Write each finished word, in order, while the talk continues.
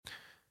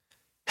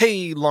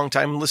Hey,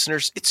 longtime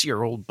listeners, it's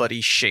your old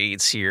buddy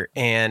Shades here,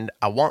 and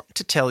I want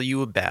to tell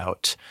you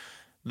about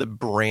the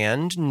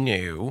brand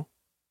new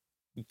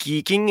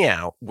Geeking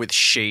Out with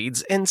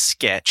Shades and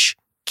Sketch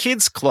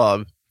Kids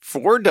Club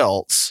for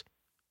adults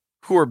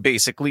who are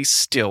basically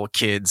still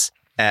kids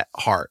at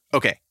heart.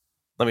 Okay,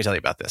 let me tell you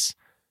about this.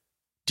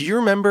 Do you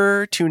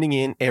remember tuning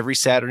in every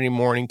Saturday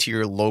morning to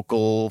your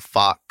local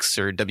Fox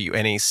or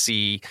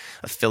WNAC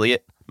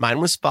affiliate? Mine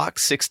was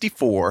Fox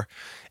 64.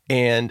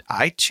 And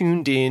I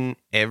tuned in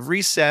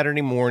every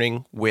Saturday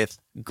morning with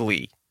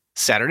Glee.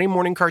 Saturday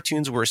morning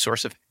cartoons were a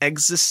source of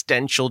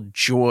existential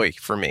joy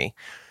for me.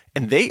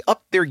 And they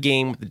upped their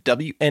game with the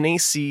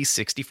WNAC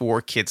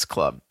 64 Kids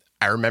Club.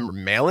 I remember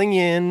mailing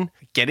in,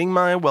 getting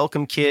my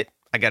welcome kit.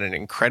 I got an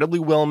incredibly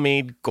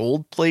well-made,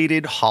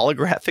 gold-plated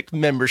holographic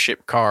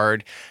membership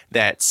card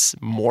that's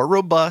more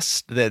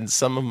robust than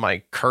some of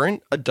my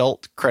current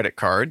adult credit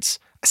cards.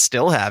 I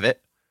still have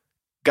it.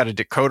 Got a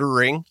decoder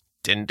ring.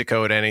 Didn't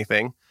decode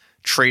anything.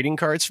 Trading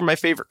cards for my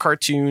favorite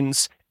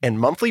cartoons, and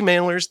monthly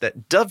mailers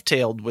that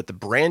dovetailed with the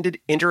branded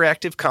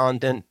interactive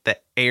content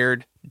that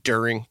aired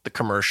during the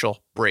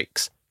commercial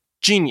breaks.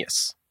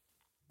 Genius.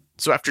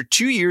 So after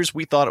 2 years,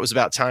 we thought it was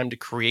about time to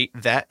create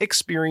that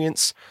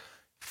experience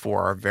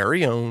for our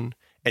very own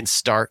and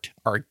start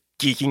our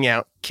Geeking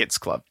Out Kids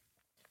Club.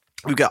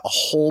 We've got a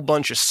whole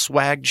bunch of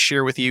swag to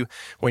share with you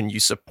when you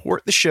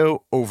support the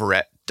show over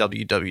at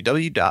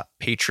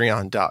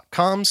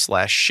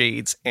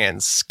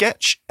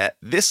www.patreon.com/shadesansketch. At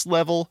this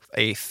level,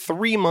 a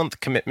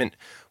 3-month commitment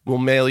will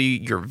mail you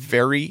your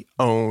very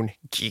own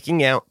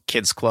Geeking Out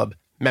Kids Club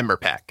member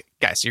pack.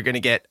 Guys, you're going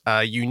to get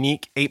a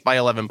unique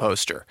 8x11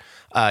 poster.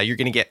 You're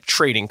going to get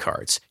trading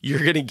cards. You're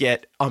going to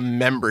get a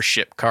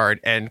membership card.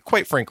 And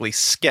quite frankly,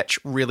 Sketch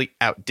really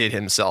outdid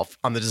himself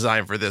on the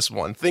design for this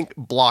one. Think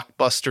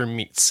Blockbuster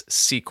meets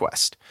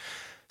Sequest.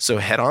 So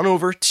head on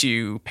over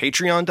to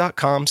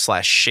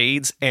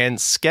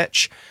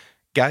patreon.com/shadesansketch.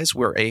 Guys,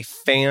 we're a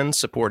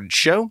fan-supported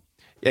show,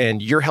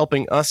 and you're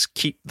helping us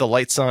keep the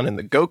lights on in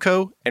the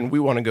GoCo, and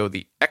we want to go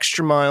the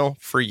extra mile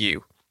for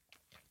you.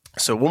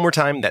 So one more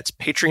time, that's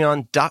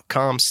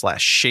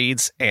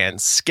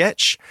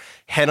patreon.com/shadesansketch.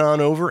 Head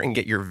on over and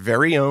get your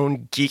very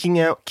own Geeking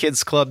Out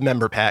Kids Club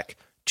member pack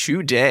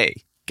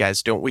today.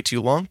 Guys, don't wait too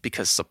long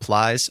because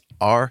supplies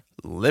are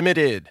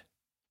limited.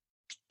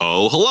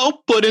 Oh, hello,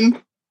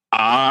 Puddin'.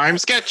 I'm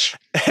Sketch.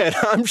 And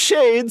I'm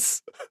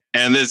Shades.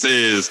 And this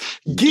is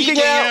Geeking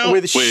Out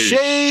with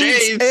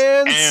Shades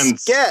and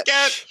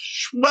Sketch.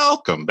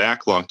 Welcome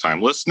back,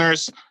 longtime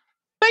listeners.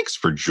 Thanks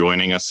for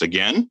joining us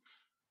again.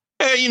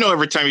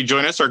 Every time you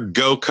join us, our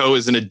GoCo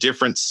is in a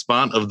different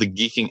spot of the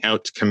Geeking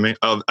Out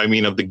of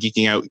the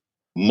Geeking Out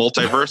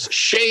multiverse.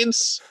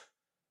 Shades,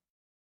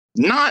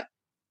 not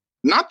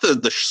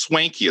the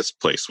swankiest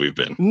place we've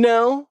been.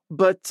 No,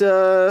 but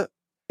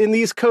in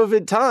these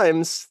COVID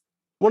times,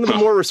 one of the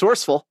more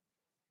resourceful.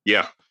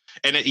 Yeah.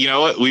 And you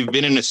know what? We've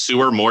been in a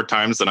sewer more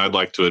times than I'd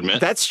like to admit.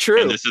 That's true.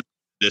 And this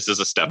is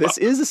a step up. This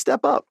is a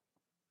step up.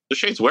 So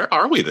Shades, where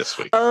are we this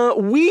week?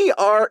 We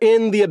are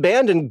in the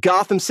abandoned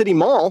Gotham City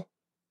Mall.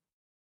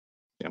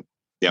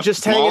 Yeah.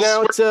 Just hanging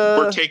out.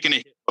 We're taking a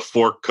hit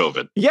before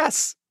COVID.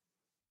 Yes.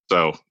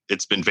 So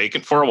it's been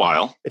vacant for a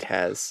while. It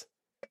has.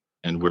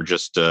 And we're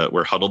just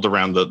we're huddled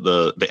around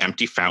the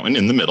empty fountain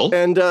in the middle.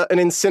 And an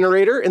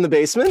incinerator in the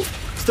basement.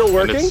 Still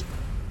working.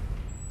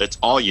 That's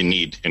all you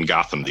need in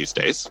Gotham these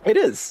days. It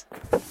is.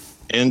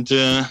 And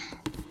no.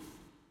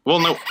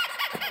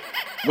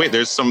 Wait,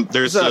 there's some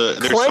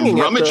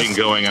rummaging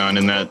going on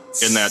in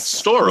that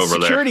store over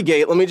there. Security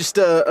gate. Let me just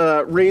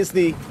raise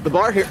the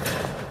bar here.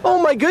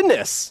 Oh my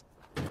goodness.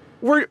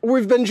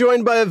 We've been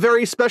joined by a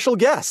very special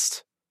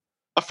guest.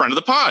 A friend of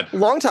the pod.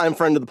 Longtime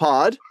friend of the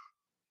pod.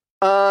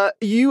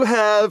 You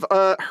have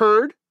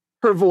heard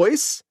her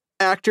voice,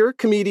 actor,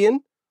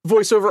 comedian,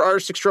 voiceover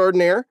artist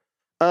extraordinaire,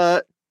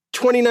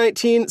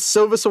 2019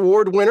 Sovas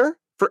Award winner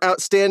for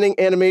outstanding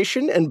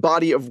animation and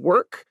body of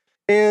work,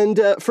 and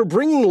for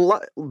bringing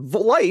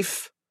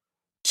life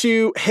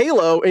to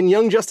Halo and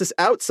Young Justice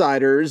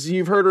Outsiders.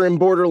 You've heard her in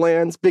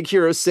Borderlands, Big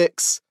Hero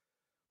 6.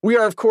 We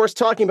are, of course,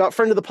 talking about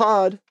friend of the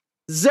pod,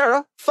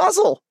 Zara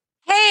Fuzzle.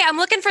 Hey, I'm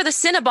looking for the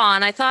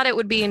Cinnabon. I thought it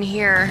would be in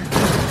here.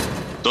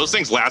 Those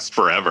things last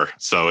forever,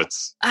 so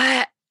it's...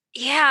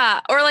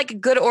 Yeah, or like a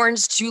good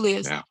orange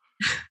Julius. Yeah.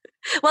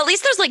 Well, at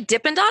least there's like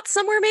Dippin' Dots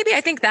somewhere, maybe.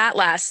 I think that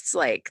lasts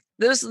like...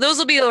 Those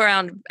will be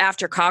around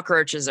after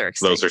cockroaches are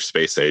extinct. Those are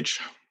space age.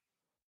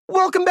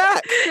 Welcome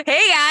back.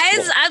 Hey,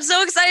 guys. I'm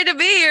so excited to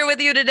be here with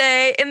you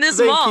today in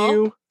this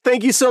mall.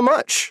 Thank you so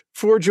much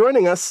for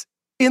joining us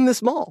in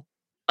this mall.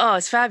 Oh,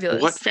 it's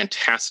fabulous. What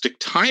fantastic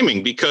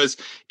timing, because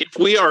if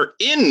we are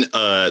in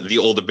the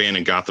old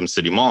abandoned Gotham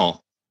City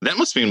Mall, that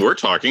must mean we're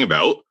talking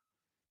about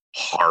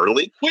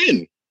Harley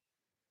Quinn.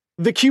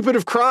 The Cupid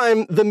of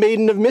crime, the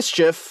maiden of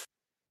mischief.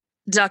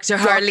 Dr.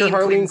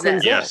 Harleen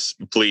Quinzel. Yes,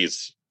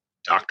 please,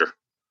 Doctor.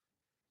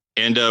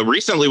 And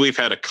recently we've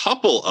had a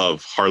couple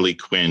of Harley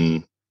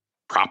Quinn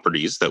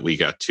properties that we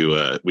got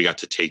to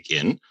take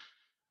in.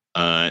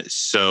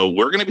 So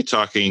we're going to be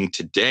talking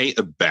today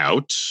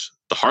about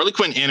the Harley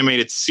Quinn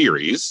animated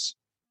series,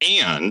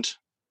 and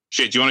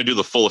Shade, do you want to do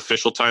the full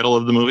official title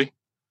of the movie?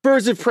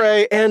 Birds of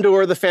Prey and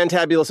or the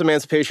Fantabulous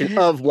Emancipation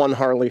of One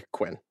Harley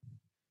Quinn.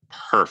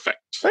 Perfect.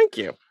 Thank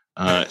you.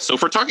 So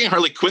if we're talking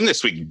Harley Quinn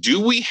this week,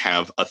 do we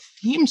have a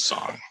theme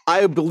song?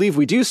 I believe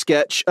we do,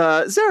 Sketch.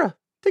 Zara,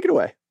 take it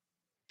away.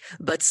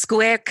 But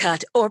square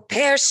cut or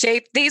pear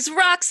shape, these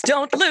rocks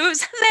don't lose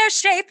their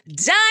shape.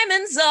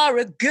 Diamonds are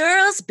a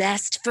girl's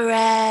best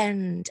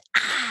friend.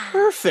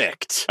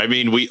 Perfect. I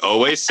mean, we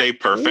always say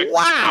perfect.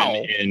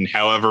 Wow. In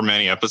however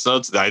many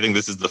episodes. I think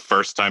this is the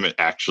first time it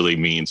actually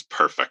means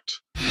perfect.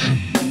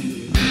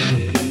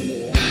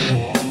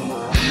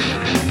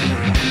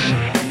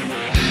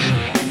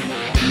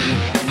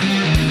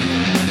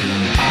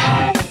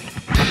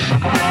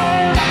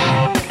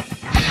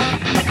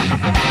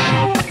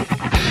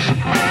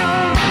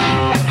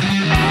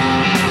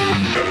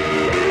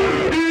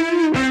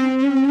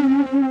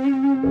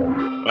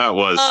 That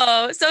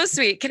was so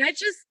sweet. Can I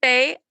just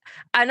say,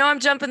 I know I'm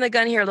jumping the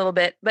gun here a little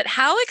bit, but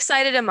how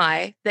excited am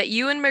I that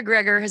Ewan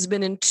McGregor has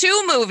been in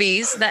 2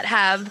 movies that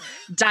have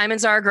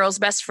Diamonds Are a Girl's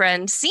Best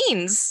Friend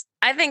scenes?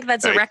 I think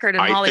that's a record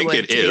in Hollywood,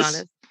 think it to be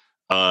is.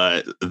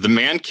 honest. The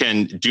man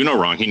can do no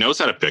wrong. He knows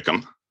how to pick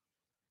them.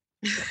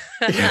 He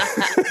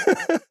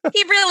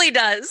really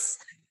does.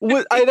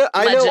 I know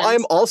Legend.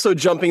 I'm also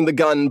jumping the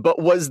gun, but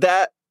was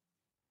that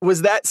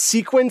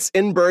sequence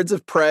in Birds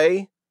of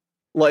Prey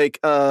like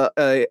a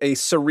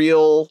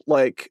surreal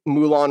like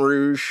Moulin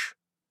Rouge?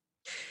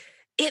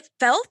 It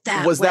felt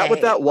that Was way. that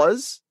what that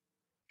was?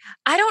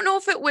 I don't know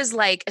if it was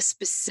like a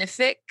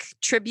specific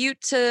tribute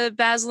to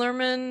Baz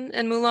Luhrmann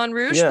and Moulin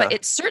Rouge, but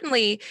it's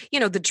certainly,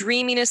 the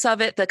dreaminess of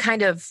it, the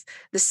kind of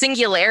the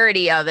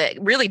singularity of it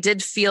really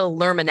did feel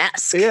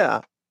Luhrmann-esque.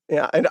 Yeah.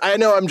 Yeah. And I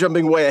know I'm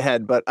jumping way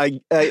ahead, but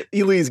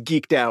Elise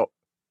geeked out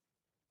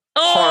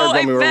hard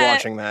when we were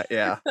watching that.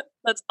 Yeah.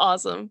 That's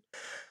awesome.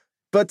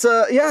 But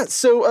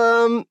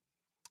so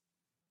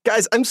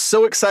guys, I'm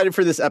so excited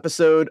for this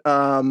episode.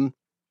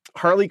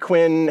 Harley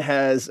Quinn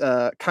has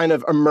kind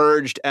of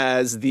emerged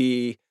as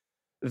the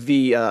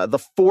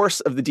force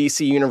of the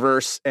DC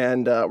universe,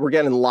 and we're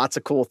getting lots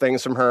of cool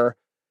things from her.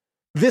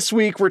 This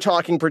week, we're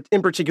talking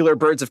in particular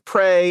Birds of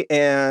Prey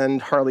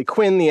and Harley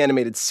Quinn, the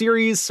animated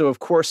series. So, of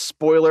course,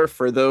 spoiler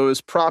for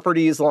those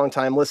properties,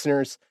 longtime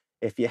listeners.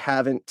 If you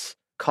haven't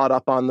caught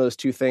up on those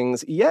 2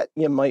 things yet,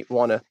 you might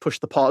want to push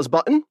the pause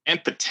button.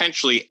 And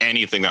potentially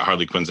anything that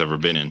Harley Quinn's ever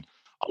been in.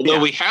 Although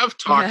we have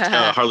talked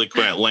Harley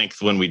Quinn at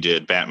length when we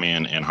did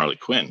Batman and Harley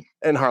Quinn.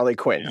 And Harley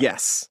Quinn,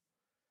 yes.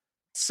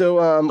 So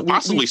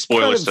possibly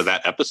spoilers to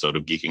that episode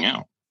of Geeking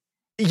Out.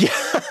 Yeah.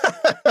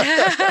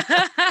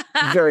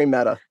 Very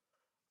meta.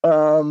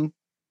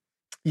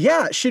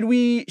 Should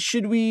we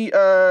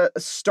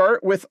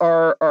start with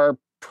our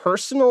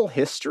personal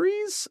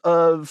histories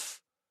of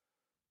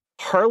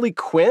Harley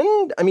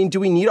Quinn? I mean, do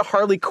we need a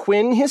Harley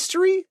Quinn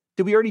history?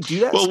 Did we already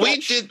do that? Well,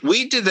 sketch?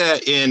 we did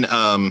that in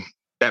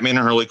Batman and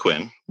Harley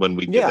Quinn. When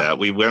we did that,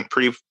 we went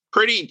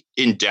pretty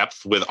in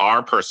depth with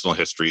our personal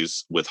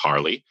histories with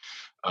Harley.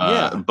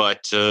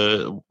 But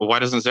why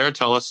doesn't Zara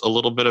tell us a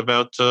little bit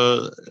about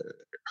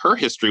her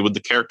history with the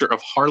character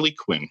of Harley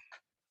Quinn?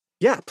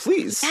 Yeah,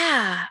 please.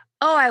 Yeah.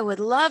 Oh, I would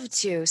love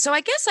to. So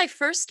I guess I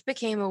first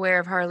became aware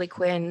of Harley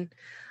Quinn,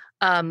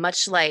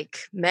 much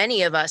like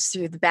many of us,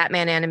 through the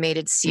Batman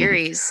animated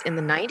series in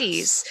the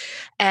 90s.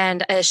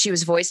 And she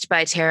was voiced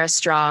by Tara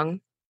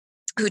Strong,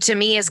 who to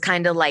me is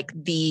kind of like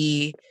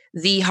the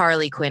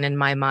Harley Quinn in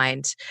my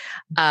mind.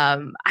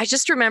 I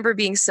just remember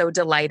being so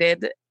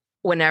delighted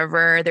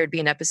whenever there'd be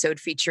an episode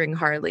featuring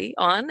Harley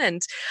on.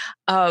 And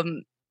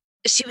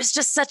she was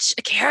just such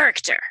a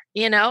character, Oh,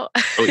 yeah.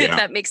 if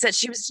that makes sense.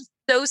 She was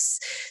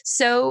just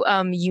so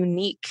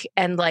unique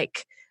and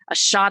like a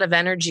shot of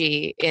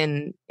energy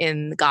in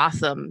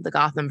Gotham, the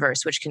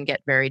Gothamverse, which can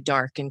get very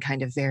dark and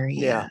kind of very,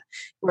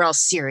 we're all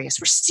serious.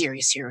 We're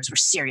serious heroes. We're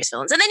serious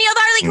villains. And then you have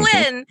Harley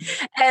Quinn.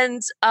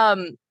 And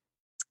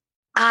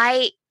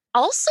I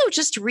also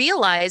just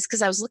realized,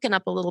 because I was looking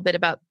up a little bit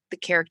about the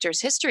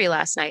character's history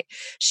last night,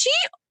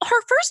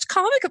 her first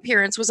comic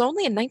appearance was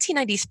only in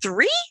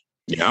 1993.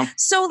 Yeah.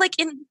 So like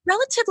in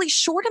relatively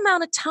short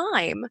amount of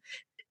time,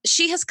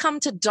 she has come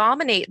to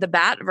dominate the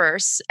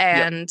Batverse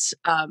and,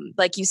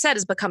 like you said,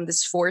 has become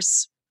this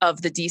force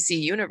of the DC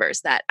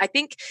universe that I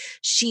think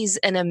she's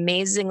an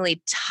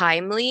amazingly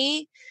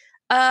timely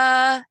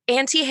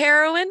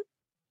anti-heroine.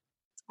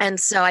 And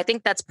so I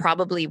think that's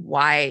probably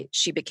why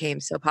she became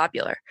so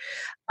popular.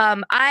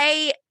 What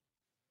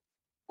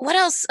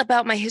else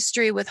about my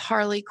history with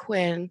Harley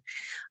Quinn?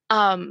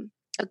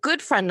 A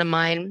good friend of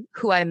mine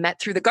who I met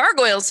through the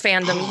Gargoyles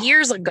fandom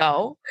years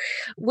ago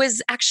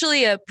was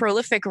actually a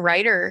prolific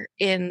writer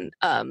in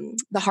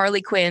the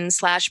Harley Quinn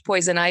 /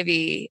 Poison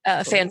Ivy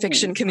fan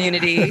fiction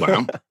community.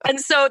 Wow.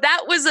 And so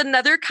that was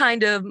another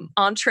kind of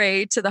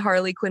entree to the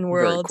Harley Quinn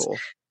world. Very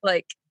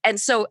cool. And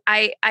so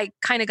I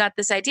kind of got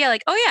this idea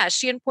like, oh yeah,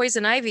 she and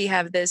Poison Ivy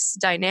have this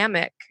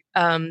dynamic.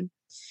 And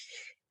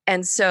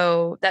And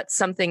so that's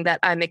something that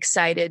I'm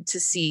excited to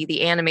see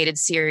the animated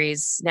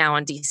series now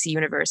on DC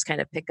Universe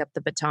kind of pick up the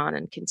baton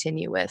and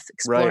continue with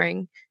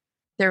exploring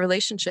their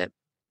relationship.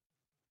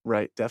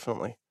 Right,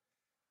 definitely.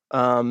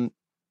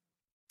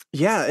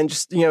 Yeah, and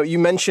just, you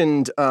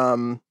mentioned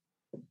Tara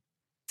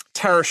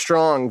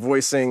Strong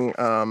voicing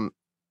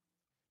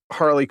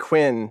Harley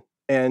Quinn,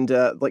 and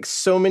like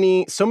so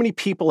many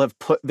people have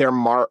put their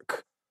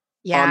mark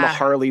on the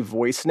Harley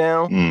voice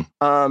now.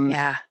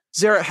 Yeah.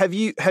 Zara, have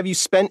you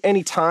spent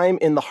any time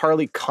in the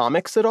Harley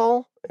comics at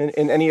all,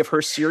 in any of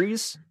her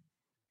series?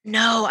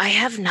 No, I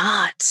have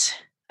not.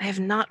 I have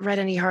not read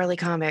any Harley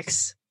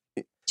comics.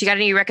 Do you got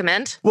any you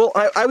recommend? Well,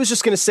 I was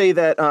just going to say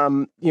that,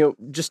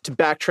 just to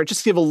backtrack,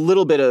 just to give a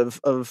little bit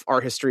of our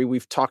history.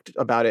 We've talked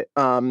about it.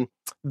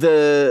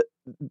 The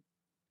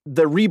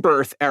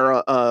rebirth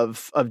era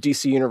of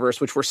DC Universe,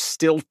 which we're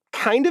still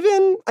kind of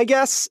in, I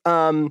guess,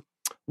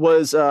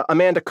 was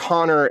Amanda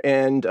Conner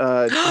and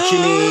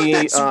Jimmy.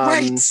 That's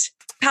right.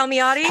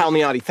 Palmiotti.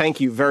 Palmiotti. Thank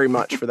you very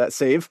much for that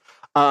save.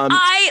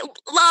 I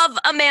love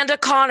Amanda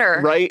Conner.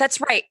 Right? That's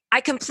right.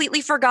 I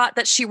completely forgot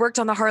that she worked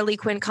on the Harley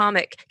Quinn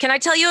comic. Can I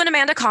tell you an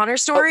Amanda Conner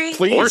story? Oh,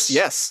 please,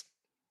 yes.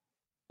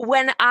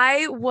 When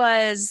I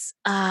was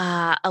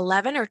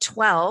 11 or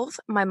 12,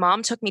 my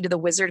mom took me to the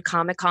Wizard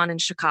Comic Con in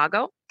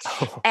Chicago.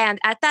 And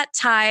at that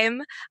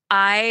time,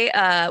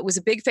 I was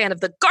a big fan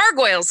of the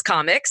Gargoyles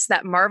comics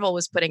that Marvel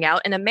was putting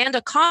out. And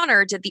Amanda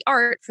Conner did the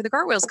art for the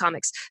Gargoyles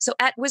comics. So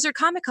at Wizard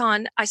Comic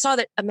Con, I saw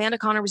that Amanda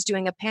Conner was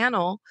doing a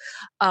panel.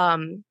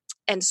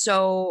 And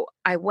so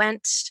I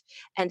went,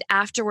 and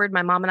afterward,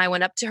 my mom and I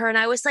went up to her and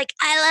I was like,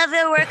 I love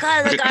your work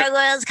on the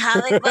Gargoyles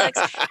comic books.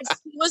 And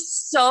she was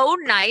so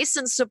nice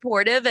and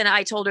supportive. And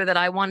I told her that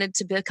I wanted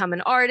to become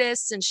an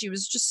artist. And she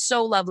was just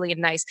so lovely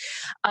and nice.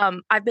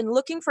 I've been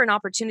looking for an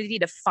opportunity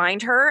to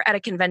find her at a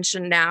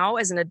convention now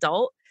as an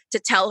adult, to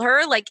tell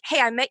her, like,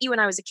 hey, I met you when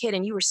I was a kid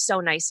and you were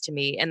so nice to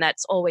me. And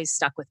that's always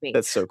stuck with me.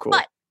 That's so cool.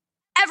 But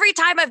every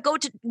time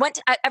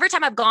every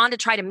time I've gone to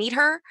try to meet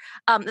her,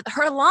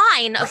 her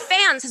line of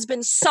fans has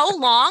been so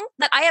long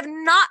that I have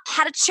not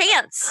had a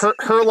chance.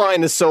 Her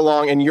line is so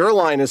long, and your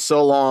line is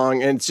so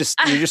long, and it's just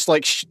you're just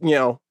like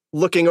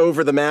looking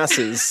over the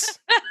masses.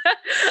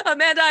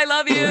 Amanda, I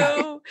love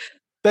you.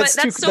 That's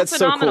so phenomenal.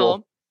 So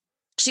cool.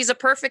 She's a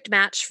perfect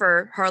match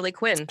for Harley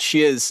Quinn.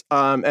 She is,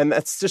 and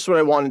that's just what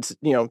I wanted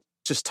to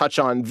just touch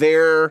on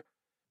there.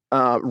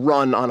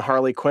 Run on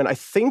Harley Quinn. I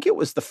think it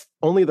was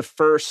only the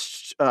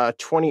first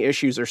 20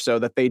 issues or so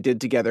that they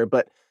did together,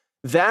 but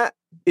that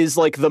is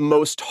like the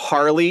most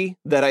Harley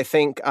that I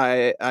think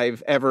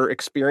I've ever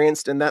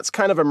experienced, and that's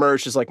kind of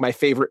emerged as like my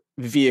favorite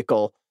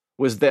vehicle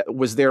was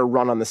their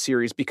run on the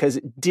series, because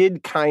it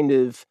did kind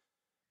of,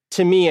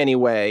 to me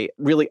anyway,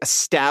 really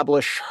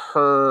establish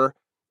her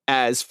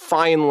as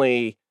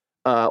finally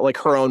like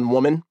her own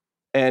woman,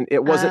 and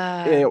it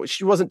wasn't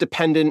she wasn't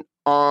dependent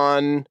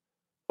on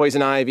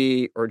Poison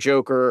Ivy or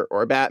Joker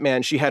or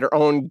Batman. She had her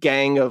own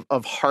gang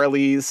of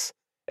Harleys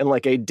and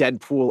like a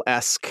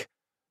Deadpool-esque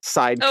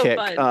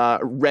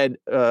sidekick.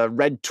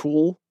 Red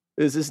Tool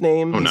is his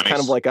name. He's kind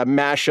of like a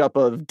mashup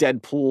of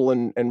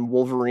Deadpool and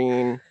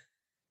Wolverine,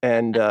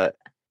 and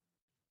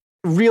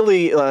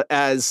really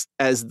as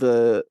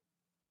the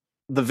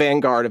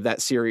vanguard of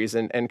that series,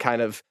 and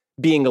kind of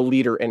being a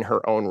leader in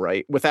her own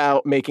right,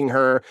 without making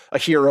her a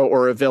hero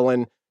or a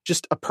villain,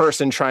 just a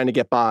person trying to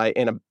get by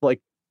in a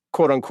like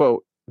quote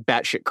unquote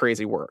batshit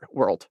crazy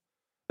world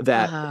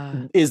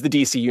that is the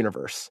DC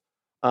universe.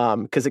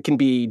 Because it can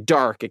be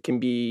dark, it can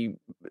be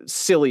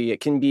silly,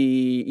 it can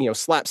be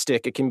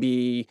slapstick, it can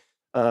be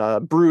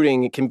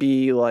brooding, it can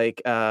be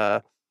like YA,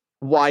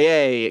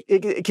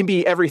 it can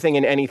be everything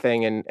and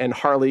anything, and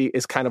Harley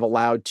is kind of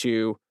allowed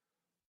to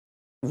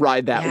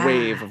ride that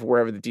wave of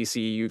wherever the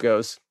DCEU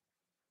goes.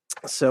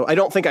 So I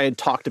don't think I had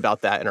talked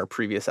about that in our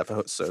previous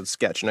episode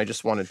sketch, and I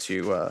just wanted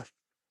to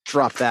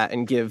drop that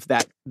and give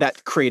that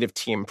creative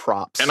team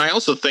props. And I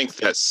also think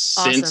that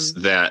since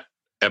that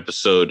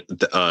episode,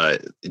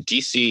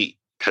 DC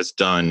has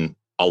done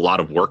a lot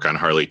of work on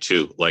Harley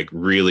too, like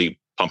really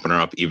pumping her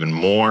up even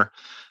more.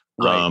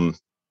 Right.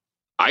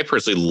 I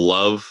personally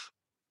love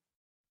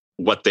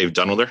what they've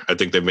done with her. I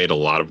think they've made a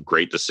lot of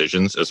great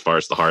decisions as far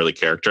as the Harley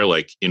character,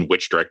 like in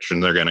which direction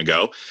they're going to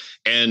go.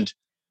 And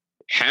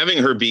having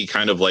her be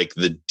kind of like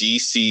the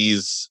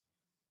DC's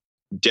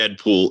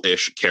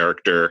Deadpool-ish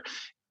character,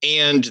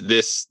 and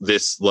this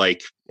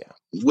like,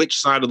 which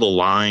side of the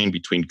line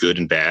between good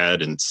and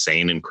bad and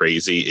sane and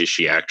crazy is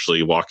she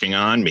actually walking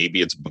on?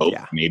 Maybe it's both.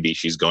 Yeah. Maybe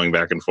she's going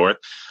back and forth.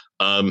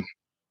 I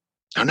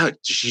don't know.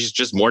 She's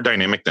just more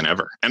dynamic than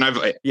ever. And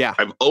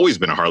I've always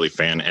been a Harley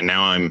fan, and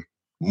now I'm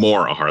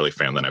more a Harley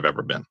fan than I've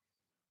ever been.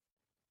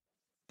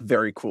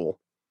 Very cool.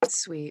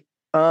 Sweet.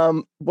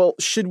 Well,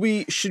 should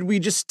we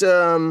just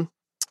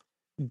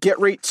get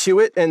right to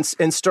it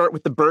and start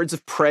with the Birds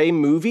of Prey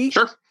movie?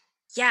 Sure.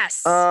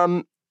 Yes.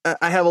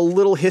 I have a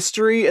little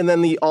history and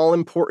then the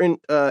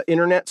all-important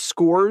internet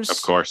scores.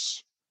 Of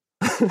course.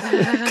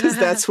 Because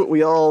that's what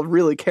we all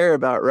really care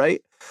about, right?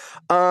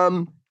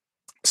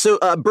 So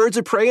Birds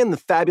of Prey and the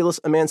Fabulous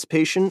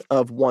Emancipation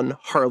of One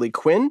Harley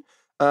Quinn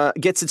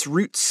gets its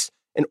roots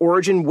and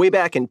origin way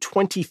back in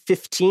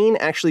 2015,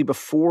 actually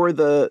before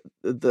the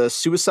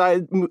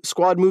Suicide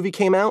Squad movie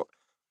came out.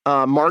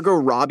 Margot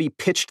Robbie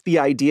pitched the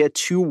idea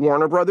to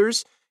Warner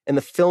Brothers, and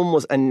the film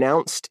was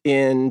announced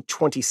in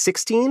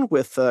 2016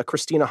 with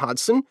Christina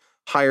Hodson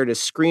hired as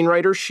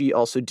screenwriter. She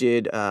also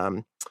did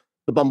the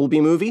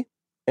Bumblebee movie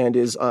and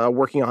is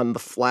working on the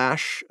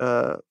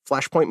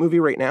Flashpoint movie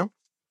right now.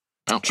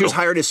 Oh, she was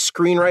hired as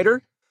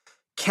screenwriter.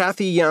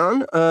 Kathy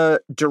Yan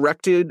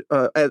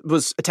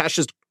was attached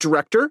as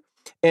director,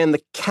 and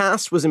the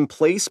cast was in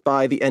place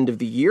by the end of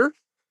the year.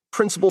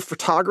 Principal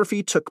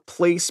photography took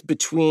place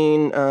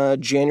between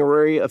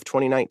January of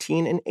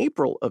 2019 and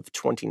April of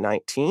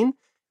 2019,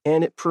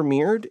 and it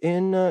premiered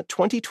in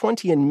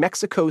 2020 in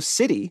Mexico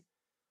City.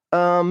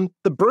 The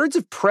Birds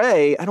of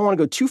Prey, I don't want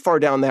to go too far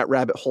down that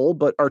rabbit hole,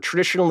 but are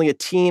traditionally a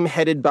team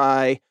headed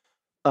by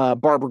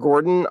Barbara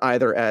Gordon,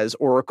 either as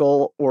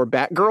Oracle or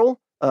Batgirl,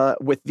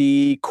 with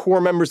the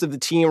core members of the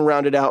team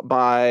rounded out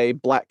by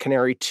Black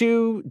Canary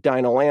 2,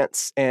 Dinah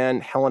Lance,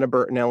 and Helena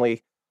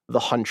Bertinelli, the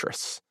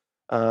Huntress.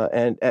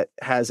 And it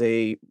has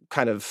a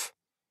kind of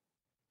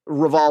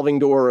revolving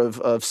door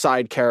of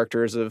side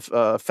characters, of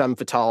femme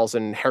fatales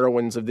and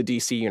heroines of the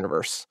DC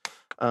universe.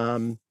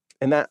 And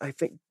that, I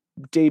think,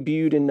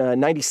 debuted in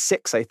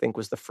 96, I think,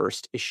 was the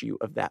first issue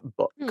of that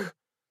book.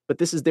 But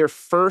this is their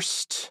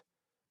first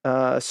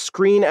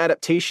screen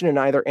adaptation in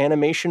either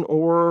animation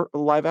or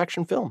live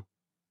action film.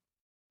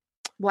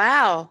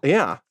 Wow.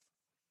 Yeah.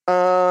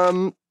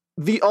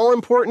 The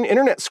all-important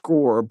internet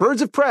score,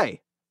 Birds of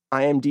Prey,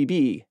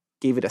 IMDb,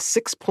 gave it a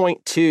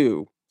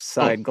 6.2.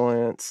 Side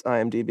glance,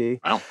 IMDb.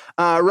 Wow.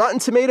 Rotten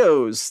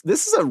Tomatoes,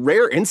 this is a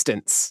rare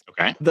instance.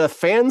 Okay. The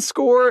fan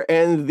score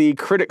and the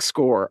critic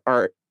score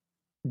are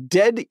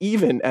dead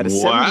even at a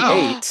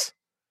 78.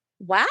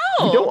 Wow.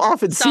 You don't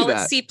often see Solid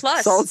that. C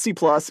plus. Solid C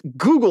plus.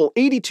 Google,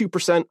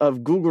 82%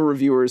 of Google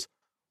reviewers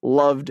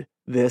loved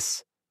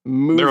this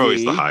movie. They're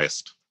always the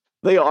highest.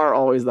 They are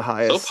always the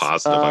highest. So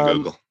positive on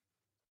Google.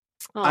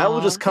 I will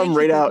just come Thank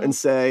right you, out Google. and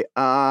say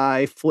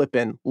I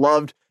flippin'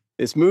 loved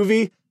this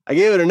movie. I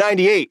gave it a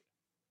 98.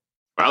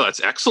 Wow,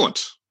 that's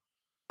excellent.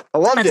 I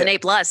loved That's it. an A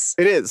plus.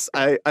 It is.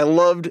 I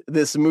loved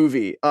this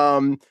movie.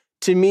 To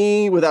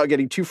me, without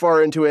getting too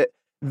far into it,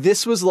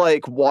 this was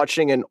like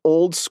watching an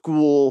old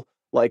school,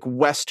 like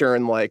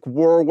Western, like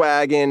War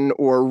Wagon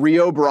or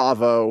Rio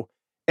Bravo.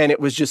 And it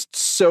was just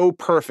so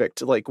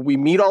perfect. Like, we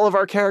meet all of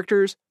our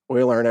characters.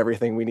 We learn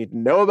everything we need to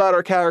know about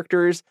our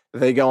characters.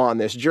 They go on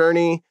this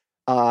journey.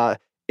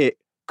 It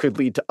could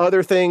lead to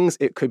other things.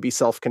 It could be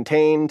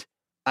self-contained.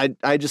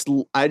 I just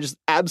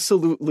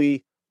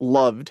absolutely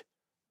loved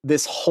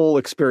this whole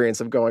experience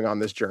of going on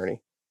this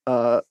journey.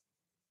 I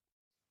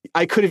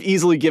could have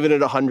easily given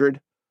it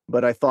 100,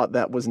 but I thought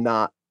that was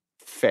not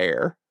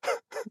fair.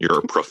 You're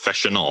a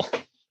professional.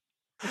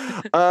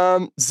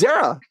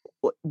 Zara,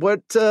 where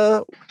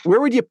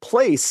would you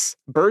place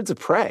Birds of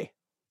Prey?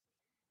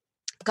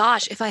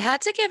 Gosh, if I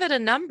had to give it a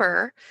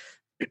number,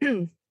 here,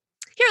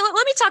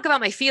 let me talk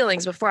about my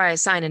feelings before I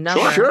assign a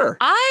number. Sure.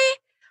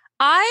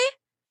 I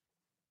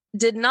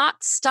did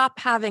not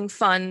stop having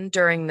fun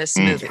during this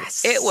movie.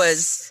 Yes. It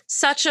was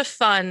such a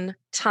fun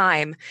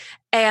time.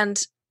 And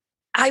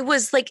I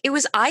was like, it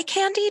was eye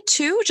candy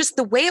too. Just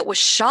the way it was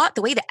shot,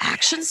 the way the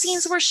action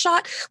scenes were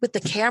shot with the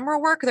camera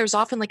work. There was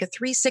often like a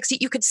 360.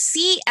 You could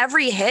see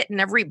every hit and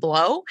every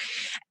blow.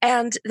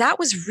 And that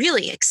was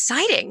really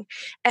exciting.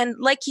 And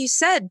like you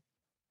said,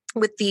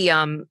 with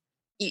the,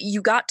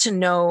 you got to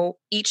know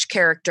each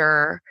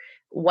character,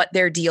 what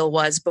their deal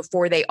was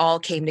before they all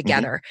came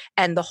together.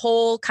 And the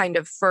whole kind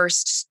of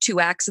first 2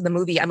 acts of the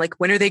movie, I'm like,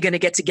 when are they going to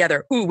get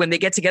together? Ooh, when they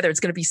get together,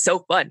 it's going to be so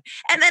fun.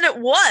 And then it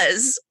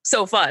was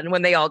so fun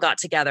when they all got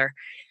together.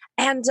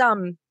 And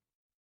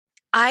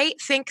I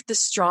think the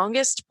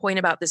strongest point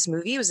about this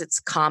movie was its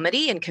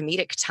comedy and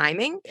comedic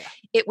timing. Yeah.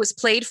 It was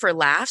played for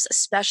laughs,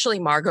 especially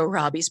Margot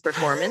Robbie's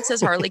performance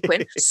as Harley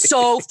Quinn.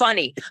 So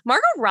funny.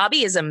 Margot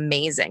Robbie is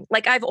amazing.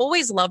 Like, I've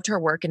always loved her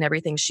work and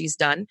everything she's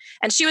done.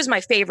 And she was my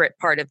favorite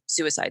part of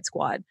Suicide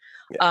Squad.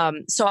 Yeah.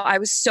 So I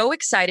was so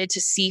excited to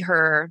see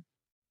her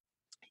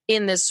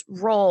in this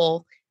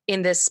role,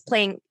 in this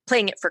playing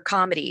it for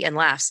comedy and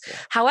laughs. Yeah.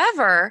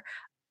 However,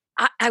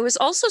 I was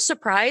also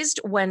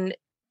surprised when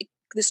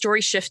the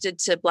story shifted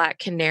to Black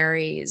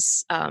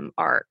Canary's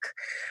arc,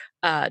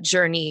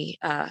 Journey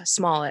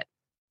Smollett,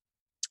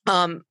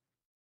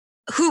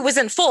 who was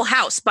in Full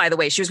House, by the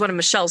way. She was one of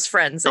Michelle's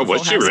friends. Oh,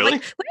 was she really?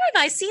 Like, where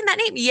have I seen that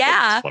name?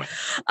 Yeah.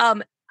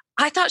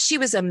 I thought she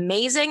was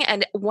amazing.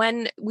 And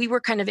when we were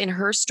kind of in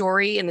her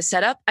story in the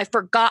setup, I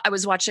forgot I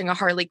was watching a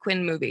Harley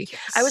Quinn movie.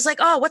 Yes. I was like,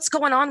 oh, what's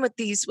going on with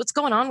these? What's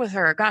going on with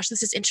her? Gosh,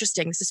 this is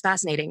interesting. This is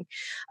fascinating.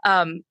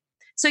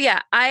 So yeah,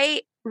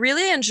 I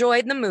really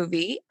enjoyed the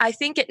movie. I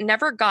think it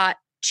never got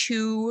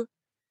too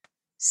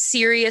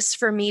serious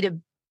for me to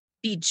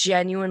be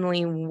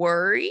genuinely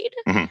worried.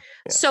 Mm-hmm. Yeah.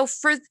 So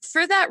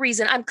for that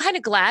reason, I'm kind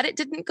of glad it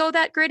didn't go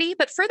that gritty,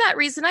 but for that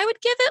reason, I would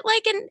give it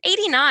like an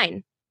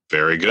 89.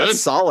 Very good.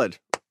 That's solid.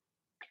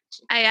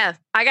 I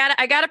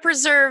gotta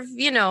preserve,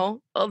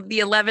 the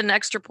 11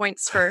 extra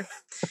points for.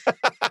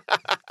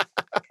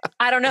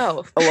 I don't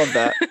know. I love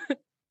that.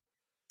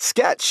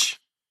 Sketch.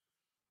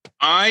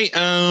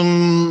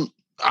 I'm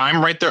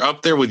right there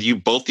up there with you,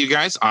 both you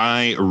guys.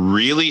 I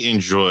really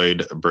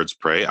enjoyed Birds of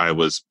Prey. I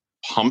was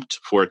pumped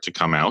for it to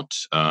come out,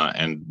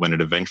 and when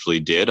it eventually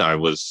did, I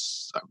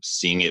was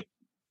seeing it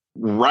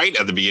right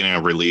at the beginning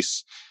of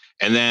release,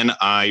 and then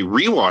I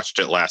rewatched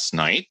it last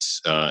night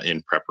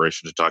in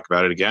preparation to talk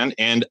about it again,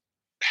 and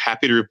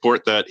happy to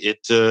report that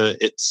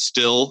it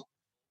still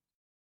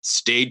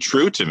stayed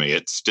true to me.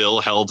 It still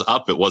held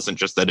up. It wasn't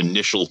just that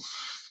initial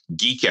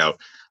geek out.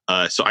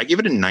 So I give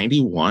it a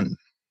 91.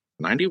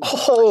 91%.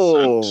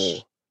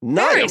 Oh,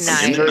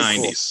 nice. In the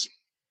 90s.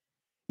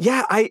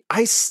 Yeah,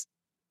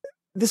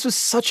 this was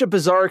such a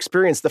bizarre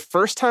experience. The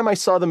first time I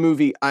saw the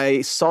movie,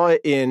 I saw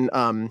it in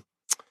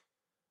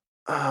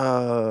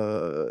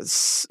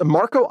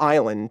Marco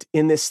Island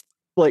in this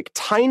like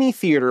tiny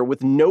theater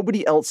with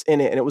nobody else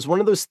in it. And it was one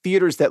of those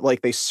theaters that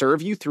like they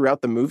serve you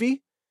throughout the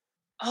movie.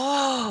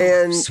 Oh,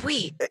 and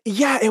sweet.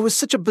 Yeah, it was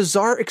such a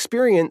bizarre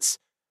experience.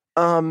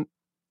 I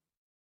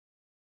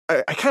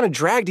kind of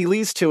dragged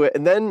Elise to it,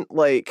 and then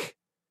like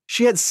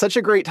she had such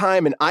a great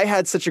time and I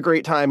had such a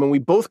great time, and we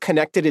both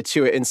connected it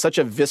to it in such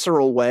a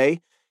visceral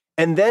way.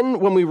 And then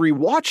when we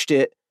rewatched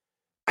it,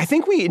 I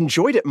think we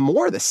enjoyed it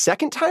more the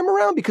second time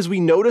around because we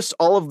noticed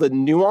all of the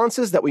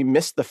nuances that we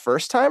missed the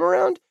first time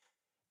around.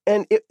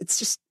 And it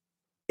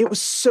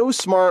was so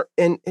smart.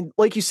 And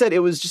like you said, it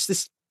was just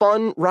this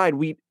fun ride.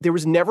 There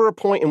was never a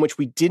point in which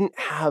we didn't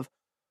have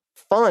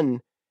fun.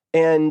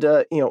 And,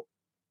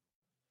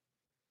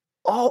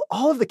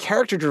 all of the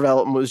character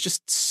development was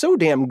just so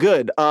damn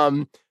good.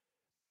 And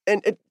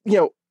kind of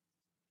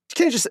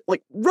just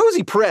like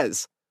Rosie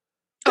Perez.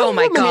 Oh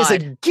my God. Is a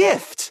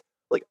gift.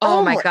 Like,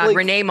 oh my God. Like,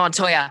 Renee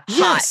Montoya.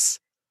 Yes.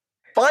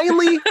 Hot.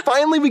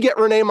 Finally we get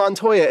Renee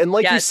Montoya. And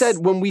like you said,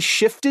 when we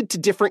shifted to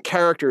different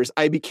characters,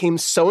 I became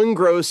so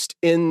engrossed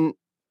in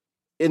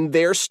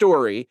their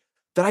story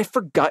that I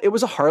forgot it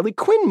was a Harley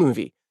Quinn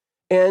movie.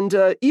 And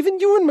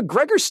even Ewan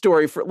McGregor's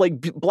story for like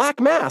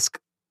Black Mask,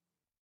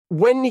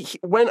 when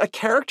a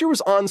character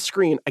was on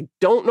screen, I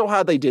don't know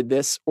how they did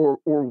this or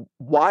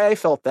why I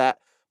felt that,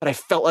 but I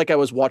felt like I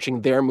was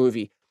watching their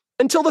movie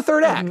until the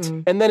third act.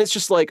 Mm-hmm. And then it's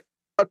just like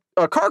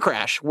a car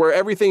crash where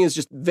everything is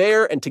just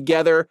there and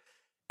together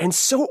and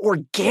so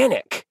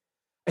organic.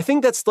 I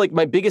think that's like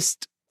my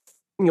biggest,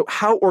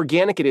 how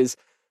organic it is.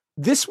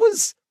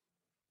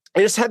 I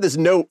just had this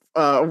note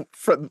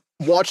from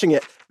watching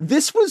it.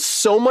 This was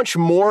so much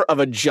more of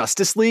a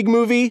Justice League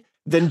movie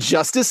than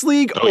Justice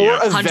League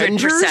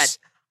Avengers.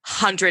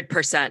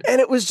 100%.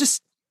 And it was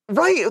just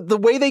right. The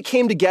way they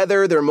came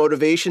together, their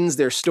motivations,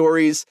 their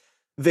stories,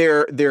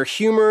 their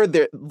humor,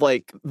 their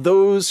like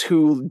those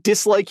who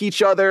dislike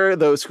each other,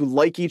 those who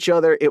like each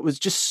other. It was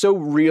just so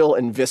real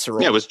and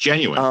visceral. Yeah, it was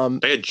genuine.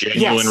 They had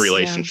genuine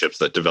relationships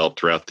that developed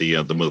throughout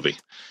the movie.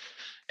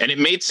 And it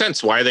made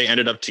sense why they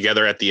ended up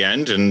together at the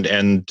end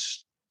and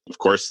of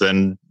course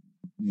then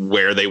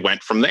where they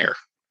went from there.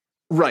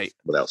 Right.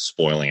 Without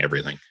spoiling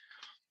everything.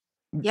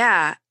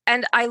 Yeah.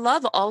 And I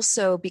love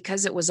also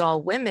because it was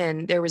all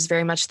women, there was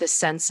very much this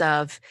sense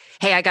of,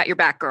 hey, I got your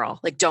back, girl.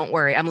 Like, don't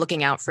worry, I'm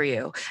looking out for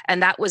you.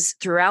 And that was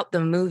throughout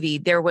the movie.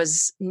 There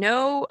was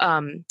none of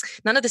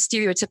the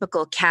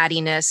stereotypical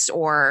cattiness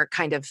or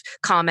kind of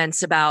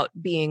comments about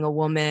being a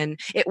woman.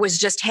 It was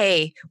just,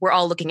 hey, we're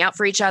all looking out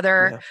for each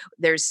other. Yeah.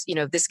 There's,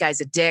 this guy's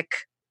a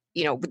dick,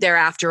 they're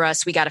after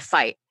us. We got to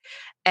fight.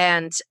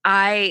 And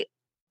I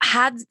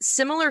had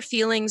similar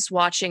feelings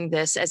watching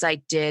this as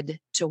I did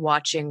to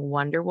watching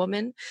Wonder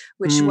Woman,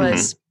 which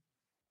was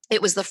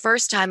the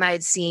first time I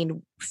had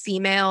seen a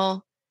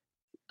female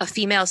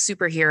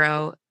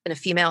superhero in a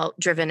female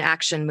driven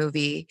action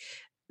movie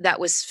that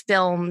was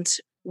filmed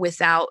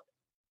without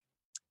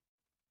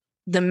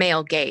the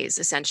male gaze.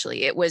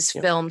 Essentially, it was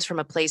filmed from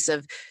a place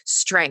of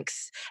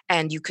strength.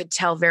 And you could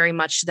tell very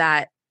much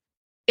that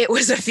it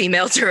was a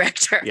female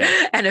director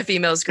and a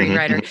female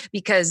screenwriter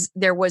because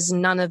there was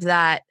none of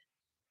that.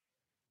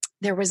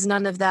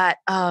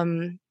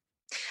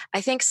 I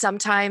think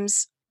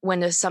sometimes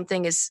when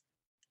something is,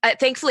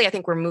 thankfully, I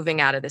think we're moving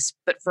out of this.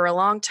 But for a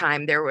long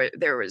time, there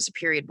was a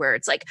period where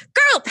it's like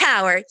girl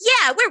power.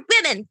 Yeah, we're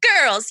women,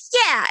 girls.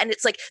 Yeah, and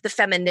it's like the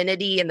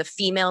femininity and the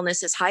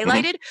femaleness is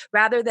highlighted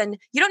rather than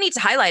you don't need to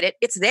highlight it.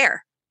 It's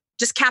there.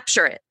 Just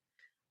capture it.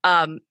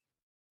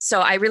 So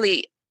I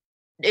really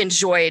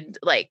enjoyed,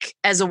 like,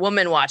 as a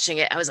woman watching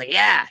it, I was like,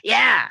 yeah.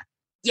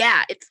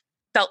 It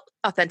felt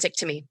authentic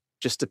to me.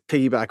 Just to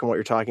piggyback on what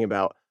you're talking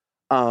about,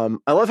 I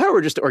love how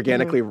we're just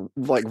organically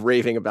like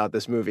raving about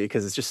this movie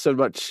because it's just so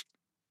much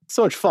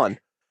fun.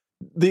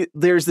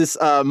 There's this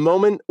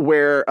moment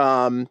where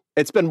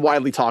it's been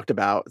widely talked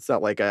about. It's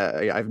not like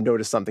I've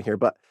noticed something here,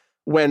 but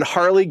when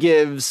Harley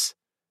gives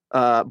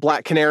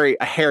Black Canary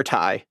a hair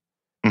tie,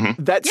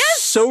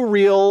 that's so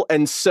real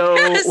and so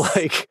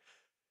like,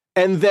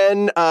 and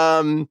then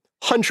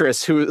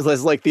Huntress, who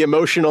is like the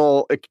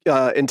emotional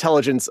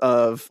intelligence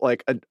of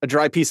like a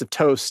dry piece of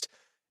toast,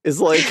 is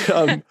like,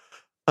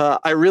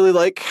 I really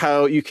like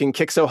how you can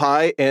kick so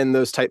high in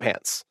those tight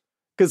pants.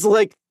 Because,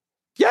 like,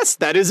 yes,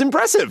 that is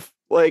impressive.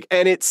 Like,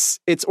 and it's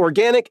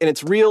organic and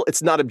it's real.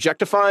 It's not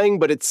objectifying,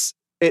 but it's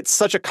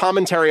such a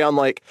commentary on,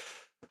 like,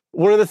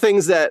 one of the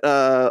things that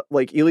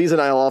like Elise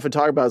and I will often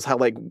talk about is how,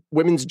 like,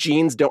 women's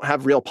jeans don't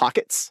have real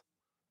pockets.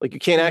 Like, you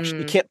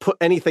can't put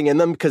anything in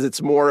them because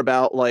it's more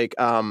about, like,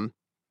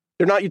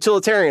 they're not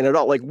utilitarian at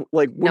all. Like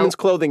women's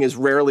clothing is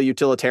rarely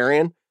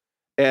utilitarian.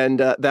 And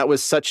that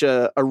was such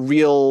a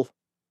real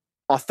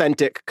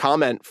authentic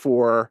comment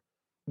for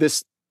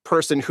this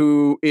person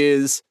who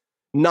is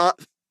not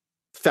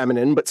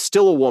feminine, but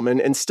still a woman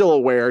and still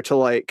aware to,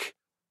 like,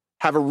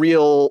 have a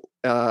real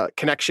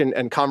connection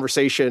and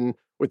conversation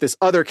with this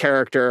other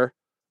character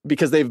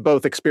because they've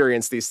both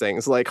experienced these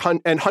things. Like,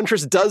 and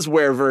Huntress does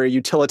wear very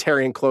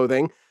utilitarian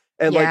clothing.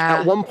 And like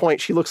at one point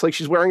she looks like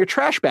she's wearing a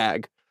trash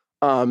bag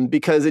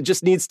because it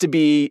just needs to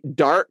be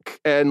dark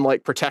and,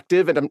 like,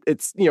 protective. And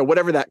it's, you know,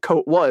 whatever that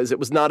coat was, it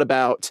was not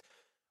about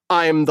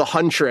I'm the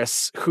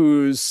Huntress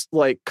whose,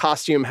 like,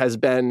 costume has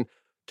been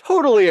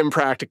totally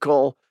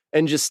impractical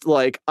and just,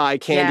 like, eye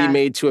candy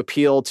made to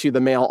appeal to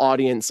the male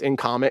audience in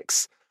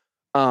comics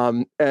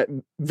at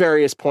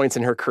various points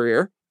in her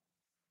career.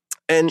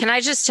 And can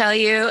I just tell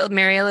you,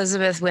 Mary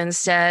Elizabeth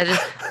Winstead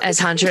as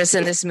Huntress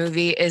in this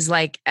movie is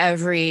like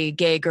every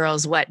gay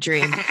girl's wet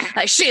dream.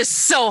 Like, she is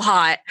so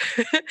hot.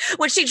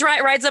 When she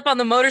rides up on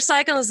the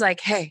motorcycle, it's like,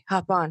 hey,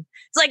 hop on.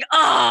 It's like,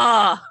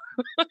 ah.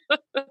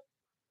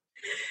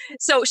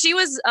 So she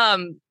was,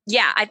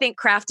 I think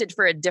crafted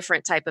for a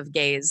different type of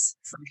gaze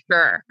for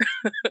sure.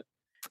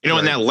 You know,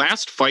 in that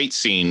last fight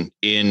scene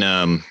in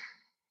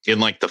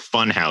like the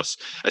fun house,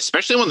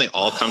 especially when they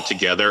all come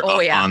together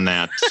on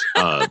that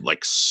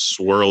like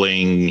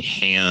swirling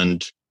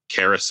hand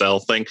carousel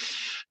thing.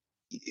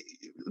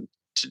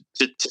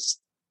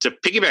 To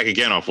piggyback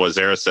again off what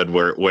Zara said,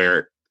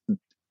 where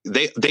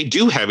they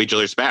do have each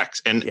other's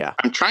backs. And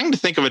I'm trying to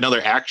think of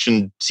another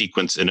action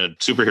sequence in a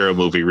superhero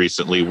movie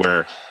recently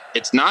where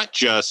it's not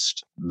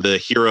just the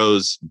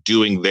heroes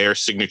doing their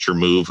signature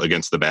move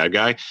against the bad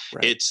guy.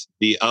 Right. It's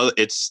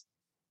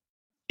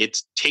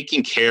it's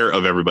taking care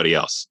of everybody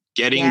else,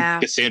 getting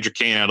Cassandra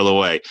Cain out of the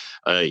way,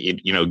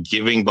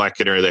 giving Black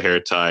Canary the hair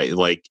tie.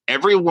 Like,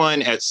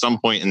 everyone at some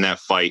point in that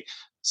fight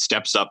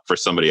steps up for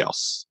somebody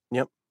else.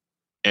 Yep.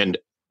 And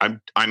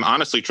I'm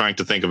honestly trying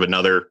to think of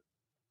another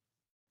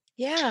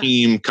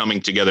team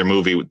coming together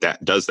movie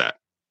that does that.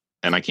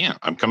 And I can't.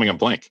 I'm coming up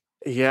blank.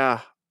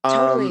 Yeah.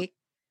 Totally.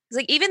 It's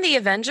like, even the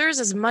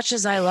Avengers, as much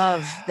as I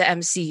love the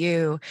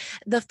MCU,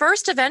 the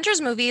first Avengers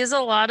movie is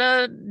a lot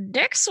of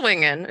dick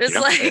swinging. It's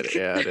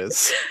it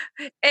is.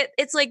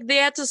 It's like they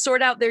had to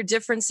sort out their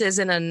differences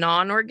in a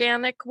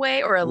non-organic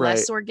way or a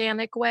less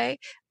organic way.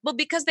 Well,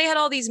 because they had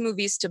all these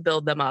movies to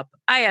build them up,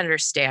 I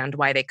understand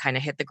why they kind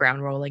of hit the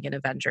ground rolling in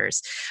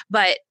Avengers.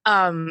 But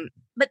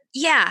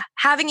yeah,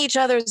 having each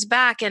other's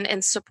back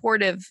and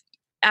supportive,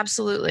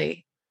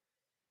 absolutely.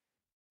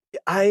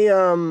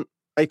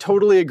 I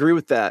totally agree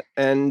with that.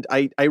 And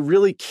I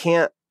really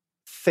can't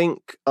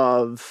think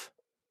of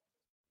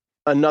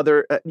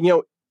another,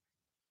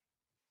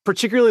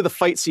 particularly the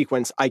fight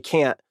sequence. I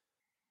can't.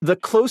 The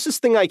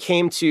closest thing I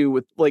came to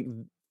with, like,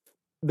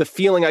 the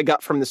feeling I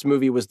got from this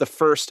movie was the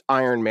first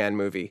Iron Man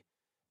movie.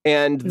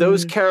 And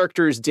those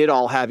characters did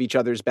all have each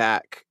other's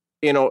back,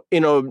 in a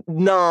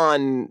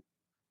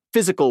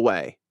non-physical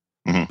way.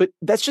 Mm-hmm. But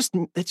it's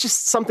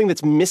just something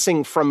that's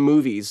missing from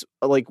movies.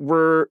 Like,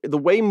 the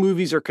way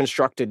movies are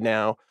constructed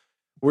now,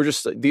 we're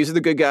just, these are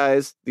the good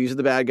guys, these are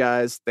the bad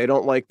guys. They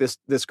don't like this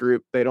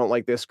group. They don't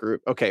like this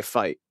group. Okay,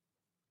 fight.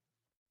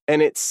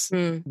 And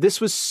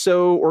this was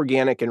so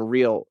organic and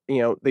real.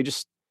 They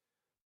just,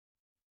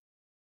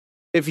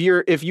 if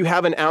you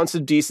have an ounce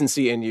of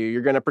decency in you,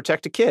 you're going to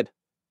protect a kid.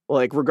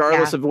 Like,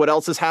 regardless of what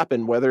else has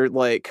happened, whether,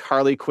 like,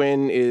 Harley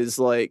Quinn is,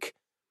 like,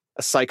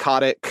 a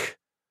psychotic,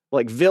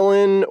 like,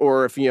 villain,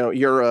 or if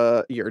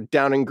you're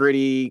down and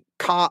gritty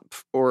cop,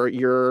 or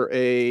you're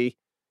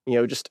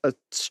just a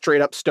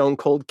straight up stone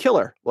cold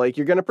killer, like,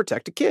 you're going to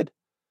protect a kid.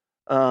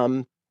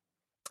 I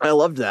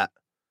loved that.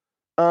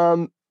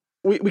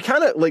 We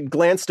kind of, like,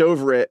 glanced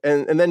over it,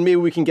 and then maybe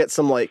we can get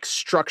some, like,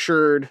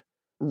 structured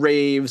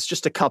raves,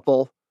 just a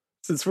couple,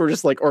 since we're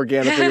just, like,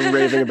 organically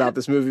raving about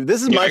this movie.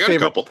 This is my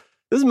favorite.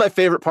 This is my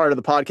favorite part of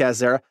the podcast,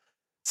 Zara.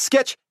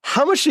 Sketch,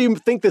 how much do you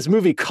think this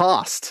movie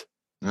cost?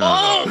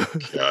 Oh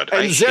God!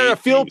 And Zara,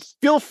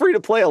 feel free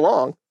to play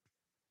along.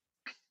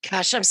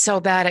 Gosh, I'm so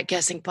bad at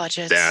guessing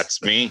budgets.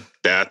 That's me.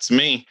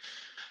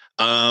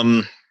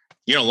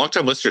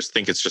 Longtime listeners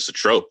think it's just a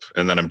trope,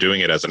 and then I'm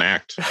doing it as an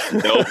act.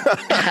 Nope.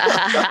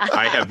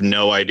 I have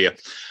no idea.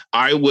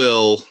 I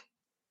will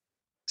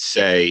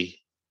say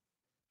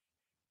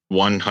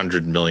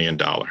 $100 million.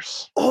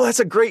 Oh, that's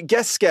a great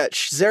guess,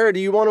 Sketch. Zara, do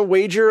you want to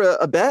wager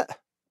a bet?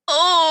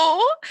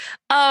 Oh,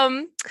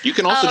 you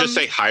can also just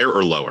say higher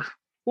or lower.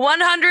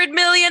 $100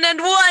 million and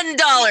 $1.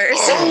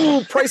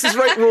 Oh, Price is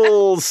Right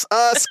rules.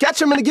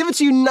 Sketch, I'm going to give it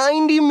to you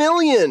 $90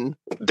 million.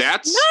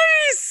 That's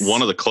nice.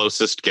 One of the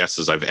closest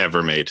guesses I've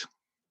ever made.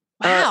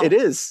 Wow. It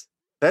is.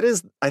 That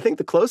is, I think,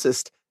 the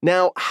closest.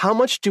 Now, how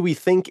much do we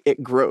think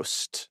it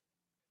grossed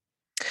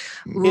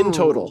in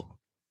total?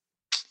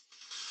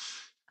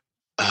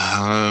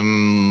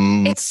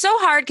 It's so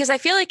hard because I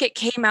feel like it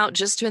came out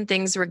just when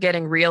things were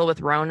getting real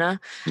with Rona.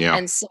 Yeah.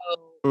 And so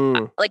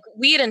like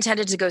we had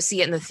intended to go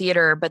see it in the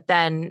theater, but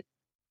then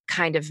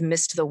kind of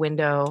missed the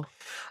window.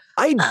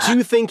 I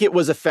do think it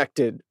was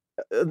affected.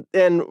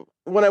 And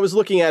when I was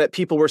looking at it,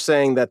 people were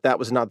saying that that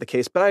was not the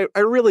case, but I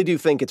really do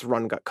think its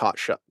run got cut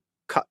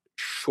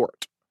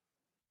short.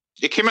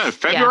 It came out in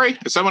February? Yeah.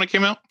 Is that when it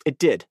came out? It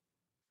did.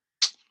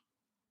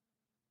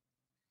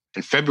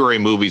 And February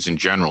movies in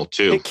general,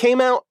 too. It came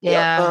out.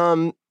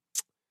 Yeah.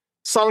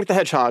 Sonic the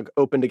Hedgehog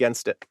opened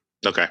against it.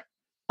 Okay.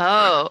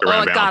 Oh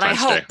Around God! I Valentine's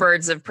hope Day.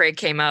 Birds of Prey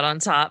came out on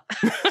top.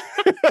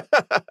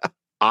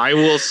 I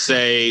will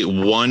say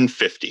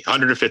 150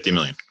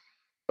 million.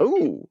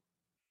 Oh,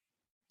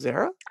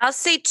 Zara? I'll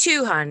say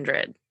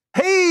 200.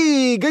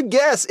 Hey, good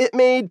guess. It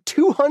made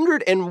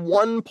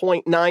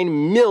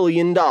 $201.9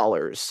 million.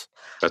 That's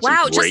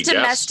Wow, a great just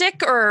guess.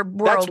 domestic or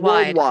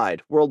worldwide?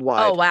 That's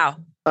worldwide. Oh wow.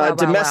 Wow,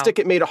 Domestic,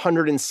 wow. it made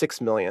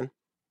 $106 million.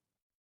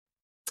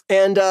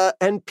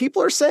 And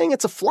people are saying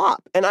it's a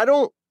flop, and I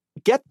don't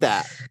get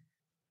that.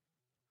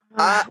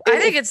 I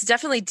think it's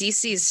definitely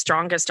DC's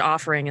strongest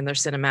offering in their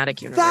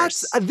cinematic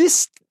universe. That's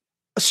this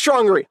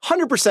strong agree,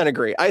 100%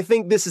 agree. I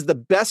think this is the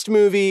best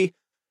movie,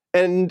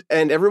 and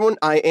everyone.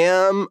 I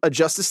am a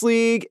Justice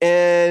League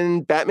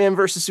and Batman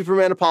versus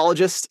Superman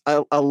apologist.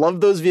 I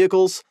love those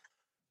vehicles.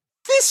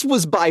 This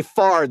was by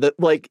far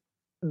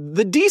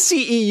the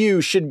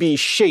DCEU should be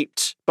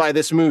shaped by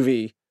this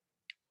movie.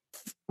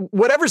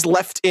 Whatever's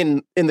left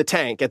in the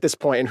tank at this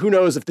point, and who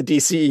knows if the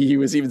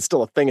DCEU is even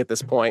still a thing at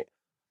this point.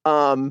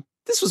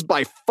 This was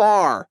by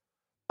far,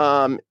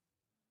 to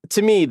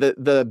me,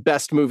 the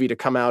best movie to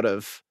come out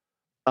of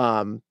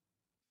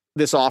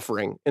this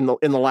offering in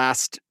the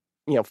last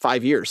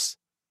 5 years.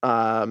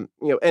 And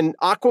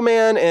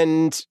Aquaman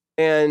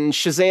and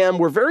Shazam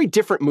were very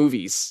different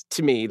movies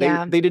to me.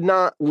 They did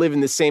not live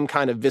in the same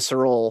kind of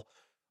visceral,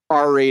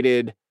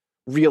 R-rated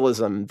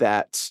realism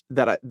that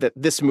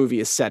this movie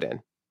is set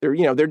in.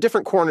 They're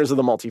different corners of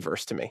the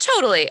multiverse to me.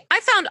 Totally.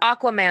 I found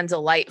Aquaman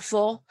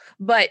delightful,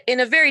 but in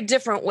a very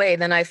different way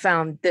than I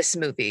found this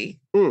movie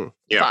fun.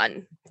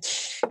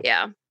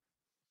 Yeah.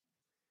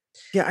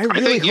 Yeah, I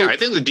think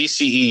the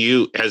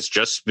DCEU has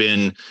just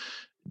been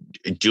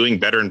doing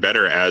better and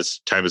better as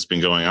time has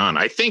been going on.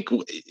 I think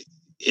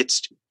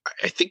it's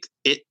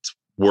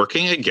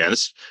working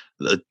against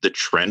the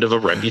trend of a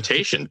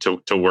reputation to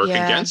work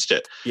against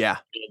it. Yeah.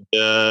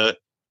 And,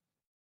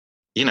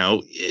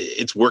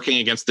 it's working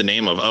against the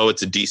name of,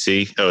 it's a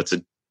DC. Oh, it's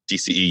a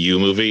DCEU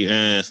movie.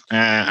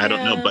 I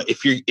don't know. But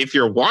if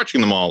you're watching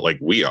them all like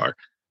we are,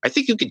 I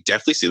think you could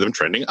definitely see them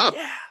trending up.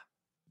 Yeah.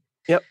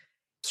 Yep.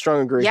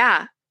 Strong agree.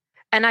 Yeah.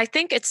 And I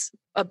think it's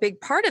a big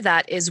part of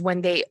that is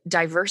when they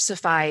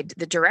diversified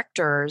the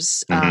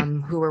directors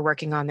who were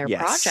working on their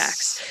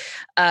projects.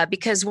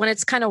 Because when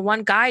it's kind of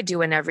one guy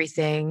doing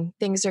everything,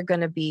 things are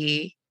going to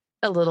be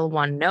a little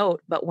one note,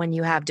 but when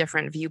you have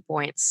different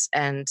viewpoints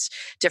and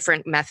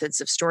different methods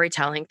of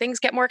storytelling, things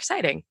get more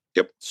exciting.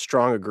 Yep.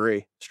 Strong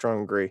agree.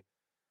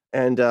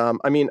 And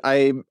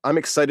I'm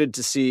excited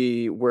to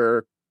see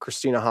where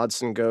Christina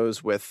Hodson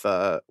goes with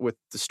the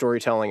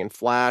storytelling in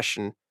Flash.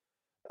 And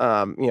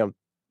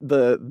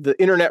the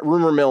internet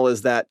rumor mill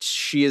is that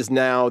she is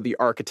now the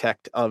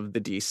architect of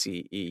the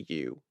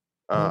DCEU.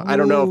 I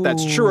don't know if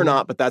that's true or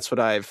not, but that's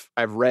what I've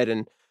read.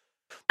 And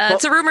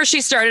it's a rumor she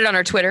started on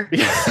her Twitter.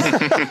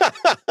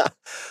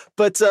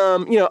 But,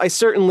 I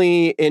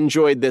certainly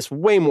enjoyed this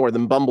way more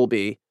than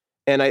Bumblebee.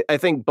 And I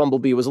think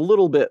Bumblebee was a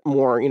little bit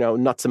more,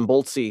 nuts and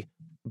boltsy.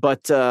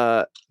 But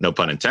no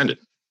pun intended.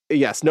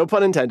 Yes, no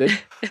pun intended.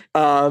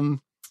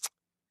 But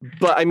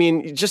I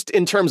mean, just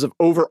in terms of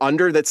over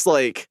under, that's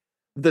like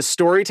the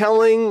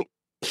storytelling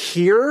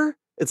here.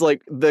 It's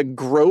like the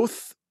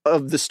growth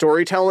of the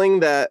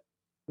storytelling that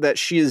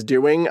she is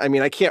doing. I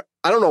mean, I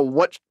don't know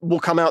what will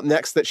come out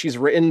next that she's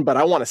written, but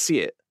I want to see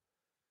it.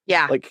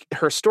 Yeah. Like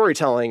her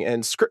storytelling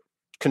and script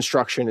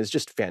construction is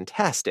just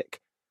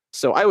fantastic.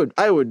 So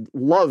I would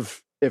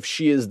love if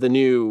she is the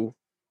new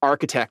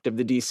architect of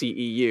the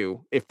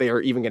DCEU, if they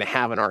are even going to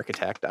have an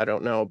architect. I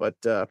don't know, but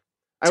I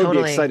would be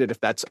excited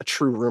if that's a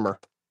true rumor.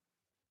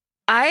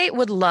 I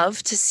would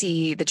love to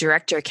see the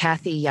director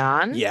Kathy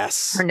Yan.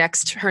 Yes. Her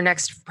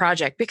next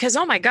project, because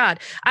oh my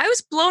God, I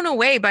was blown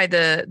away by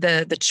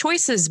the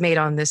choices made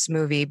on this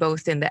movie,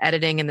 both in the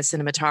editing and the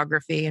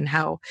cinematography, and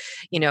how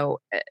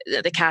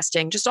the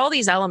casting, just all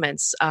these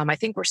elements. I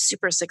think were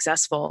super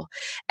successful.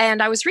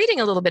 And I was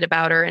reading a little bit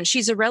about her, and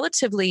she's a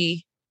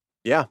relatively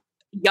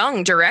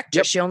young director.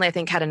 Yep. She only, I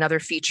think, had another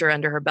feeture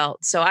under her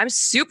belt. So I'm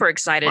super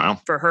excited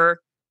for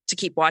her to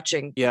keep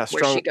watching where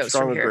she goes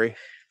from here. Agree.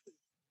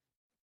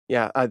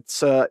 Yeah,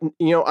 it's I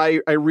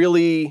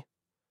really,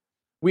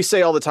 we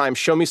say all the time,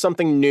 show me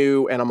something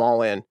new and I'm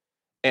all in.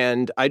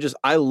 And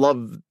I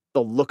love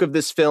the look of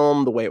this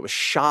film, the way it was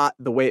shot,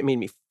 the way it made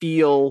me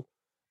feel.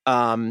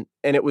 And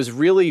it was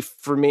really,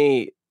 for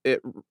me,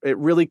 it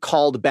really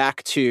called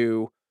back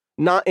to,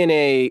 not in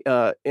a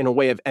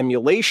way of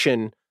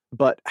emulation,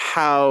 but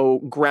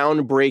how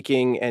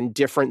groundbreaking and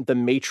different The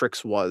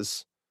Matrix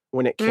was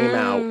when it came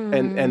out,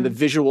 and the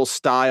visual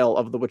style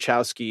of the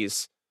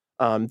Wachowskis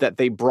that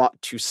they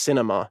brought to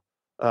cinema,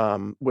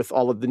 with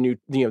all of the new,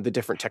 the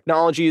different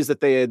technologies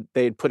that they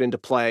had put into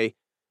play.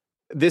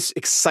 This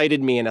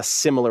excited me in a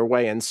similar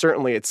way, and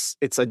certainly it's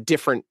a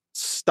different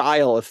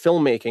style of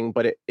filmmaking,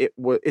 but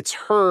it's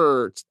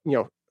her,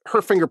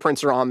 her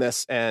fingerprints are on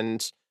this,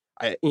 and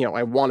I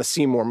want to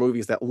see more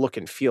movies that look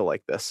and feel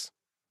like this.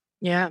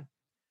 Yeah.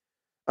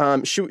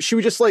 Should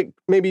we just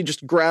maybe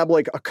just grab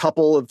a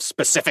couple of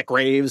specific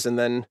raves and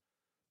then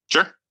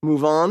Sure.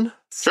 move on?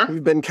 Sure.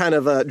 We've been kind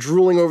of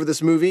drooling over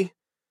this movie,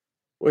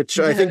 which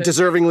I think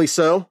deservingly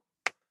so.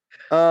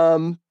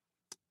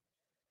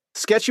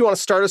 Sketch, you want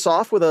to start us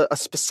off with a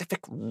specific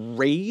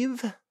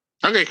rave?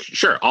 Okay,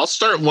 sure. I'll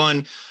start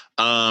one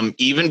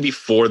even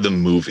before the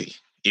movie.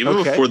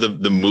 Before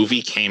the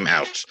movie came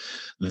out.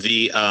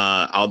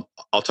 I'll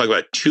talk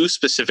about two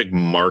specific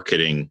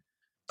marketing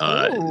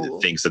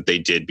things that they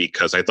did,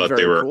 because I thought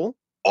they were cool.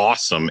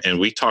 awesome. And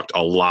we talked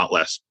a lot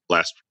last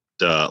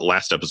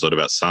episode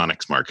about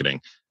Sonic's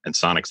marketing and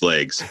Sonic's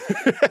legs.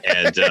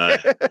 And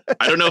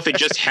I don't know if it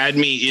just had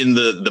me in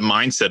the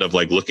mindset of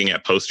looking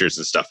at posters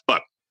and stuff.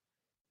 But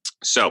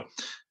so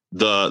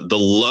the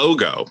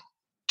logo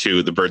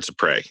to the Birds of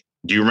Prey.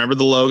 Do you remember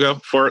the logo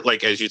for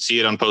it? As you see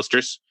it on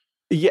posters?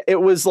 Yeah,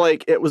 it was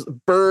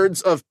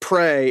Birds of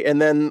Prey,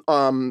 and then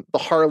the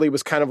Harley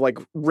was kind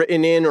of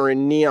written in or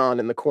in neon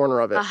in the corner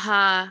of it.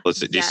 Uh-huh. Do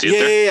you see it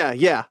there?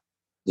 Yeah.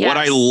 What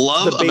I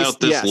love about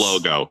this yes.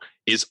 logo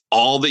is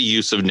all the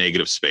use of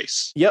negative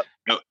space. Yep.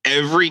 Now,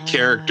 every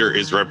character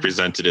is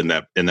represented in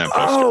that poster.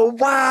 Oh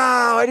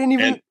wow! I didn't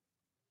even.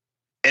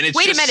 And it's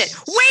Wait a just minute!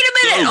 so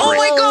Oh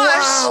my great.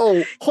 gosh!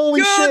 Wow. Holy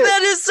God, shit!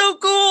 that is so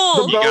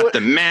cool. You got the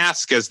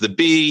mask as the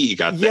bee. You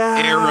got the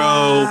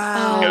arrow.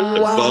 You got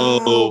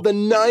the bow. The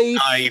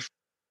knife.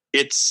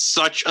 It's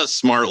such a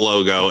smart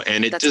logo,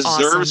 and it That's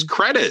deserves awesome.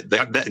 credit.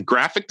 That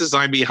graphic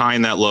design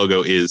behind that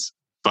logo is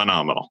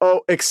phenomenal.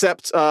 Oh,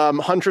 except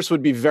Huntress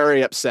would be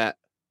very upset.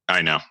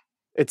 I know.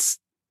 It's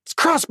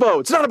crossbow.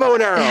 It's not a bow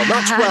and arrow.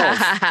 Not 12.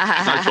 It's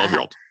not a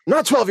 12-year-old.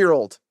 Not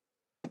 12-year-old.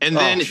 And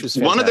then she was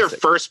one of their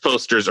fantastic. first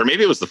posters, or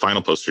maybe it was the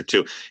final poster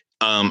too.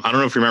 I don't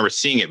know if you remember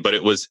seeing it, but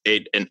it was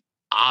an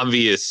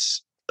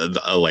obvious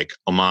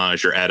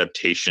homage or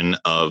adaptation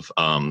of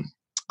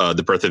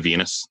The Birth of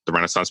Venus, the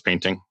Renaissance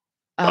painting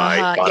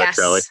by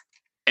Botticelli. Yes.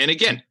 And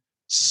again,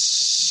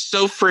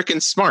 so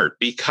freaking smart,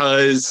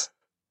 because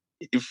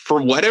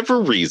for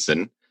whatever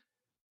reason,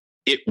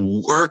 it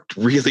worked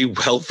really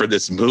well for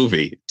this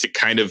movie to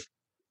kind of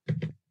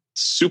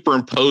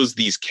superimpose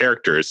these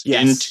characters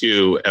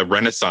into a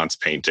Renaissance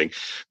painting,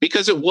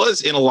 because it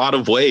was in a lot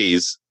of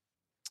ways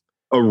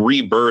a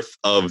rebirth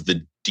of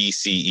the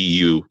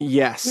DCEU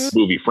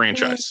movie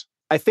franchise.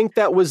 I think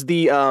that was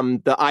the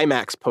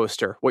IMAX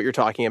poster, what you're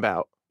talking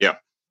about. Yeah.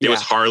 It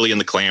was Harley in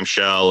the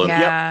clamshell. And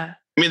Yeah.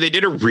 I mean, they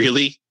did a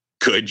really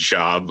good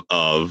job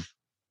of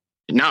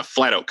not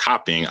flat out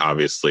copying,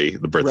 obviously,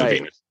 The Birth of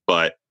Venus,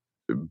 but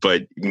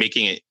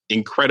making it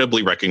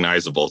incredibly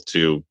recognizable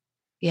to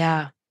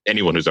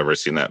anyone who's ever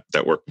seen that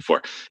work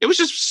before. It was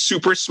just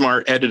super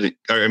smart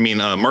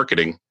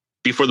marketing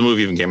before the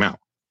movie even came out.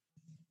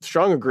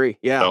 Strong agree.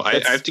 Yeah. So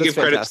I have to give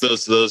credit to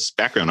those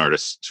background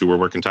artists who were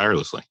working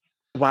tirelessly.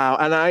 Wow.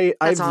 And I've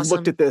awesome.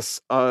 looked at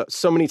this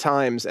so many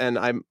times, and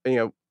I'm,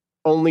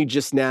 only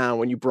just now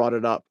when you brought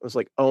it up, I was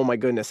like, oh my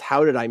goodness,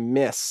 how did I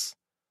miss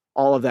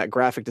all of that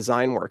graphic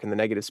design work in the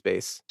negative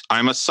space?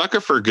 I'm a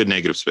sucker for a good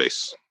negative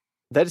space.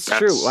 That's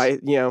true.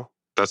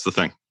 That's the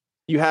thing.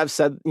 You have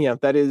said,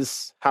 that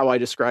is how I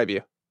describe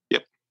you.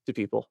 Yep. To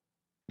people.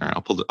 All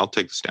right, I'll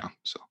take this down.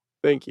 So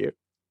thank you.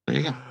 There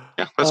you go.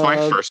 Yeah, that's my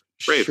first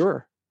rave.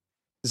 Sure.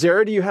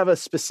 Zara, do you have a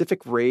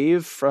specific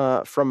rave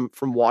from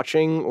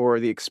watching or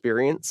the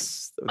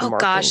experience? Of the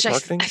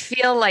marketing? I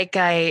feel like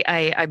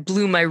I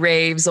blew my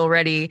raves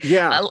already.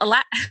 Yeah.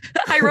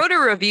 I wrote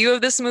a review of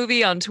this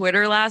movie on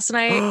Twitter last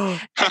night.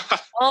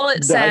 All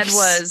it said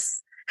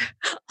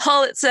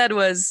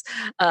was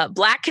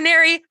Black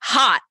Canary,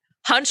 hot.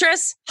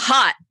 Huntress,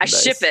 hot. I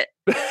ship it.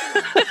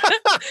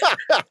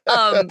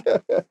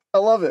 I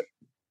love it.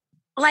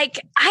 I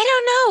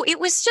don't know. It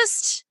was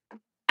just...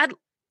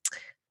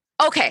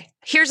 Okay,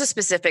 here's a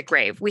specific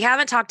rave. We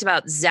haven't talked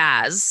about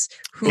Zaz,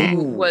 who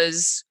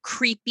was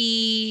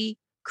creepy-licious.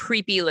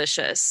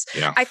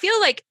 Yeah. I feel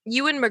like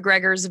Ewan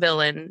McGregor's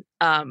villain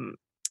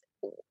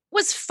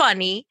was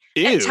funny.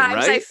 Ew, At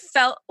times right? I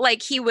felt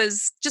like he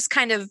was just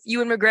kind of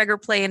Ewan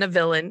McGregor playing a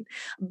villain,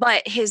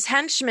 but his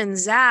henchman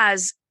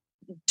Zaz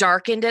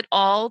darkened it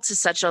all to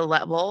such a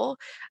level.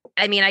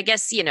 I mean, I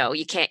guess,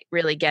 you can't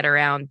really get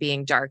around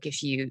being dark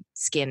if you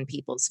skin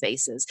people's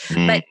faces,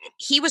 but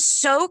he was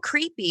so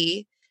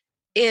creepy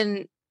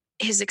in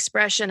his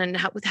expression and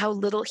with how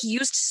little he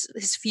used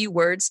his few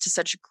words to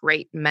such a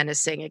great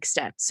menacing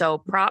extent. So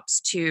props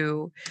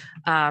to,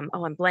 I'm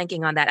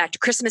blanking on that actor,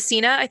 Chris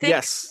Messina, I think.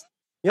 Yes.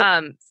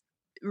 Yep.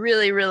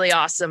 really, really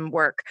awesome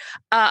work.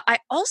 I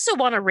also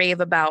want to rave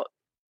about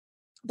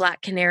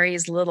Black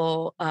Canary's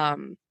little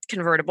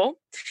convertible,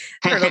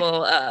 her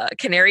little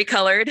canary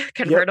colored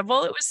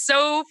convertible. It was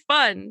so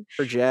fun.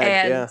 Her Jag,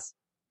 and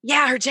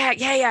her her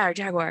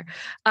Jaguar.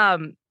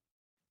 I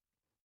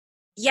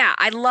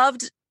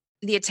loved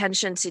the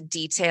attention to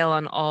detail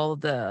on all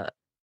the,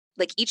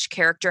 like, each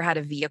character had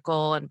a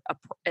vehicle and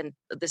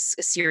a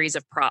series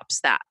of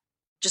props that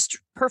just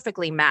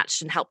perfectly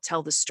matched and helped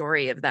tell the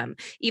story of them,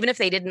 even if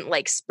they didn't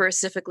like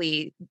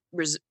specifically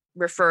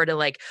refer to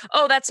like,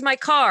 oh, that's my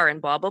car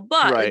and blah blah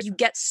blah. Right. Like, you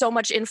get so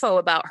much info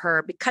about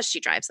her because she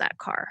drives that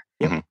car,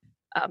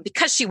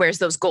 because she wears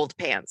those gold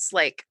pants.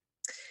 Like,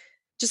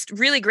 just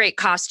really great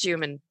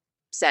costume and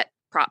set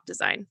prop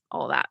design,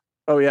 all of that.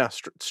 Oh yeah,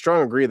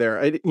 strong agree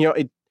there. It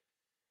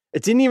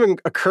didn't even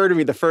occur to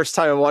me the first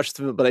time I watched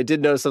it, but I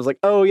did notice. I was like,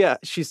 oh yeah,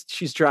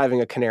 she's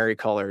driving a canary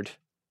colored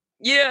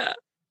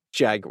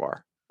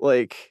Jaguar.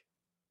 Like,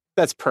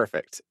 that's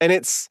perfect. And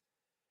it's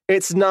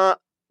not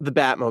the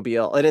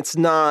Batmobile, and it's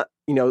not,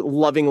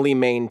 lovingly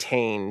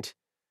maintained.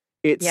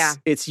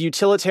 It's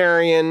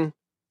utilitarian,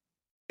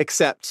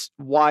 except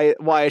why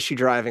is she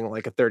driving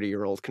like a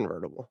 30-year-old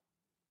convertible?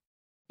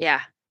 Yeah.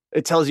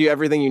 It tells you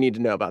everything you need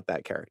to know about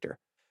that character.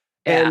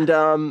 Yeah.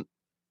 And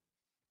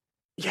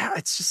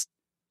it's just,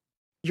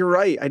 you're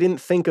right. I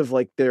didn't think of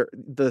like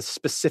the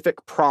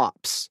specific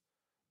props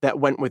that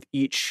went with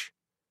each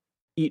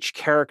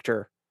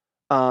character.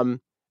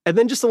 And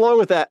then just along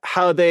with that,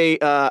 how they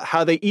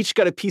each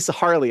got a piece of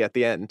Harley at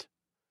the end,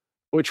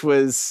 which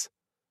was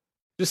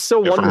just so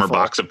wonderful. From her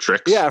box of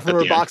tricks. Yeah, from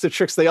her box of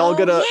tricks, they all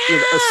get a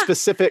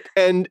specific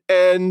and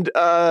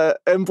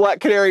Black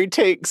Canary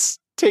takes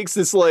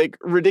this like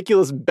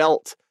ridiculous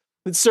belt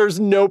that serves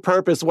no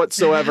purpose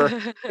whatsoever.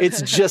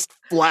 It's just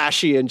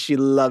flashy, and she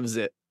loves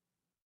it.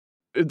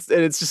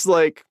 It's just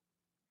like,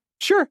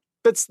 sure,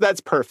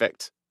 that's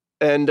perfect.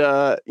 And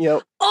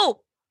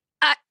Oh,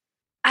 I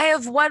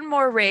have one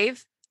more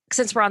rave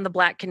since we're on the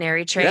Black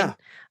Canary train.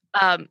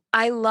 Yeah.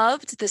 I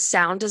loved the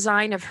sound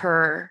design of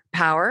her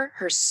power,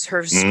 her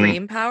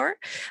scream power.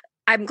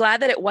 I'm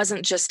glad that it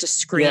wasn't just a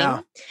scream.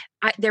 Yeah.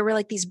 There were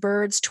like these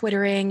birds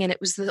twittering, and it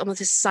was almost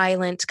this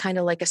silent, kind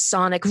of like a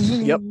sonic.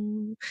 Yep.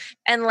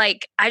 And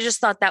like, I just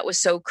thought that was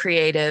so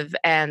creative,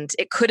 and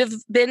it could have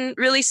been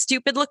really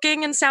stupid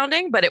looking and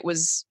sounding, but it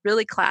was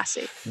really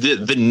classy.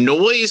 The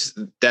noise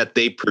that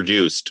they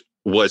produced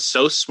was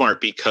so smart,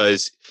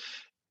 because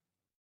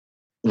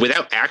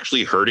without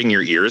actually hurting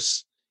your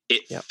ears,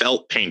 it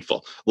felt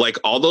painful. Like,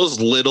 all those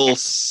little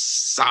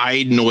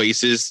side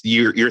noises,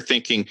 you're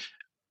thinking,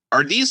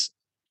 are these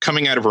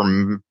coming out of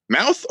her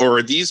mouth, or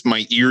are these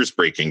my ears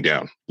breaking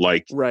down?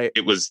 Like, right.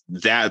 It was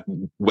that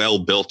well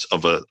built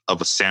of a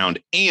sound,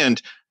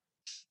 and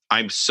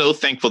I'm so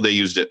thankful they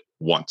used it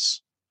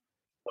once.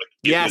 Like,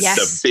 it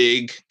was the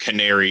big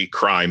canary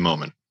cry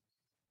moment.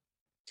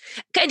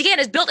 And again,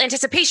 it's built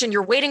anticipation.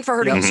 You're waiting for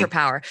her to use her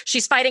power.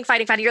 She's fighting.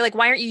 You're like,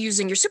 why aren't you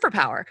using your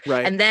superpower?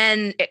 Right. And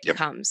then it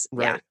comes.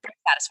 Right. Yeah. Very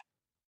satisfying.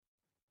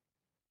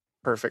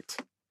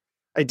 Perfect.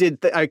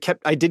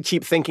 I did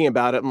keep thinking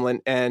about it,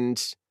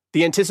 and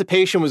the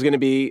anticipation was going to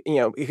be,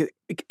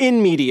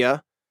 in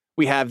media,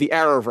 we have the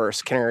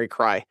Arrowverse Canary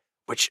Cry,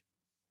 which,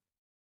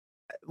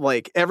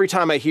 like, every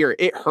time I hear it,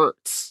 it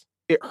hurts.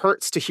 It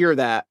hurts to hear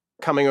that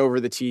coming over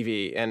the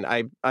TV, and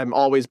I'm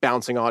always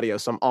bouncing audio,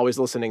 so I'm always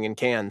listening in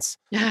cans,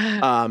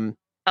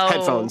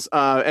 headphones,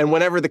 and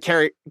whenever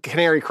the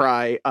canary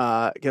cry,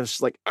 it was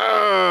just like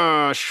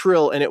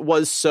shrill, and it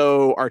was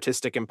so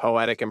artistic and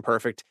poetic and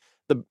perfect.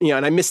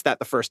 And I missed that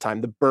the first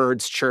time. The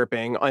birds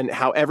chirping and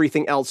how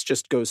everything else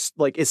just goes,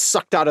 like, is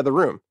sucked out of the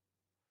room.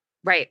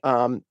 Right.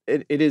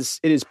 It is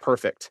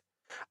perfect.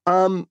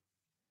 Any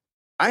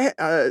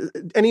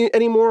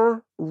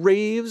more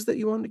raves that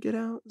you wanted to get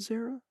out,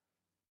 Zara?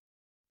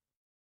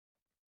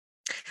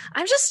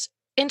 I'm just,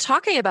 in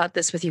talking about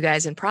this with you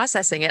guys and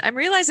processing it, I'm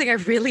realizing I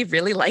really,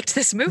 really liked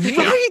this movie.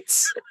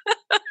 Right.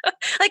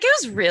 Like, it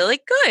was really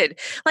good.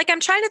 Like,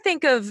 I'm trying to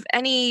think of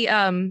any,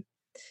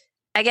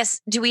 I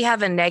guess, do we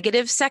have a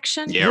negative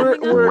section? Yeah,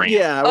 we're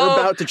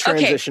about to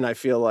transition, okay. I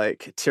feel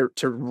like, to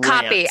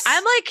copy. rants.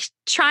 I'm like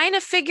trying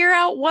to figure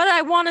out what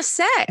I want to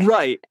say.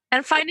 Right.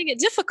 And finding it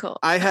difficult.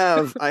 I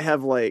have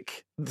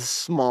like the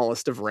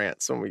smallest of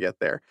rants when we get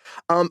there.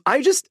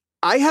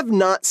 I have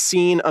not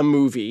seen a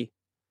movie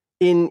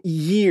in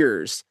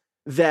years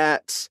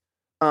that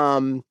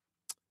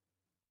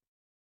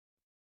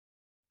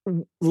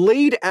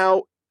laid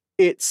out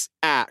its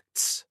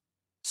acts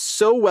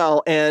so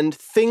well, and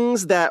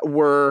things that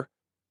were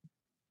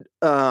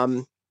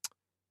highlighted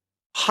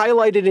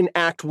in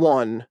Act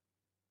 1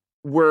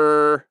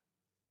 were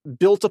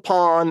built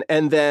upon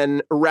and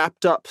then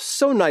wrapped up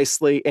so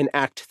nicely in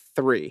Act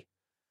 3.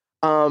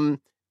 And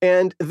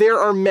there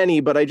are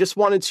many, but I just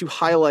wanted to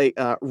highlight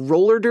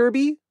roller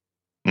derby,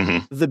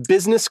 the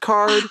business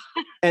card,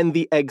 and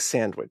the egg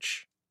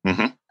sandwich.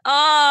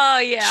 Oh,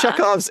 yeah.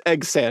 Chekhov's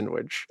egg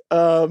sandwich.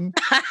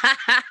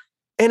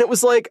 And it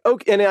was like,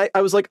 okay, and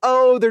I was like,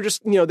 oh, they're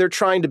just, they're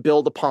trying to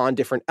build upon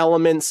different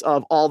elements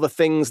of all the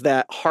things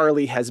that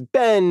Harley has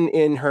been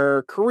in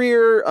her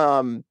career.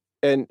 And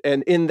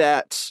in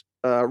that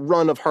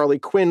run of Harley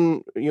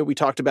Quinn, we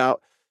talked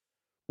about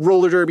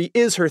roller derby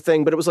is her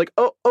thing, but it was like,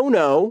 oh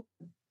no,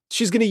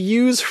 she's going to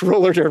use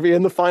roller derby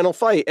in the final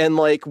fight. And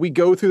like, we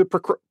go through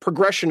the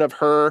progression of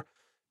her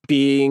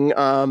being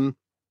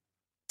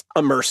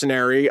a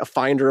mercenary, a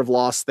finder of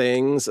lost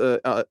things,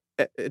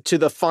 to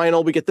the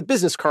final, we get the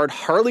business card,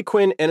 Harley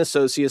Quinn and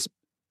Associates,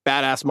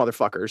 badass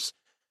motherfuckers.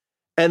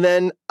 And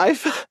then I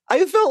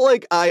felt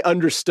like I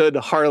understood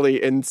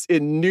Harley in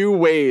new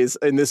ways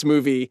in this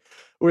movie,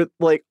 where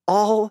like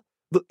all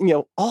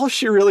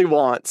she really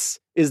wants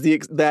is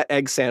that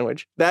egg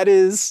sandwich. That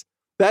is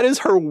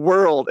her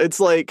world. It's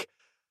like,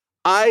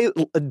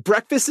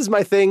 breakfast is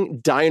my thing,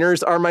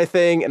 diners are my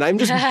thing, and I'm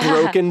just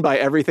broken by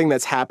everything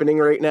that's happening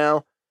right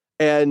now.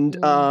 And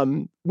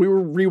we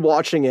were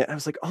rewatching it. I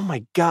was like, oh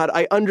my God,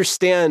 I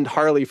understand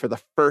Harley for the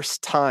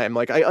first time.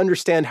 Like, I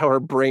understand how her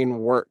brain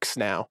works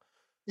now.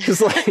 Because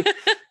like,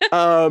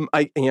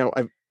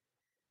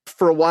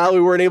 for a while we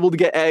weren't able to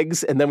get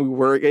eggs, and then we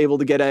were able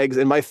to get eggs.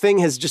 And my thing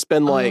has just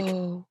been like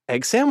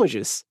egg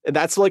sandwiches. And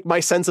that's like my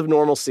sense of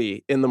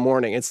normalcy in the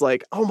morning. It's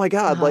like, oh my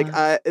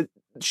God,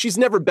 she's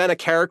never been a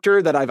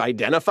character that I've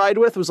identified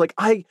with. It was like,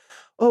 I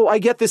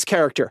get this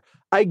character.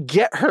 I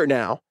get her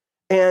now.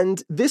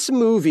 And this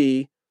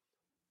movie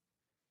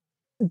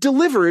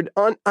delivered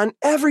on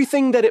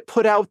everything that it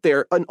put out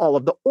there, on all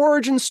of the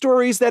origin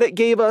stories that it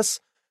gave us.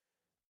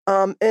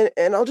 And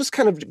I'll just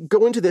kind of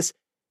go into this.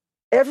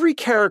 Every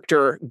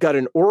character got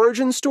an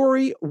origin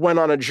story, went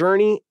on a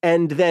journey,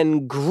 and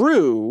then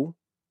grew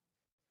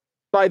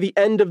by the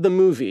end of the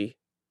movie.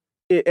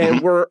 And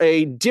were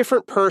a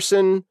different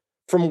person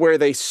from where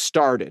they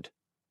started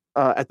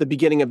at the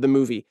beginning of the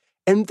movie.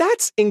 And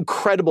that's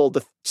incredible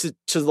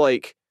to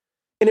like...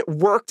 And it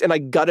worked, and I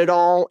got it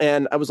all,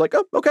 and I was like,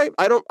 oh, okay,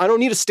 I don't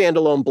need a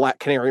standalone Black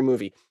Canary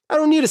movie. I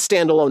don't need a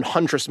standalone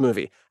Huntress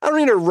movie. I don't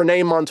need a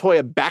Renee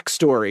Montoya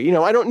backstory.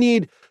 I don't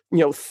need,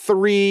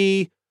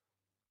 3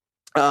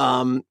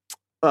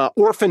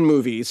 orphan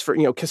movies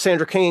for,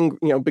 Cassandra Cain,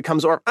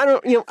 becomes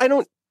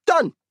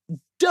done.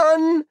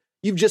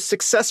 You've just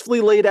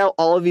successfully laid out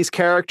all of these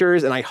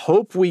characters, and I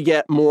hope we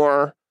get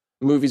more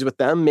movies with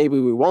them. Maybe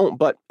we won't,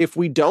 but if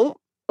we don't,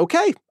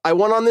 okay, I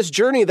went on this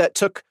journey that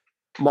took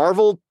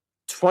Marvel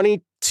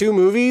 22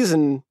 movies,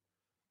 and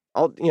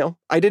I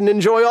didn't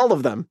enjoy all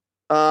of them.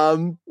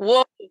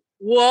 Whoa!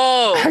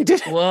 I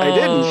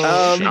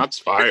didn't. Shots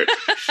fired.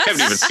 I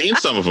haven't even seen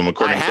some of them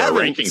according to our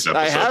rankings episode.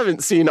 I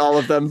haven't seen all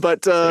of them,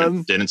 but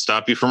didn't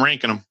stop you from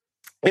ranking them.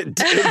 It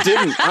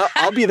didn't.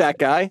 I'll be that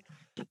guy.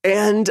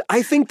 And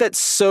I think that's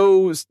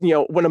so.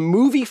 When a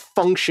movie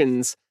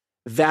functions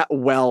that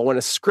well, when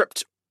a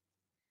script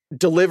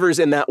delivers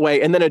in that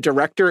way, and then a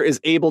director is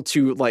able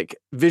to like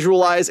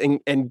visualize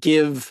and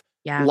give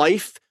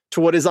life to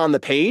what is on the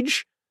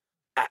page.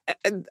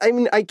 I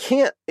mean, I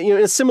can't, in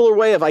a similar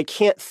way I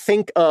can't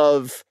think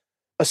of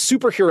a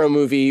superhero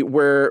movie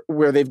where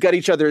they've got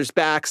each other's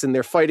backs and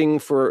they're fighting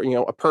for,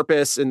 a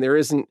purpose, and there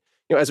isn't,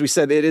 as we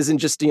said, it isn't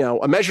just,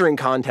 a measuring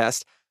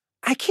contest.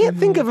 I can't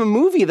think of a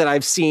movie that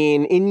I've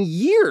seen in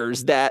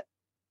years that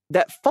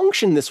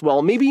functioned this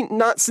well. Maybe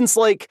not since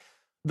like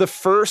the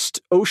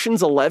first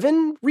Ocean's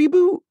 11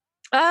 reboot.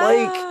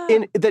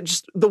 That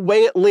just the way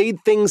it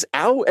laid things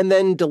out and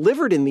then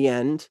delivered in the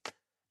end.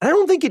 I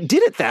don't think it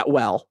did it that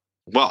well.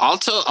 Well, I'll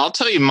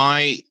tell you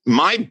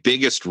my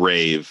biggest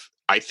rave,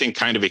 I think,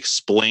 kind of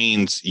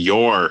explains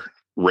your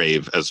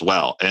rave as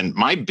well. And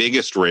my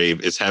biggest rave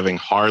is having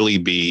Harley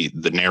be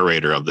the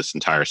narrator of this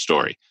entire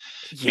story,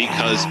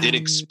 because it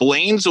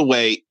explains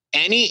away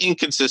any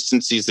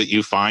inconsistencies that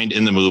you find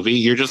in the movie.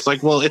 You're just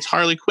like, well, it's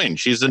Harley Quinn.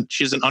 She's an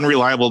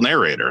unreliable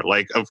narrator.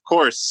 Like, of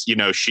course,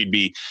 she'd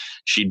be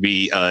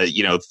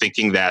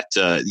thinking that,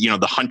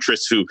 the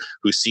Huntress who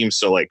seems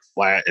so like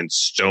flat and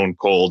stone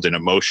cold and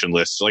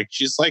emotionless, like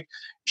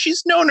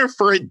she's known her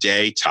for a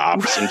day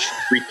tops, and she's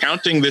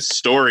recounting this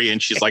story,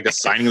 and she's like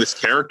assigning this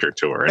character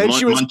to her. And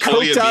she was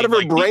coked out of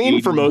her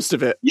brain for most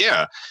of it.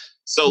 Yeah.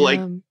 So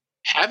like,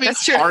 having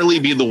Harley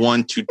be the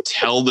one to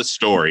tell the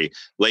story,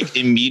 like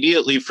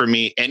immediately for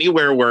me,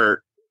 anywhere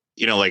where,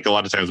 like a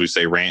lot of times we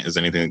say rant is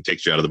anything that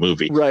takes you out of the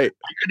movie. Right.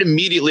 I could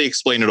immediately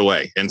explain it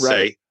away and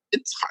say,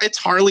 it's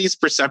Harley's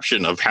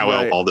perception of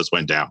how all this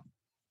went down.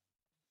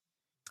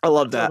 I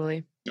love that.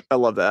 Totally. I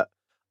love that.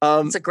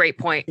 It's a great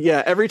point.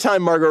 Yeah. Every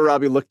time Margot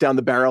Robbie looked down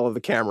the barrel of the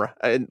camera,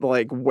 I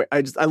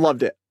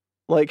loved it.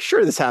 Like,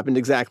 sure, this happened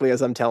exactly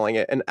as I'm telling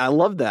it. And I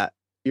love that.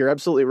 You're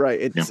absolutely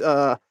right. It's,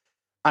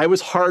 I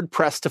was hard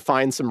pressed to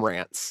find some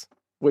rants,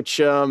 which,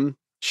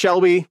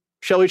 shall we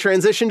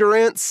transition to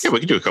rants? Yeah, we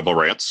can do a couple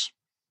rants.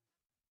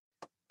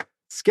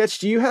 Sketch,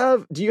 do you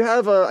have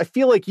I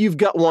feel like you've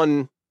got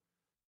one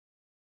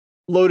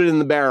loaded in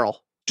the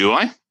barrel. Do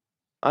I?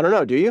 I don't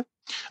know. Do you?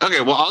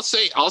 Okay. Well, I'll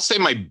say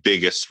my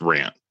biggest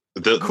rant,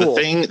 the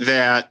thing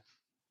that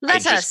I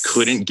just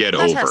couldn't get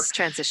over. Let us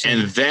transition.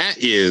 And that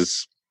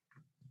is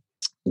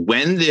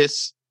when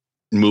this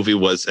movie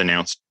was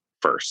announced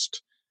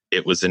first.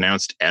 It was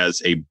announced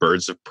as a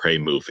Birds of Prey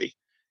movie.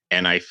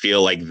 And I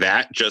feel like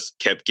that just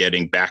kept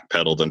getting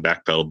backpedaled and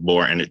backpedaled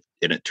more. And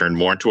it turned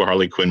more into a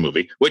Harley Quinn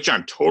movie, which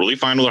I'm totally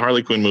fine with a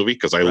Harley Quinn movie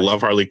because I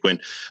love Harley Quinn.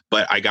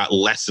 But I got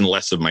less and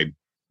less of my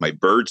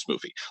Birds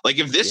movie. Like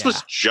if this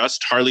was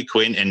just Harley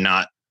Quinn and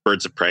not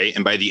Birds of Prey,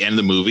 and by the end of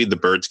the movie, the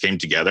birds came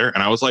together,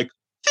 and I was like,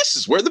 this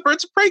is where the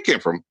Birds of Prey came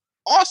from.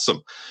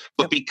 Awesome.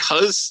 But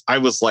because I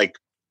was like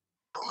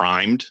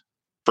primed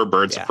for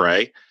Birds of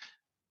Prey,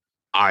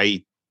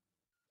 I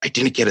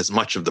didn't get as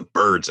much of the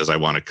birds as I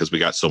wanted because we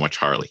got so much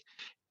Harley.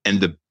 And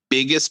the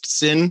biggest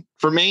sin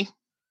for me,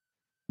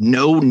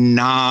 no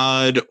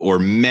nod or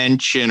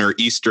mention or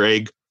Easter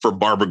egg for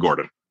Barbara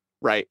Gordon.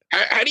 Right.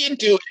 How do you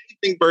do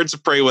anything Birds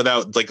of Prey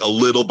without like a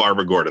little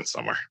Barbara Gordon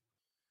somewhere?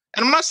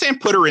 And I'm not saying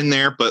put her in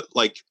there, but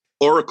like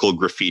Oracle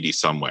graffiti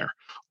somewhere.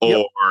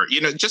 Or,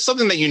 just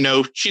something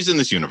that she's in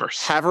this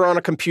universe. Have her on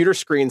a computer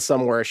screen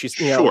somewhere. She's,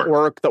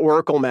 the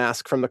Oracle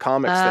mask from the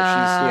comics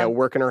that she's,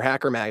 working her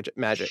hacker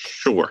magic.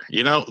 Sure.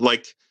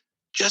 If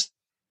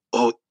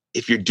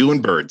you're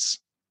doing birds,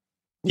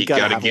 you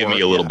got to give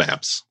me a little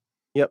Babs.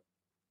 Yep.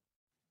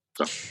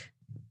 So.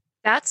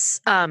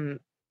 That's a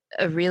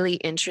really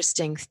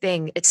interesting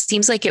thing. It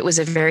seems like it was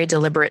a very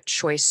deliberate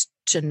choice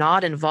to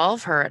not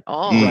involve her at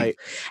all. Right.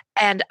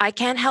 And I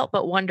can't help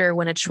but wonder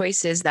when a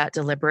choice is that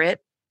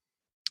deliberate,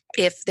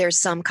 if there's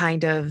some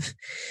kind of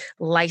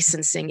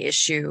licensing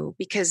issue,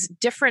 because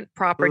different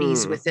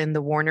properties within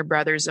the Warner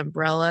Brothers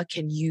umbrella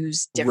can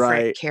use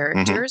different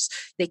characters.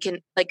 They can,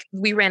 like,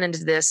 we ran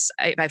into this,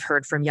 I've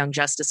heard from Young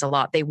Justice a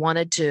lot. They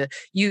wanted to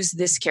use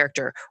this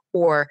character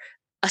or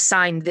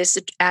assign this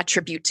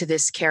attribute to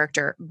this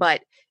character,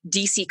 but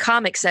DC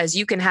Comics says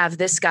you can have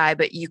this guy,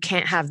 but you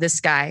can't have this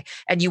guy.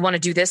 And you want to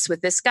do this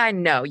with this guy?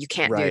 No, you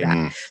can't do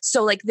that.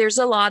 So like, there's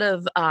a lot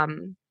of,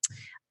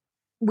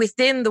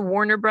 within the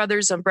Warner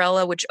Brothers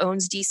umbrella, which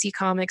owns DC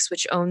Comics,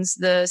 which owns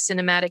the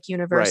cinematic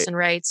universe and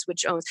rights,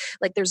 which owns,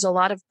 like, there's a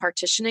lot of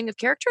partitioning of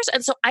characters.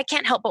 And so I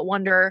can't help but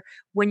wonder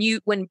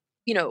if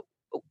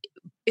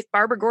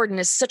Barbara Gordon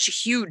is such a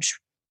huge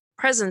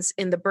presence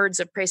in the Birds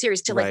of Prey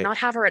series, to not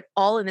have her at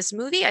all in this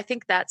movie, I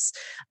think that's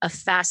a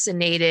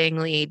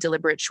fascinatingly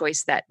deliberate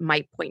choice that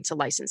might point to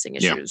licensing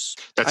issues.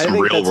 That's some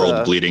real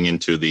world bleeding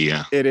into the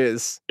it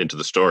is into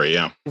the story.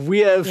 We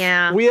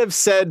have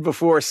said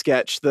before,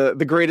 Sketch,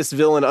 the greatest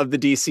villain of the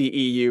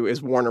DCEU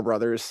is Warner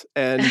Brothers,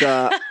 and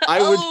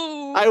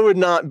I would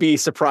not be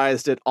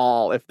surprised at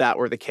all if that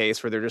were the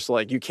case, where they're just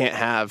like, you can't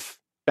have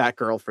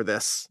Batgirl for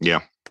this.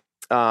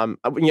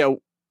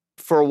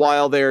 For a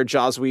while there,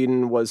 Joss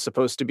Whedon was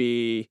supposed to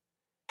be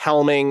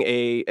helming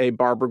a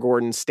Barbara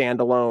Gordon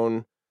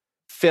standalone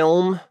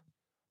film.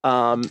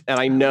 And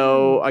I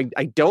know,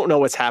 I don't know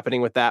what's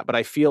happening with that, but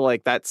I feel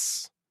like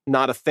that's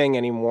not a thing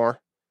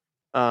anymore.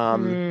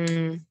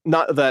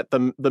 Not that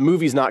the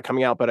movie's not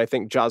coming out, but I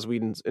think Joss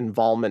Whedon's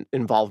involvement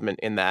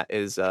in that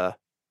is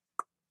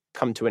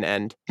come to an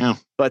end.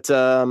 But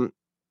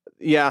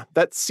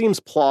that seems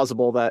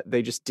plausible that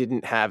they just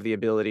didn't have the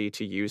ability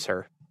to use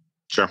her.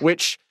 Sure.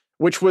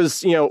 Which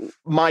was,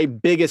 my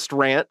biggest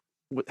rant.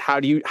 How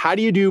do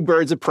you do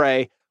Birds of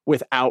Prey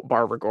without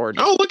Barbara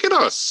Gordon? Oh, look at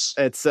us.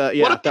 It's that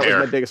was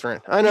my biggest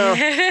rant. I know.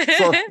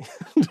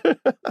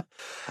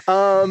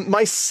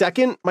 My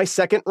second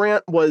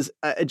rant was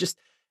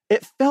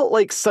it felt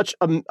like such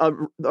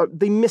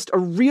they missed a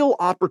real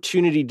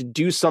opportunity to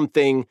do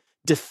something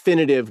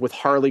definitive with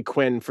Harley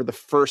Quinn for the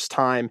first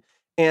time.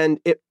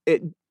 And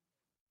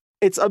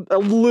it's a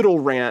little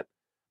rant.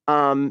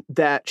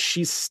 That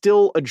she's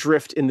still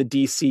adrift in the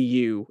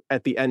DCU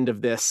at the end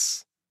of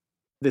this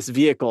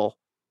vehicle,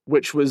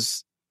 which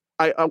was,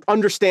 I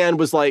understand,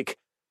 was like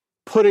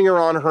putting her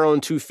on her own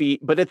 2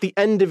 feet. But at the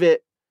end of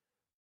it,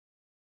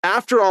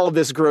 after all of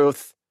this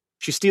growth,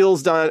 she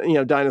steals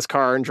Dinah's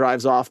car and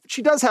drives off.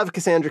 She does have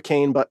Cassandra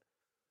Cain, but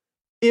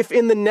if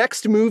in the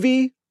next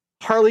movie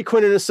Harley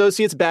Quinn and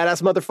Associates,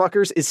 Badass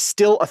Motherfuckers, is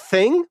still a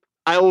thing,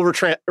 I will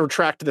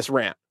retract this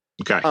rant.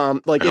 Okay.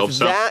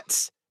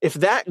 If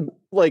that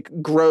like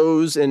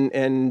grows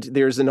and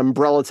there's an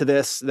umbrella to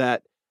this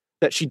that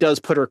she does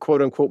put her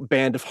quote unquote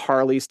band of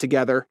Harleys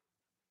together,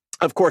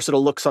 of course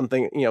it'll look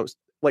something,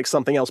 like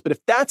something else. But if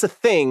that's a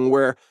thing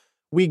where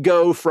we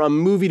go from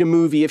movie to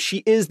movie, if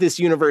she is this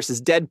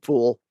universe's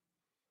Deadpool,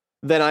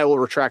 then I will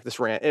retract this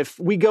rant. If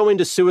we go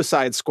into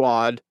Suicide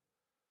Squad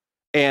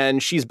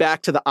and she's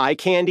back to the eye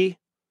candy,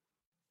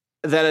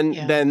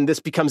 then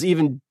this becomes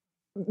even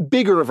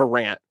bigger of a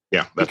rant.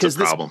 Yeah, that's because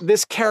a problem.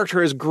 This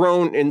character has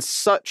grown in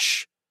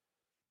such,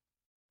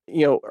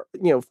 to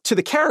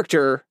the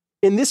character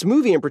in this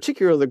movie in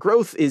particular, the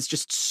growth is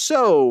just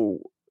so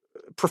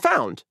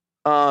profound.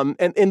 And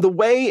in the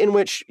way in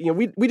which,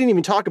 we didn't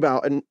even talk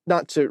about, and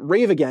not to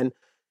rave again,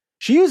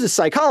 she uses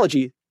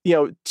psychology,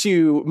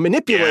 to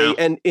manipulate.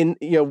 And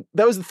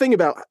that was the thing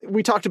about,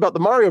 we talked about the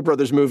Mario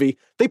Brothers movie.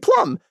 They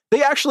plumb.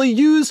 They actually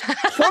use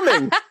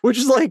plumbing, which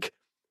is like,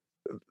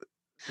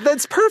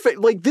 that's perfect.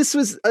 Like, this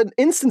was an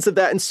instance of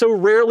that. And so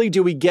rarely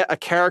do we get a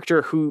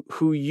character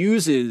who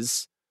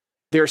uses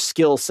their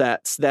skill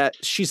sets, that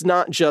she's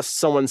not just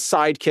someone's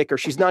sidekick or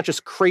she's not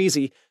just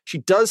crazy. She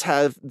does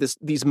have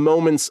these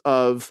moments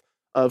of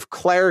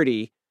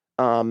clarity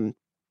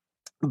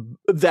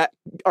that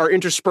are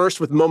interspersed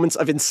with moments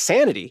of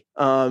insanity.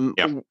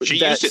 She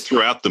used it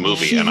throughout the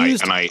movie, and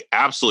I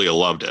absolutely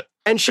loved it.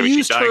 And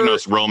she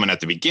diagnosed Roman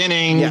at the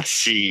beginning. Yes.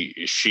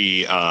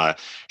 She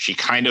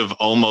kind of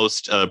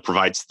almost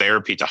provides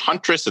therapy to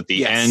Huntress at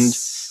the end.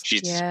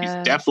 She's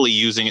definitely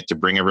using it to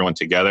bring everyone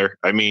together.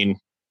 I mean,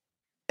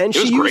 and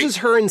she uses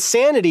her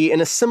insanity in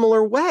a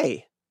similar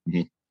way.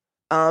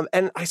 Mm-hmm.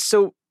 And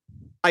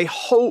I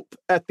hope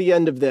at the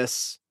end of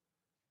this,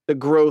 the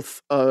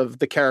growth of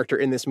the character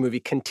in this movie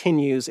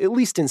continues, at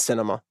least in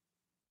cinema.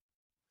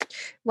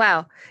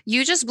 Wow.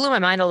 You just blew my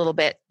mind a little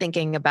bit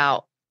thinking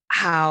about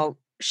how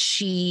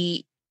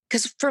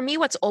because for me,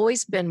 what's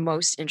always been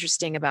most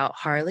interesting about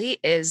Harley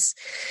is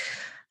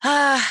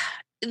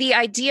the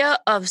idea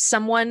of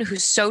someone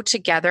who's so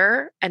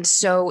together and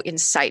so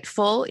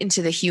insightful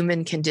into the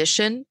human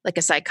condition, like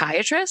a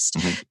psychiatrist,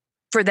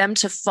 for them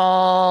to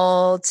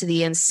fall to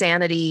the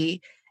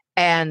insanity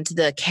and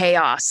the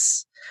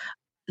chaos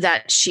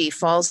that she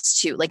falls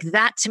to. Like,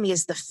 that to me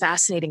is the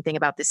fascinating thing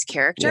about this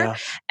character. Yeah.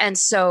 And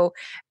so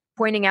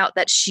pointing out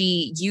that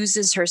she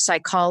uses her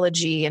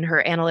psychology and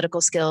her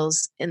analytical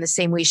skills in the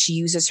same way she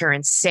uses her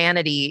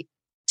insanity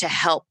to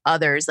help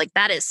others. Like,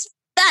 that is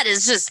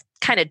just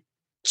kind of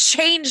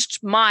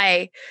just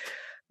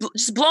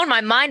blown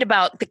my mind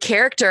about the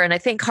character. And I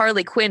think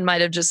Harley Quinn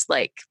might have just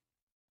like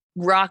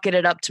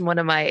rocketed up to one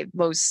of my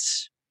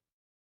most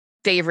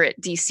favorite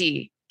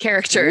DC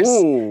characters,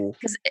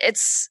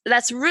 because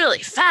that's really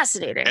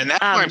fascinating. And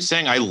that's why I'm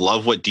saying I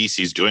love what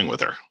DC's doing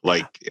with her.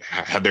 Like,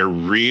 they're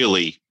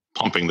really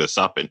pumping this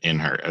up in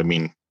her. I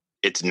mean,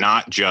 it's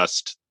not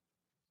just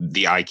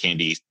the eye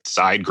candy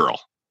side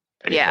girl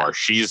anymore. Yeah.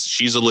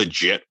 She's a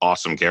legit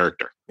awesome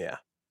character. Yeah.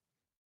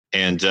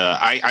 And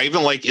I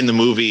even like in the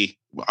movie,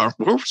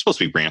 we're supposed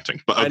to be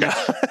ranting, but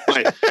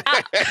okay.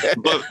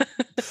 but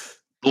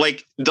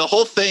like, the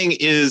whole thing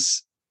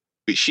is,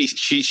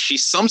 she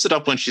sums it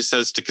up when she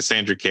says to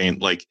Cassandra Cain,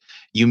 like,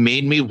 you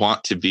made me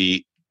want to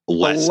be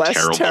less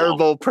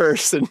terrible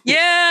person.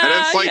 Yeah. And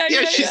it's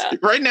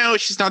like, right now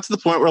she's not to the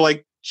point where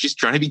like she's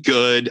trying to be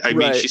good. I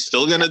mean, she's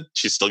still gonna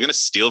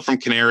steal from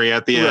Canary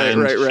at the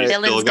end. Right.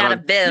 Villain's got a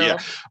bill. Yeah,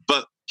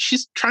 but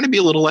she's trying to be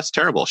a little less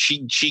terrible.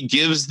 She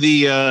gives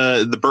the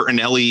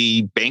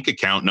Bertinelli bank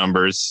account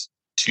numbers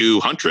to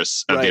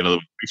Huntress at the end of the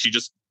week. She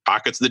just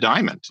pockets the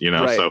diamond,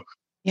 so.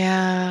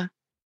 Yeah.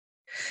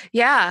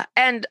 Yeah.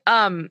 And,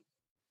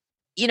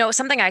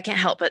 something I couldn't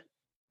help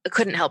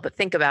but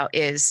think about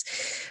is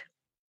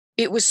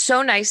it was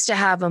so nice to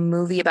have a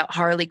movie about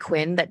Harley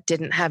Quinn that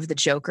didn't have the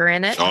Joker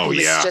in it. Oh, it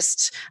was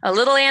just a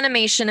little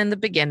animation in the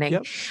beginning.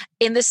 Yep.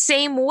 In the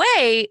same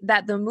way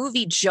that the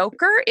movie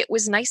Joker, it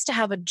was nice to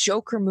have a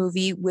Joker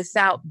movie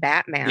without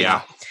Batman.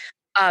 Yeah.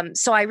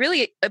 So I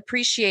really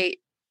appreciate,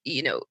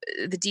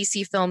 the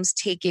DC films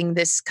taking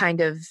this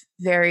kind of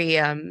very,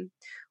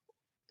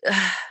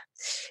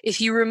 if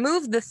you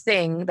remove the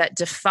thing that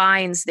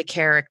defines the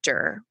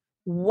character,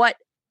 what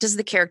does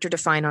the character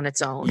define on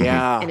its own?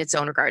 Yeah. In its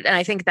own regard. And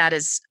I think that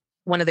is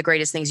one of the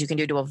greatest things you can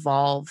do to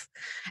evolve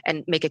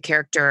and make a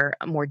character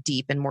more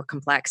deep and more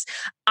complex.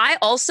 I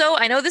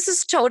know this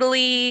is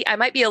I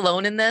might be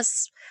alone in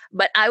this,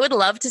 but I would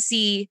love to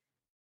see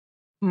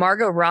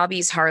Margot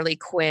Robbie's Harley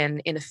Quinn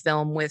in a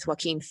film with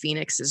Joaquin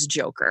Phoenix's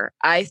Joker.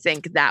 I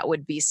think that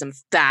would be some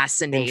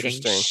fascinating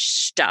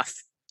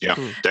stuff. Yeah,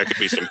 that could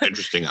be some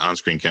interesting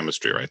on-screen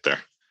chemistry right there.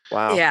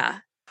 Wow. Yeah.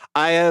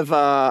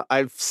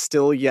 I've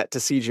still yet to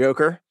see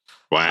Joker.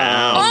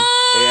 Wow.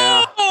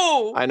 Yeah.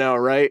 I know,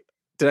 right?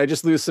 Did I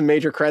just lose some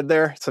major cred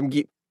there? Some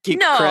geek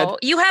cred?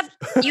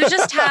 You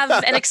just have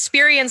an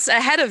experience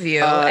ahead of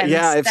you. What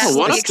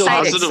a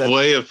positive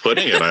way of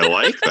putting it. I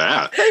like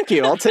that. Thank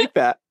you. I'll take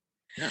that.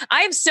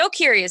 I am so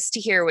curious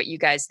to hear what you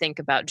guys think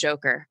about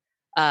Joker.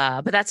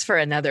 But that's for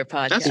another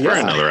podcast. That's for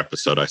another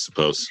episode, I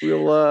suppose.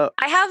 I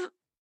have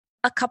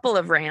a couple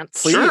of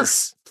rants.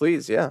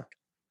 Please, yeah.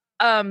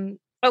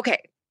 Okay,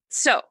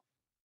 so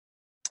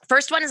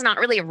first one is not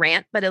really a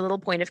rant, but a little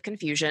point of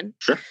confusion.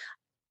 Sure.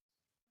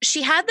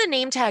 She had the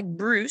name tag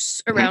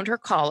Bruce around her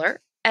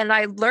collar, and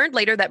I learned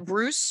later that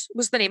Bruce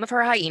was the name of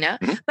her hyena,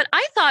 but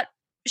I thought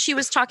she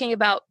was talking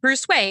about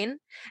Bruce Wayne,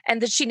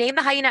 and that she named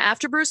the hyena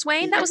after Bruce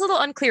Wayne. That was a little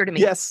unclear to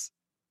me. Yes.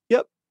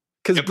 Yep.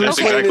 Because Bruce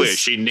Wayne exactly.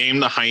 She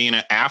named the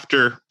hyena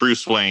after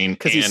Bruce Wayne,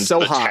 and he's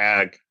so hot.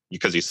 Tag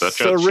because he's such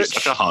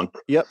a hunk.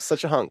 Yep,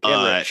 such a hunk.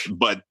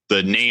 But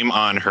the name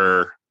on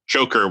her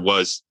Joker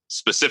was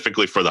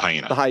specifically for the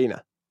hyena. The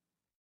hyena.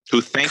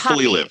 Who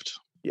thankfully lived.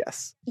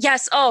 Yes.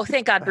 Yes. Oh,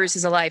 thank God Bruce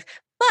is alive.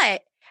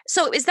 But,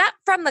 so is that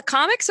from the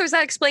comics or is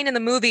that explained in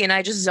the movie and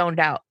I just zoned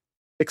out?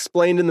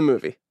 Explained in the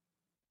movie.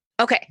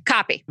 Okay,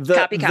 copy.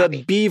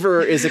 The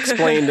beaver is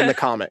explained in the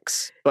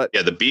comics. But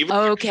yeah, the beaver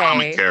is a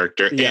comic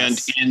character.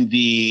 Yes. And in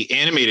the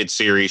animated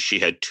series, she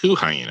had two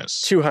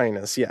hyenas. Two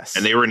hyenas, yes.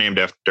 And they were named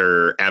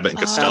after Abbott and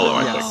Costello,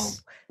 I think.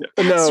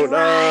 That's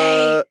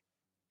right.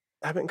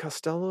 Abbott and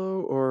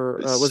Costello,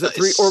 or was it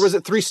three? Or was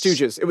it Three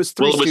Stooges? It was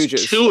Three Well, it was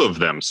Stooges. two of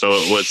them, so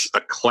it was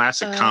a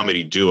classic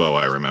comedy duo.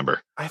 I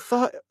remember. I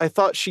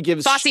thought she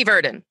gives Fosse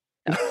Verdon.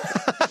 I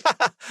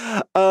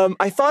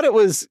thought it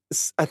was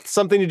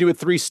something to do with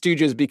Three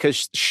Stooges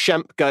because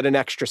Shemp got an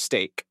extra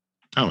steak.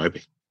 Oh,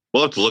 maybe.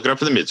 We'll have to look it up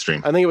for the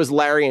midstream. I think it was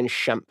Larry and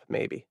Shemp,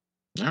 maybe.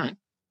 All right.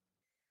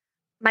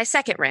 My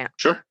second rant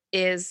Sure.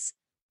 is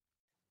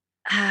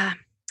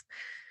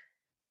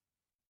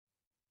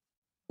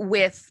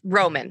with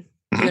Roman,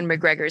 Ewan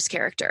McGregor's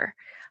character.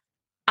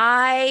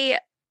 I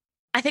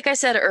think I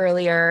said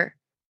earlier,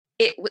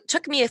 it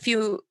took me a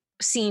few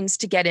scenes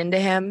to get into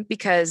him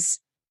because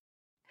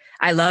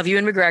I love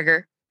Ewan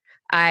McGregor.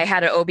 I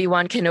had an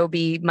Obi-Wan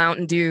Kenobi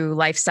Mountain Dew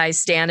life-size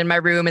stand in my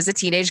room as a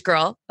teenage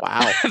girl.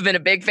 Wow. I've been a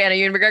big fan of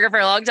Ewan McGregor for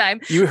a long time.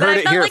 You heard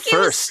it here like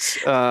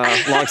first,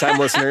 long-time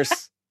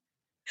listeners.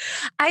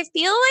 I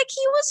feel like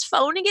he was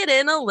phoning it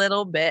in a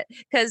little bit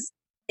because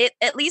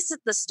at least at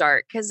the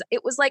start, because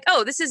it was like,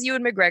 oh, this is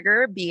Ewan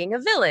McGregor being a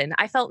villain.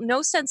 I felt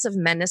no sense of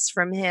menace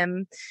from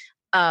him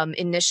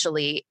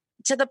initially,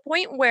 to the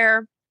point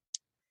where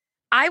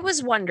I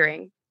was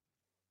wondering,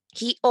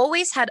 he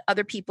always had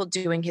other people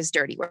doing his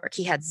dirty work.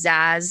 He had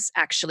Zaz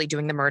actually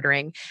doing the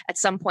murdering. At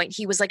some point,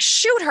 he was like,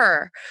 shoot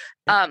her.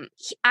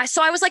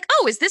 So I was like,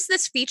 oh, is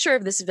this feature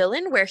of this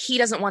villain where he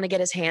doesn't want to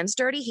get his hands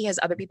dirty? He has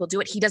other people do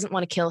it. He doesn't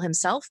want to kill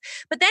himself.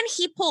 But then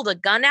he pulled a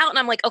gun out and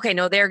I'm like, okay,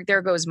 no, there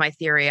goes my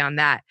theory on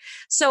that.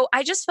 So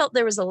I just felt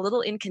there was a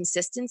little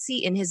inconsistency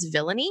in his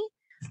villainy.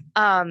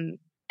 And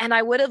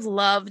I would have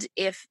loved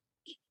if,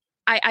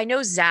 I know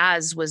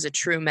Zaz was a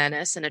true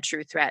menace and a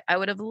true threat. I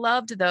would have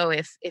loved, though,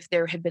 if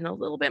there had been a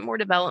little bit more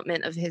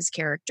development of his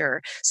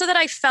character so that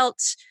I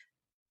felt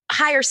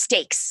higher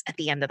stakes at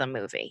the end of the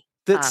movie.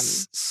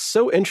 That's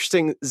so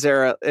interesting,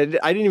 Zara. I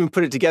didn't even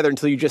put it together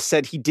until you just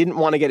said he didn't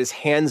want to get his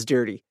hands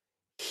dirty.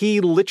 He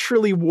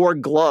literally wore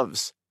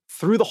gloves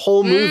through the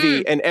whole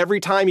movie, and every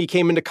time he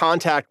came into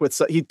contact with,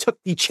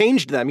 he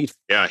changed them. He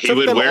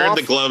would wear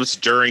the gloves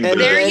during the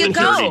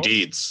dirty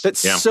deeds. That's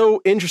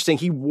so interesting.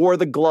 He wore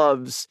the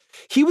gloves.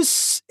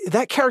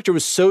 That character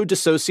was so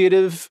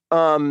dissociative.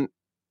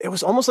 It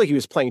was almost like he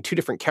was playing two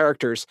different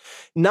characters,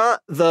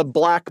 not the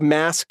Black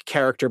Mask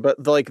character, but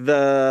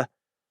I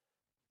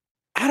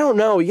don't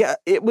know. Yeah,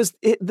 it was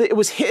hit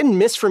and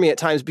miss for me at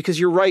times because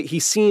you're right. He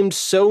seemed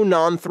so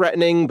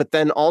non-threatening, but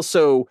then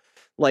also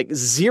like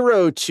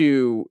 0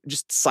 to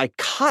just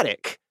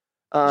psychotic.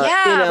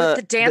 With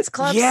the dance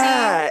club scene.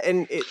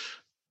 And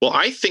well,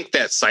 I think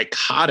that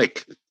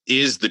psychotic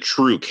is the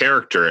true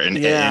character, and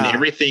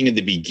everything in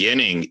the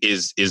beginning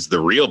is the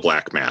real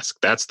Black Mask.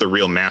 That's the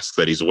real mask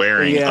that he's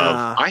wearing.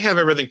 Yeah. I have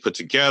everything put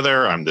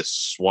together. I'm this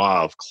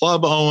suave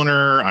club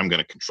owner. I'm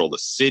going to control the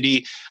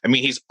city. I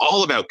mean, he's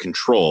all about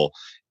control.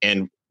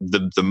 And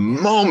the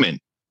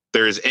moment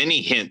there is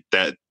any hint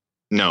that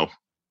no,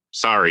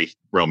 sorry,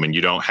 Roman,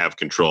 you don't have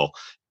control,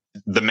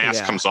 the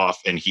mask comes off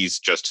and he's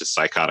just his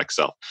psychotic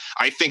self.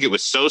 I think it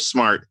was so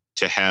smart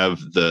to have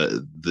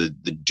the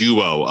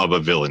duo of a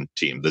villain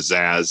team, the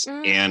Zaz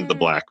and the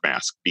Black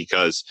Mask,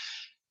 because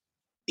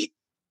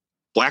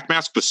Black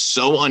Mask was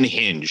so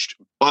unhinged,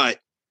 but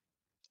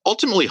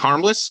ultimately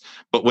harmless.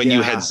 But when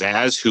you had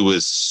Zaz, who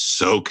was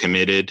so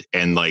committed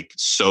and like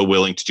so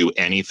willing to do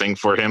anything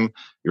for him,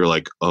 you're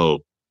like, oh,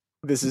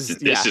 this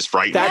is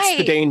frightening. That's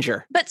the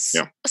danger. But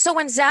so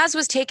when Zaz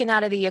was taken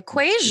out of the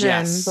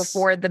equation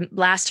before the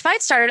last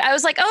fight started, I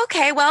was like,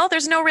 okay, well,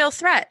 there's no real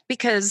threat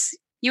because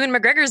Ewan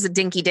McGregor's a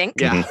dinky dink.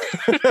 Yeah.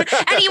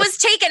 And he was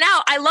taken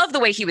out. I love the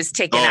way he was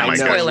taken out.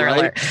 Spoiler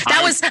alert.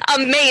 That was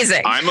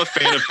amazing. I'm a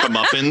fan of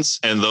comeuppance,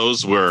 and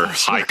those were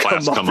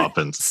high-class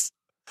comeuppance.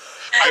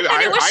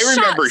 I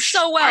remember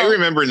so well. I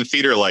remember in the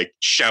theater like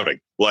shouting,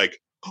 like,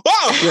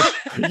 oh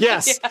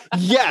yes.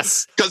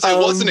 Because I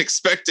wasn't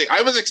expecting.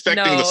 I was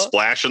expecting the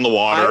splash in the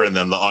water and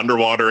then the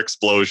underwater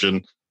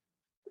explosion.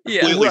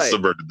 Completely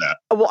subverted that.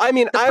 Well, I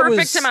mean, the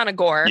perfect amount of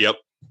gore. Yep.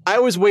 I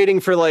was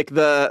waiting for like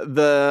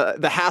the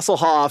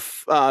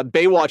Hasselhoff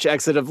Baywatch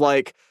exit of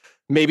like,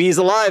 maybe he's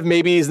alive,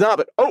 maybe he's not,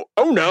 but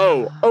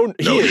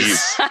he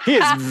is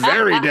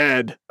very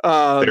dead.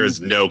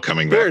 There's no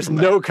coming back. There's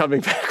no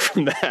coming back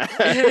from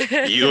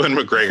that. Ewan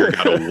McGregor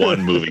got a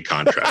 1-movie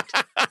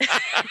contract.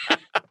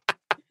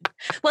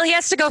 Well, he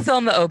has to go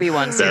film the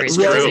Obi-Wan series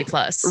for Disney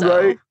Plus.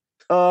 So.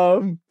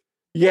 Right.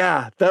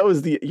 That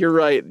was you're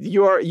right.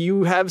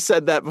 You have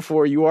said that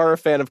before. You are a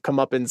fan of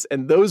comeuppance,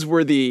 and those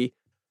were the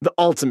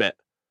ultimate.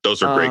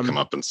 Those are great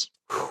comeuppance.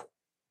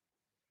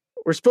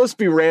 We're supposed to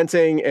be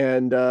ranting,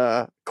 and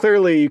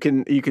clearly you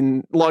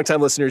can longtime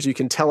listeners, you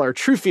can tell our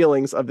true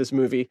feelings of this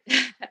movie.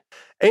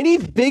 Any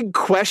big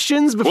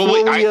questions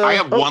before I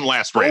have one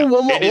last rant.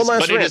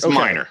 It is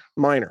minor.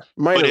 Minor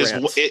but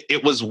rants.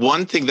 It was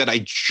one thing that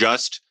I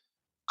just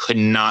could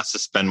not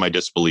suspend my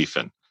disbelief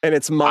in. And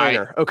it's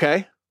minor,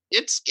 okay?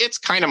 It's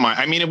kind of minor.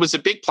 I mean, it was a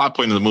big plot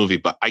point of the movie,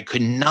 but I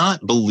could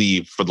not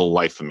believe for the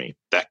life of me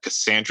that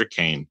Cassandra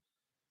Cain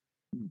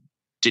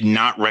did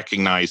not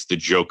recognize the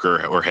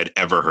Joker or had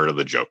ever heard of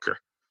the Joker.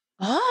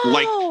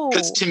 Oh.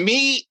 Because to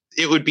me,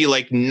 it would be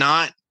like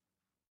not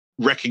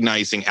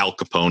recognizing Al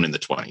Capone in the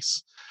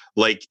 20s.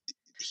 Like,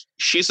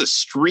 she's a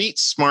street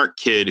smart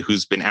kid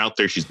who's been out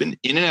there. She's been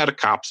in and out of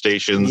cop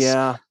stations.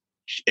 Yeah.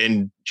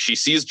 And she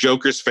sees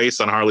Joker's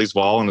face on Harley's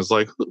wall and is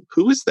like,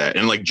 who is that?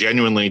 And like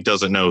genuinely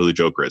doesn't know who the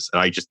Joker is.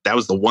 And that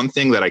was the one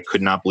thing that I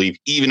could not believe,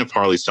 even if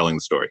Harley's telling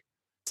the story.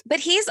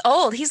 But he's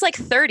old. He's like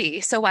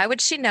 30. So why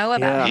would she know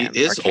about him?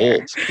 He is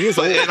old.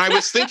 And I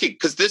was thinking,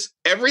 because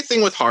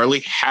everything with Harley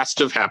has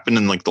to have happened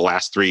in like the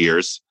last 3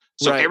 years.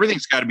 So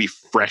everything's got to be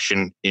fresh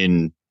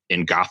in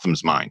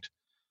Gotham's mind.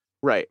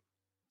 Right.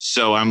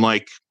 So I'm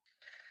like,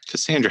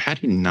 Cassandra, how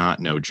do you not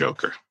know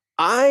Joker?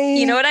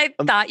 You know what I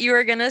thought you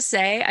were going to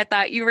say? I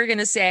thought you were going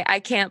to say,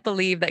 I can't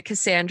believe that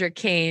Cassandra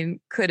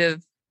Cain could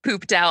have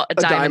pooped out a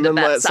diamond of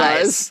that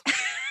size.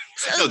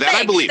 No, that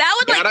I believe. That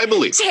would I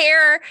believe.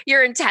 Tear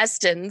your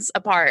intestines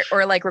apart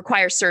or like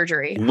require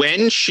surgery.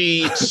 When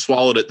she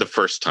swallowed it the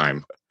first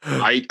time,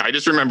 I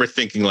just remember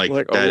thinking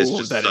that is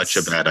just such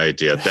a bad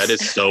idea. That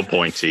is so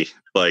pointy.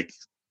 Like,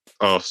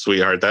 oh,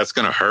 sweetheart, that's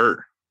going to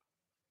hurt.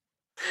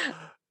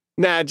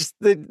 Nah, just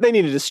they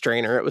needed a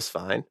strainer. It was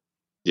fine.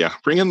 Yeah,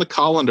 bring in the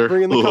colander.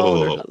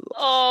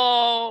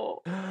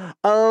 Oh.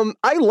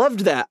 I loved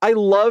that. I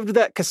loved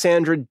that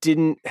Cassandra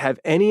didn't have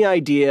any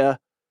idea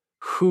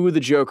who the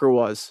Joker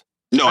was.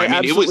 No,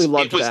 I mean, it was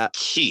that.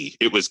 key.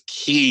 It was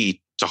key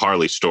to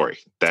Harley's story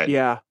that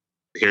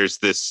here's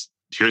this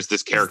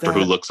character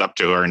who looks up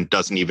to her and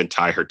doesn't even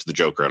tie her to the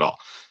Joker at all.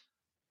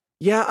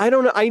 Yeah, I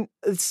don't know.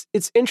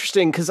 It's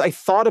interesting because I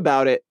thought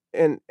about it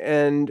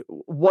and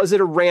was it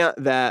a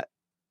rant that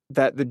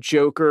the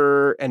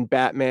Joker and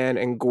Batman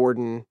and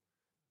Gordon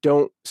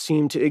don't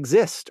seem to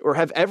exist or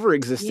have ever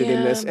existed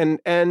in this.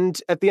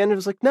 And at the end, it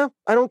was like, no,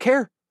 I don't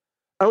care.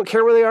 I don't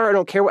care where they are. I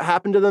don't care what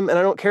happened to them. And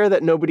I don't care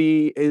that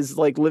nobody is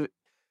like living.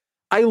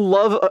 I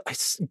love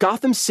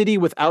Gotham City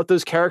without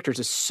those characters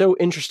is so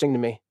interesting to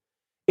me.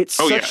 It's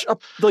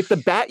like the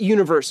Bat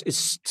universe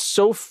is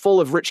so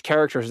full of rich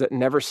characters that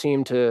never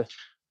seem to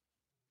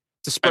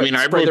spread. I mean,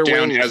 I wrote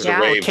down as a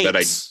rave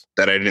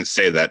that I didn't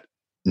say that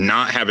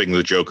not having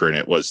the Joker in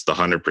it was the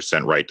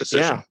 100% right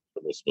decision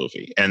for this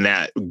movie. And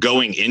that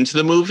going into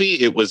the movie,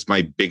 it was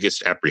my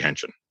biggest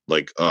apprehension.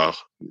 Like, I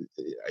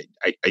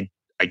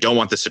don't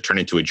want this to turn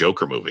into a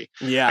Joker movie.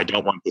 Yeah. I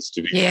don't want this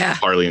to be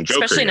Harley and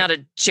Joker. Especially not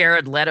a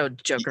Jared Leto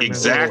Joker movie.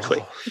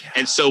 Exactly.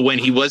 And so when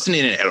he wasn't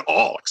in it at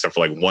all, except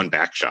for like one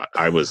back shot,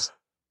 I was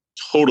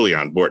totally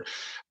on board.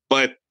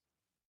 But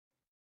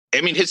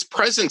I mean, his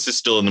presence is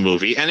still in the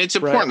movie, and it's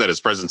important that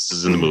his presence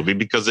is in the movie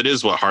because it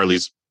is what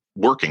Harley's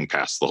working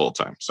past the whole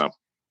time. So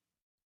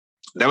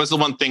that was the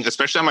one thing,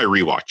 especially on my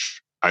rewatch.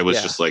 I was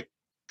just like,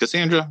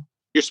 Cassandra,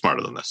 you're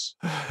smarter than this.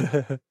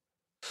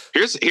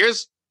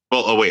 Here's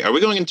well, oh wait, are we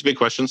going into big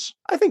questions?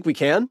 I think we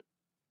can.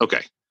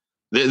 Okay.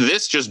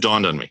 This just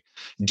dawned on me.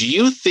 Do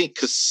you think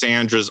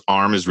Cassandra's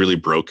arm is really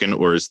broken,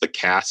 or is the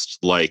cast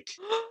like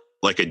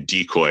a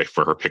decoy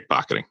for her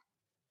pickpocketing?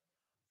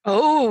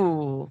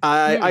 Oh.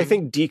 I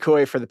think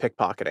decoy for the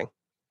pickpocketing.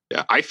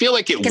 Yeah, I feel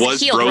like it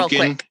was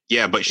broken.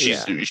 Yeah, but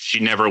she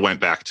never went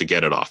back to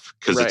get it off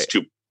because it's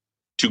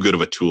too good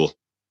of a tool.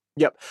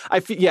 Yep.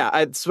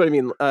 That's what I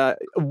mean.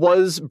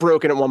 Was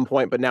broken at one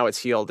point, but now it's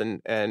healed,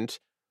 and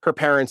her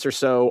parents are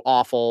so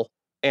awful,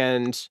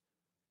 and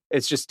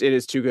it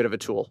is too good of a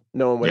tool.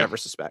 No one would ever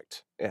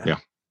suspect. Yeah.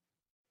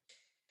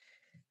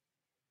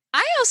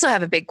 I also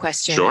have a big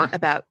question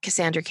about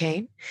Cassandra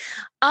Cain.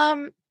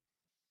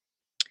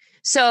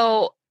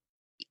 So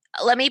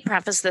let me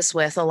preface this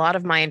with a lot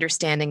of my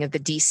understanding of the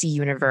DC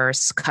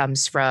universe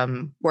comes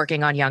from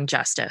working on Young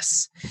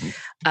Justice.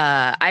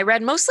 I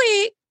read mostly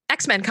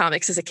X-Men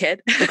comics as a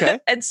kid. Okay.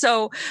 And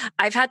so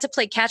I've had to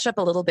play catch up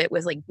a little bit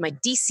with like my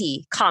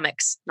DC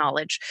comics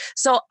knowledge.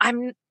 So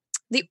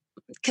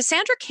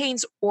Cassandra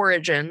Cain's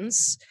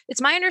origins,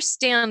 it's my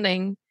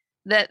understanding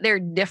that they're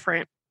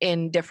different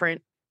in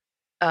different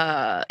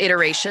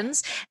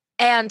iterations.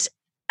 And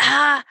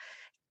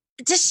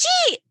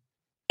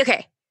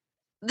okay,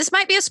 this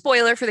might be a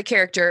spoiler for the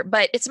character,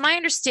 but it's my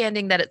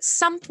understanding that at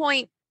some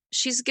point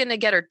she's going to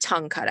get her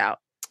tongue cut out.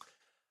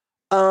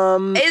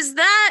 Is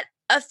that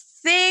a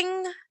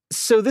thing?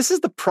 So this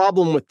is the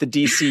problem with the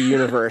DC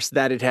universe,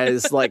 that it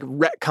has like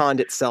retconned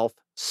itself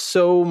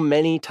so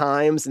many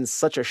times in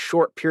such a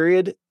short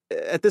period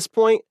at this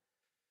point.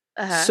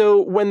 So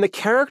when the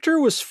character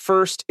was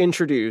first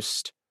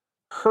introduced,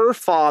 her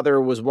father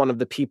was one of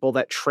the people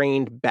that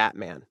trained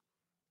Batman.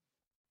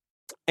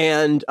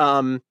 And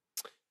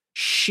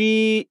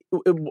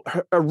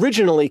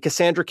originally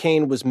Cassandra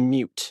Cain was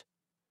mute.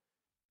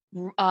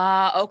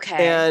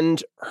 Okay.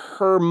 And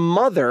her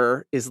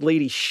mother is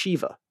Lady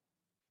Shiva.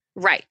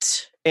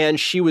 Right. And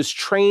she was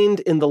trained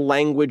in the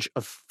language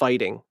of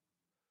fighting.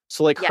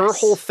 So like her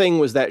whole thing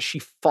was that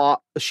she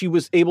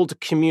was able to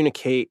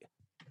communicate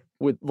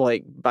with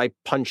like by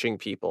punching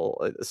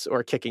people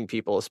or kicking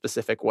people a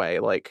specific way.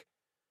 Like,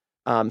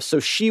 so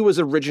she was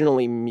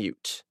originally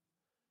mute.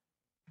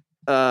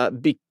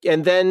 And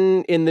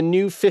then in the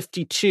New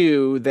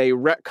 52, they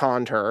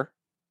retconned her,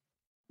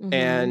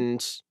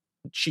 and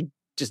she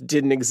just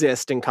didn't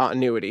exist in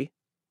continuity.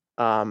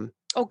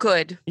 Oh,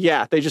 good.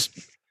 Yeah,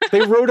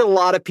 they wrote a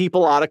lot of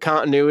people out of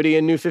continuity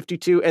in New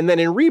 52, and then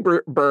in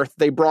Rebirth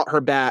they brought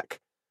her back.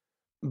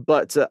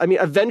 But I mean,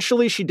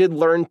 eventually she did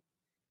learn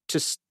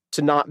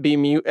to not be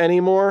mute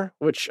anymore,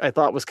 which I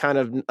thought was kind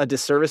of a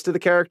disservice to the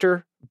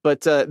character.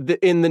 But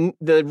in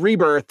the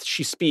Rebirth,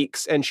 she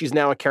speaks, and she's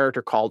now a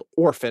character called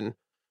Orphan,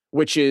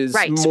 which is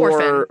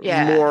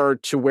more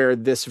to where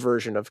this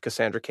version of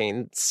Cassandra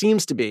Cain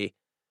seems to be.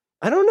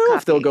 I don't know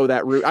if they'll go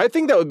that route. I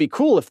think that would be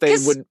cool if they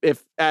would,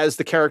 if as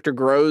the character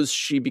grows,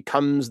 she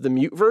becomes the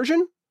mute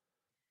version.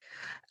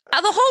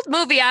 The whole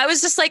movie, I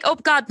was just like, "Oh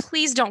God,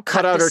 please don't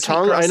cut out her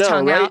tongue." I know,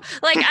 tongue right? out.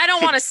 Like, I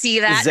don't want to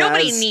see that.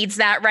 Nobody needs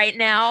that right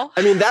now.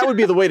 I mean, that would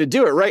be the way to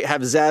do it, right?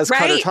 Have Zaz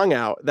cut her tongue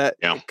out. But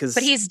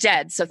he's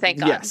dead, so thank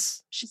God.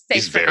 Yes,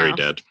 he's very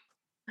dead.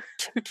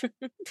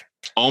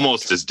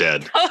 Almost as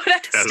dead. Oh,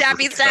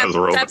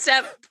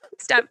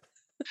 stab.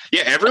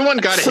 Yeah, everyone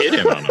got to hit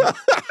him on him at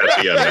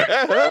the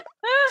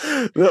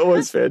end. That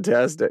was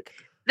fantastic.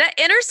 That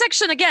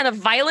intersection again of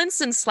violence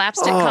and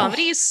slapstick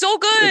comedy is so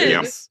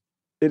good.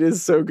 It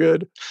is so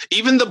good.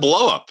 Even the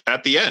blow up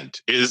at the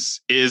end is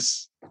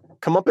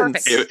come up and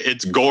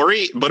it's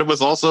gory, but it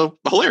was also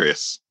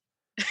hilarious.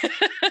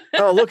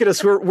 Oh, look at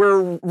us!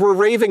 We're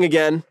raving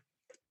again.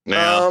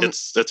 Yeah,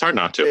 it's hard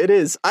not to. It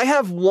is. I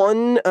have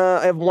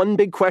one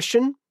big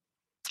question.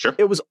 Sure.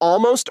 It was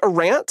almost a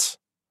rant.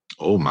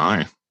 Oh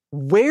my!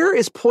 Where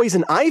is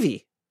Poison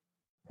Ivy?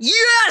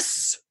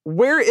 Yes.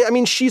 I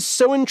mean, she's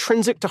so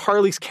intrinsic to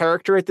Harley's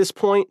character at this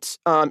point,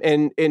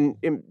 and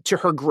to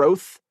her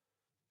growth.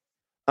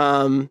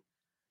 I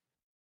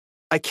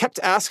kept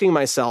asking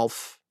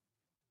myself,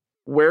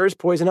 where is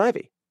Poison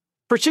Ivy?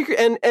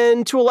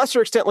 And to a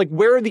lesser extent, like,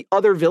 where are the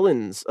other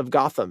villains of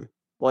Gotham?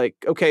 Like,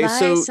 okay,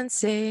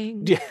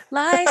 licensing.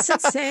 But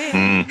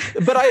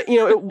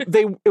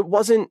it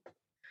wasn't,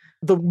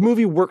 the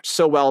movie worked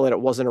so well that it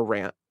wasn't a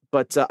rant.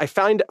 But I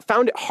found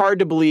it hard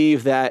to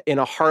believe that in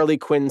a Harley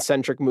Quinn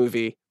centric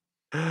movie,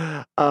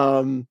 there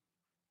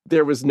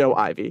was no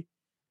Ivy.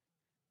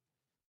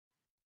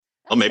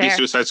 Well, maybe fair.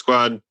 Suicide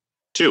Squad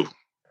 2,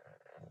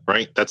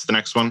 right? That's the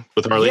next one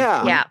with Harley.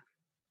 Yeah.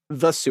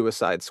 The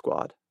Suicide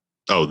Squad.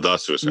 Oh, the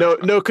Suicide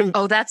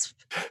Squad. That's.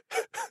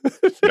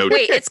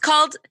 Wait, it's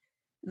called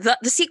the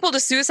sequel to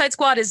Suicide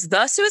Squad is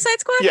The Suicide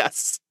Squad?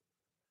 Yes.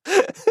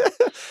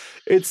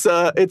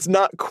 It's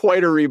not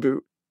quite a reboot.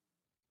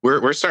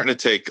 We're starting to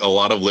take a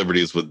lot of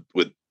liberties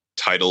with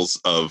titles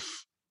of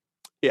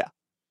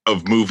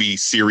movie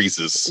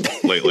series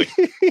lately.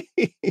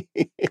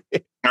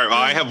 All right,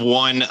 I have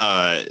one.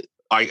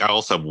 I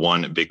also have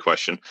one big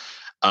question.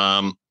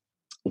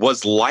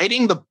 Was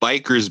lighting the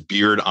biker's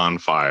beard on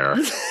fire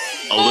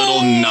a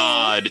little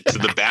nod to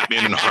the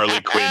Batman and Harley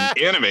Quinn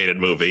animated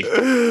movie?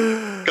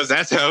 Because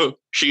that's how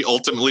she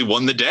ultimately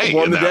won the day.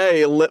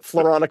 Lit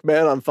Floronic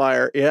Man on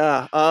fire.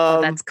 Yeah.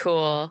 That's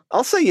cool.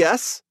 I'll say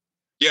yes.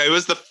 Yeah, it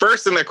was the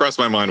first thing that crossed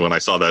my mind when I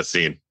saw that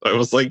scene. I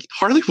was like,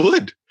 Harley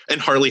would.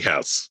 And Harley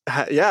has.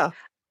 Yeah.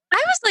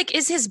 I was like,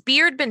 is his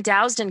beard been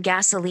doused in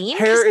gasoline?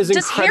 Hair is does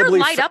incredibly...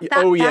 Does hair light up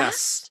that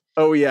fast?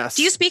 Oh, yes.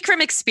 Do you speak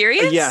from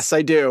experience? Yes,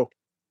 I do.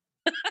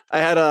 I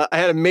had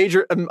a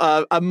major,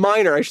 a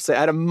minor, I should say. I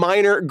had a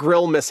minor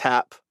grill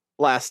mishap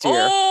last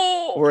year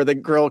where the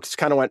grill just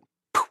kind of went,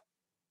 poof,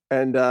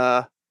 and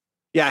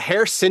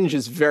hair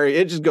singes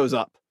it just goes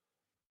up.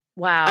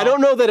 Wow. I don't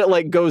know that it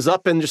like goes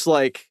up and just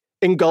like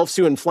engulfs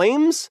you in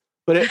flames,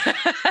 but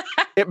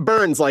it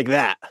burns like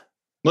that.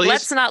 Well,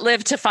 let's not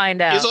live to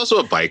find out. He's also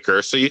a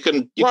biker, so you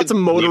can lots of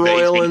motor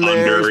oil in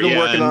there. He's been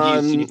working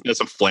on. He's got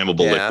some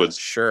flammable liquids.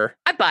 Sure,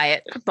 I buy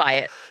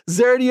it.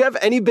 Zara, do you have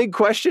any big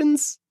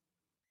questions?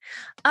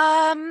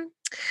 I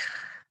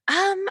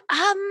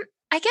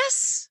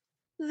guess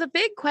the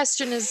big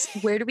question is,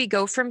 where do we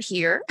go from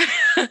here?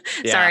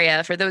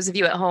 Sorry, for those of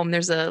you at home,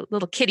 there's a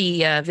little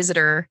kitty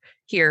visitor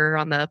here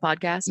on the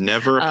podcast.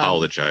 Never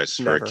apologize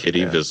for a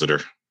kitty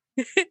visitor.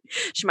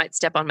 She might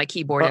step on my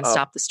keyboard and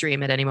stop the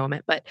stream at any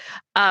moment. But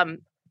I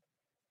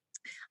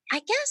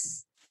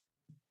guess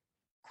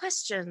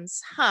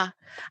questions, huh?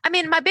 I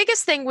mean, my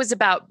biggest thing was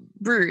about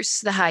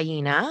Bruce, the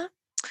hyena.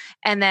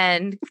 And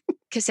then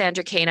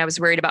Cassandra Cain, I was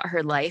worried about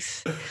her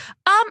life.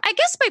 I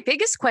guess my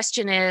biggest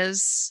question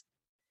is,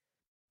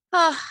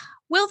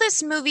 will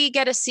this movie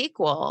get a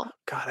sequel?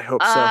 God, I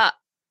hope so.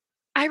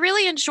 I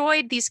really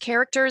enjoyed these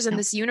characters in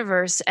this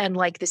universe and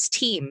like this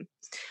team.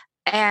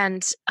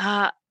 And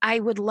I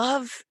would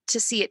love to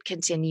see it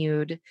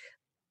continued.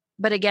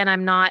 But again,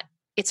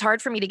 it's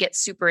hard for me to get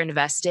super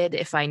invested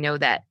if I know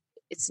that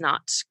it's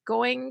not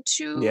going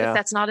to, if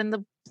that's not in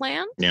the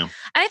plan. Yeah. And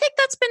I think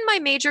that's been my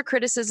major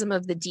criticism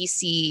of the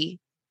DC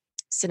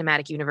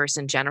cinematic universe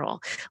in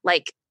general.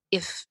 Like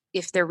if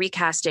they're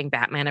recasting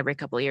Batman every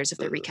couple of years, if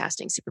they're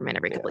recasting Superman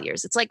every couple of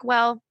years, it's like,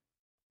 well,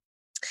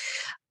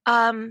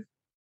 I'm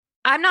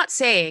not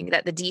saying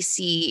that the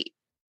DC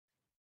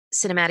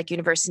cinematic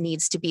universe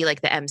needs to be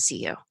like the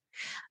MCU,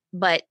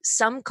 but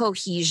some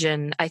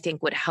cohesion I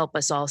think would help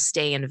us all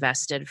stay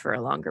invested for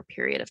a longer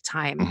period of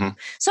time. Mm-hmm.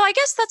 So I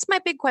guess that's my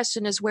big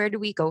question is, where do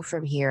we go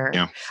from here?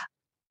 Yeah.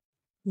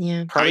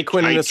 Yeah. Harley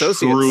Quinn and I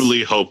Associates.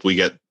 truly hope we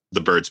get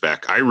the birds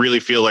back. I really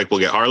feel like we'll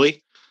get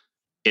Harley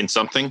in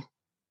something.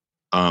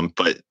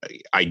 But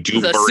I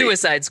do The worry.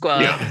 Suicide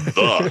Squad. Yeah,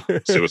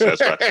 the Suicide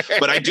Squad.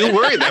 But I do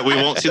worry that we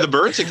won't see the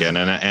birds again.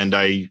 And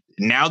I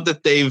now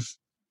that they've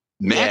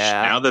meshed,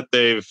 now that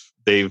they've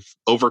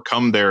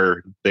overcome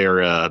their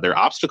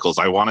obstacles,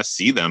 I want to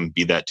see them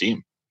be that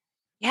team.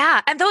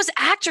 Yeah, and those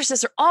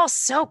actresses are all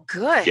so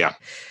good. Yeah,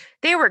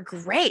 they were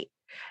great,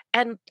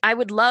 and I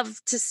would love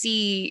to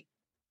see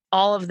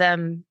all of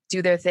them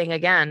do their thing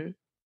again.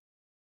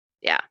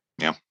 Yeah.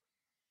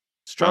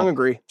 Strong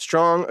agree.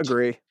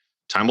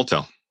 Time will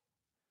tell.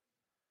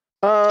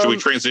 Should we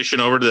transition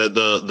over to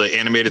the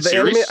animated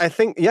series? I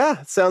think,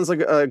 yeah, sounds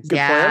like a good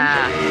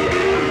plan.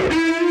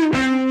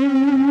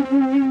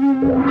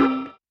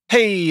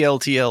 Hey,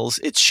 LTLs,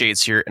 it's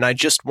Shades here, and I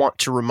just want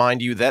to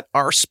remind you that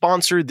our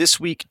sponsor this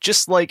week,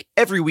 just like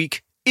every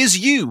week, is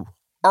you,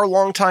 our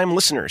longtime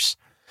listeners.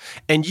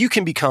 And you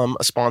can become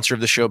a sponsor of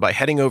the show by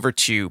heading over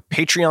to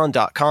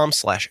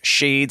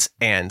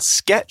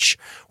patreon.com/shadesansketch,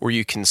 where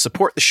you can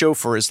support the show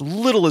for as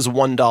little as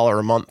 $1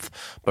 a month.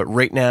 But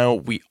right now,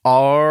 we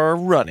are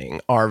running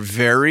our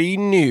very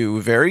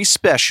new, very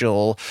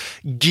special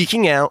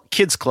Geeking Out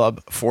Kids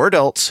Club for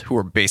adults who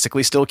are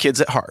basically still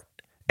kids at heart.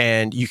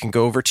 And you can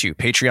go over to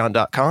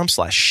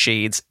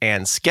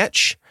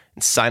patreon.com/shadesansketch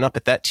and sign up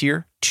at that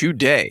tier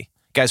today.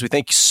 Guys, we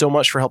thank you so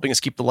much for helping us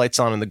keep the lights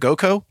on in the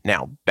GoCo.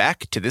 Now,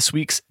 back to this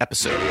week's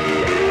episode.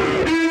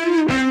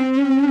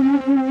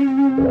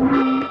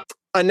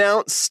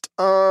 Announced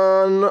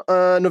on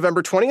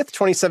November 20th,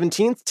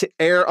 2017, to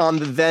air on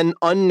the then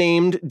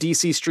unnamed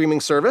DC streaming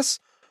service,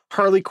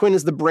 Harley Quinn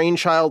is the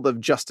brainchild of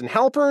Justin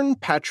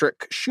Halpern,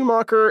 Patrick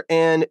Schumacher,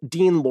 and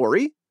Dean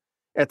Lorey.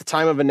 At the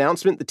time of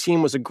announcement, the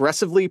team was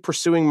aggressively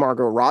pursuing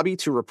Margot Robbie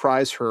to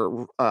reprise her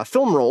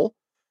film role.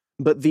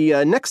 But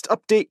the next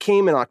update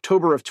came in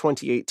October of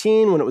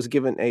 2018 when it was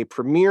given a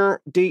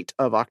premiere date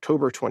of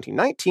October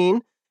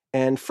 2019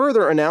 and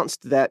further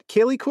announced that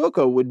Kaley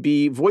Cuoco would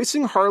be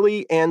voicing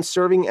Harley and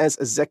serving as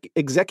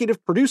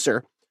executive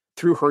producer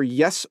through her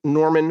Yes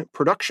Norman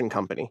production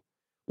company.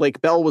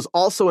 Lake Bell was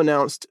also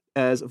announced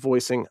as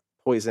voicing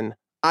Poison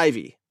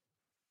Ivy.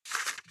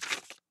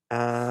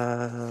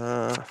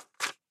 All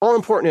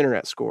important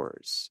internet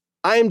scores.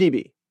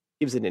 IMDb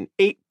gives it an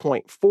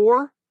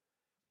 8.4.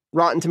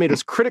 Rotten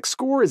Tomatoes critic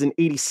score is an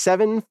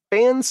 87.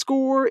 Fan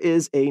score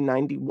is a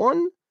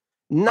 91.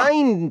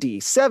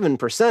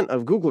 97%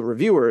 of Google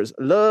reviewers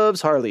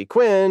loves Harley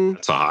Quinn.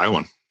 That's a high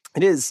one.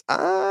 It is.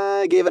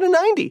 I gave it a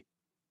 90.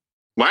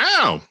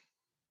 Wow.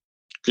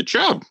 Good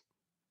job.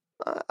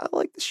 I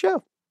like the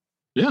show.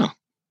 Yeah.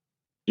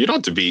 You don't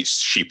have to be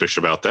sheepish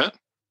about that.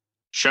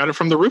 Shout it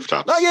from the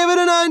rooftops. I gave it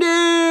a 90.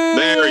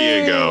 There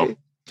you go.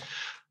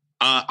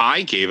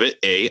 I gave it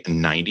a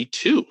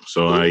 92.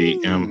 So I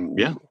am,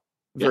 yeah.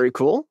 Very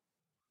cool.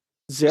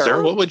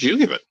 Sarah, what would you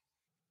give it?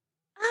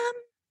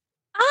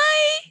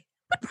 I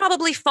would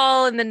probably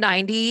fall in the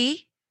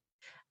 90.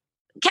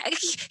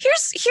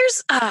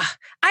 Here's I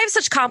have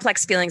such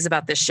complex feelings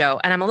about this show,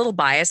 and I'm a little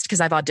biased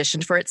because I've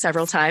auditioned for it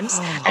several times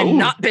and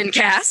not been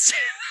cast.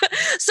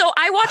 So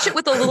I watch it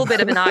with a little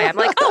bit of an eye. I'm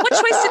like, oh, what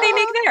choice did they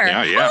make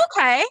there? Yeah. Oh,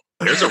 okay.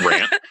 There's a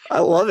rant. I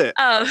love it.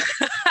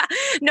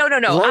 No.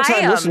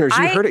 Long-time listeners,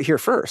 you heard it here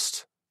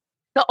first.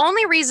 The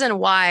only reason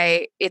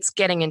why it's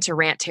getting into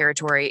rant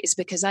territory is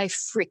because I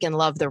freaking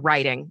love the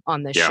writing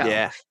on this show.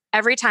 Yeah.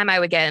 Every time I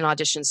would get an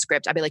audition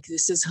script, I'd be like,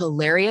 this is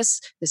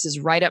hilarious. This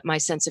is right up my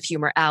sense of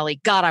humor alley.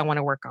 God, I want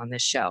to work on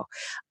this show.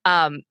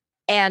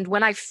 And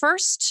when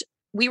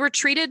we were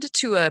treated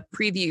to a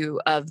preview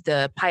of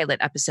the pilot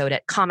episode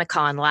at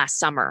Comic-Con last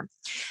summer.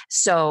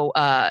 So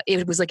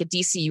it was like a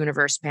DC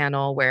Universe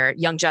panel where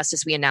Young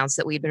Justice, we announced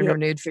that we'd been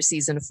renewed for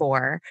season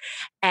 4.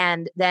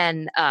 And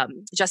then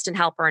Justin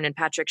Halpern and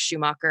Patrick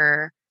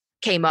Schumacher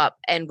came up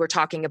and were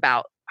talking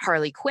about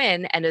Harley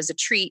Quinn. And as a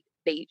treat,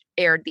 they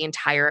aired the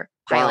entire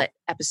pilot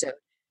episode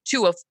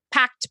to a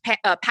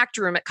packed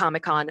room at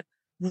Comic-Con,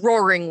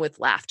 roaring with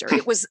laughter.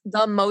 It was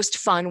the most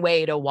fun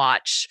way to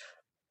watch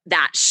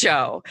that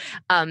show.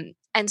 And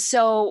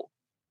so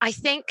I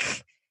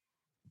think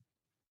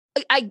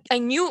I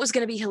knew it was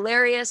going to be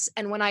hilarious.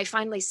 And when I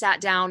finally sat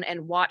down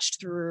and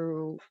watched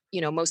through,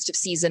 most of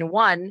season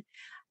 1,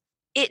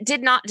 it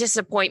did not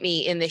disappoint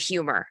me in the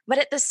humor. But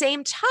at the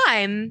same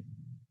time,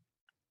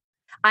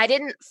 I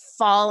didn't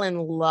fall in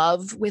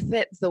love with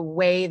it the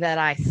way that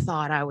I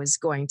thought I was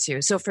going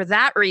to. So for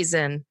that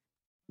reason,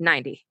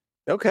 90.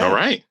 Okay. All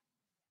right.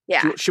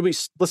 Yeah.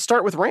 Let's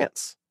start with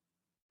rants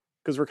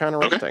because we're kind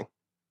of ranting. Okay.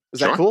 Is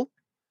that cool?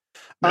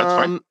 That's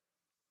fine.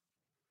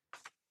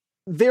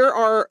 There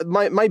are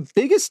my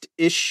biggest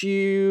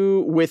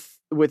issue with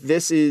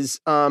this is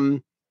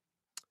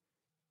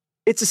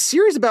it's a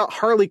series about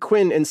Harley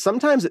Quinn, and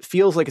sometimes it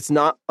feels like it's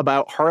not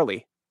about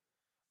Harley.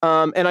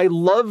 And I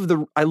love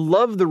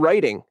the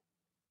writing,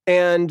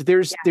 and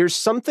there's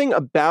something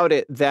about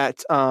it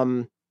that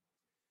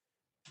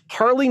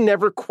Harley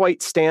never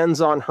quite stands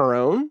on her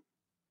own,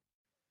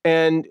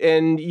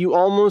 and you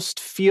almost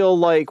feel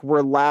like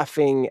we're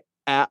laughing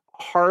at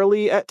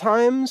Harley at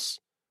times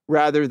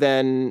rather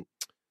than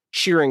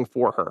cheering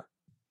for her.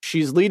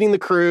 She's leading the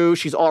crew.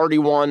 She's already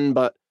won,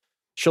 but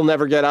she'll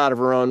never get out of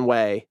her own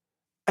way.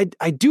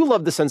 I do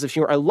love the sense of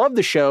humor. I love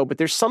the show, but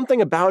there's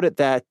something about it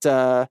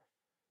that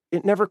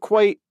it never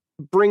quite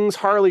brings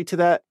Harley to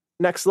that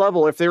next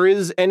level. If there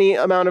is any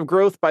amount of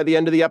growth by the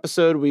end of the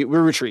episode, we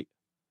retreat.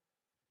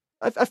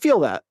 I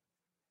feel that.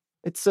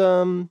 It's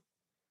smart,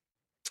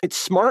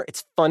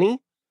 it's funny,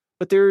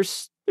 but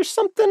there's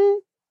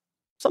something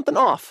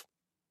off.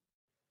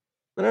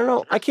 I don't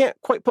know. I can't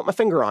quite put my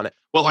finger on it.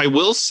 Well, I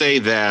will say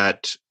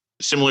that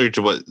similar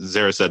to what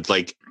Zara said,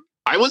 like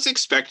I was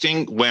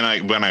expecting when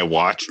I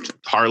watched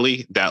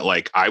Harley that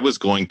like I was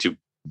going to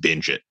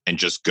binge it and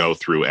just go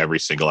through every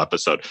single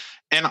episode.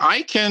 And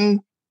I can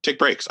take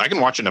breaks. I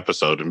can watch an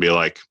episode and be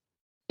like,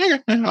 yeah,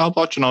 I'll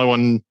watch another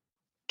one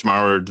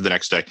tomorrow or the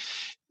next day.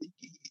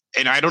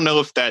 And I don't know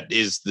if that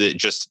is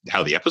just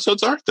how the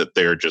episodes are, that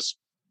they're just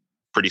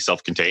pretty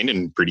self-contained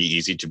and pretty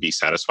easy to be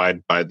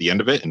satisfied by the end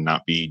of it and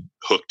not be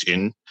hooked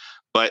in.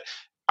 But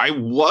I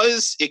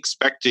was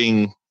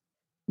expecting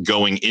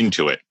going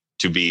into it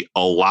to be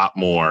a lot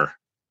more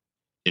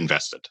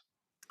invested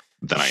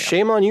than I am.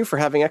 Shame on you for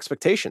having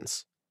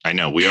expectations. I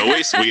know we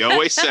always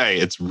say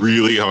it's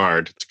really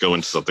hard to go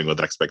into something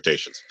with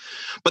expectations,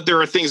 but there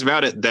are things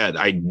about it that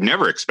I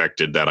never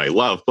expected that I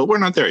love, but we're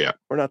not there yet.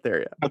 Not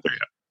there yet.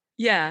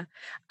 Yeah.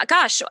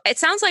 Gosh, it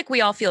sounds like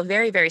we all feel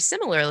very, very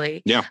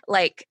similarly. Yeah.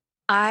 Like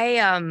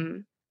I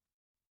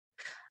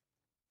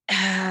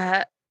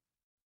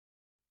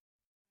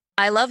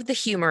love the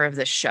humor of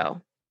this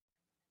show,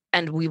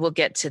 and we will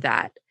get to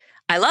that.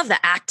 I love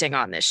the acting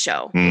on this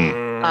show.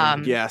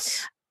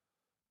 Yes.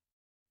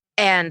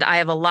 And I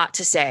have a lot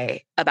to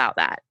say about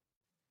that.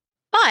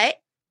 But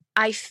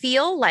I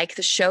feel like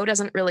the show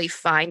doesn't really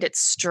find its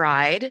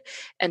stride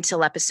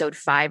until episode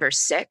 5 or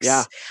 6.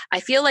 Yeah. I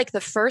feel like the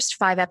first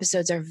 5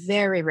 episodes are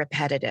very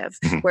repetitive,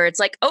 where it's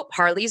like, oh,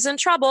 Harley's in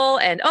trouble,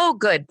 and oh,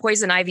 good,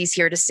 Poison Ivy's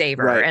here to save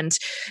her. Right. And,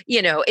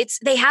 you know,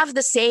 they have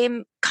the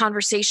same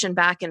conversation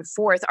back and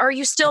forth. Are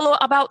you still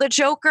about the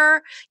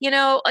Joker? You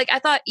know, like I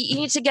thought you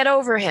need to get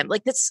over him.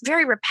 Like that's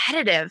very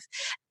repetitive.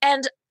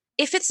 And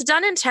if it's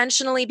done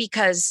intentionally,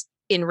 because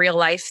in real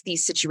life,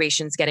 these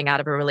situations getting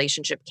out of a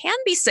relationship can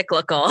be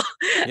cyclical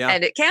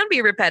and it can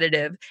be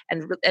repetitive,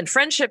 and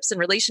friendships and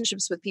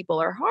relationships with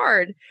people are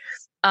hard.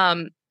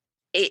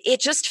 It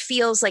just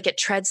feels like it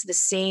treads the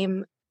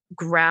same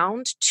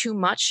ground too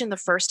much in the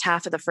first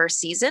half of the first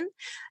season.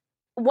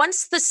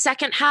 Once the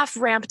second half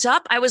ramped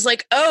up, I was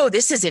like, oh,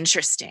 this is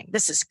interesting.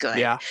 This is good.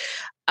 Yeah.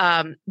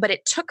 But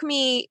it took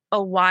me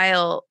a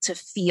while to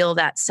feel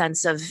that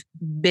sense of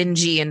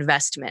bingey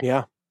investment.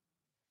 Yeah.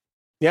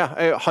 Yeah,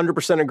 I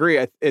 100%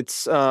 agree.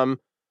 It's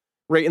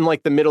right in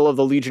like the middle of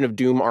the Legion of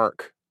Doom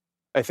arc,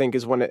 I think,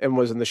 is when it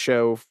was in the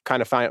show,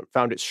 kind of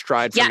found its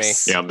stride for me.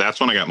 Yeah, that's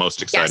when I got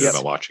most excited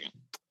about watching it.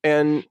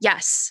 And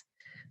yes.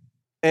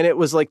 And it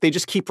was like they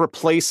just keep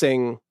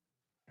replacing,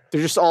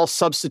 they're just all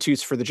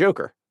substitutes for the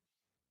Joker.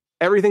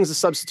 Everything's a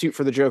substitute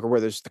for the Joker,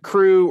 whether it's the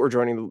crew or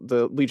joining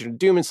the Legion of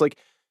Doom. It's like,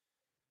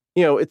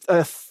 you know, it's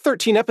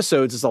 13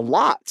 episodes is a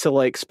lot to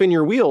like spin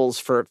your wheels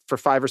for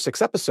 5 or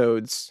 6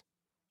 episodes.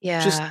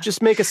 Yeah.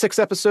 Just make a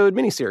 6-episode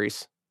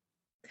miniseries.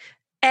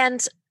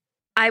 And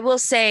I will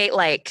say,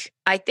 like,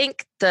 I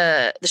think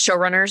the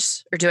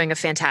showrunners are doing a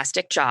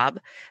fantastic job.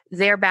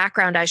 Their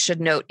background, I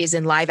should note, is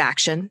in live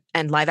action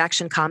and live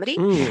action comedy.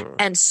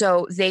 And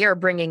so they are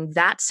bringing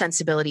that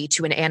sensibility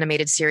to an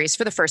animated series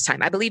for the first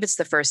time. I believe it's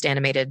the first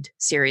animated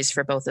series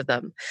for both of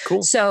them.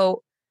 Cool.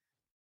 So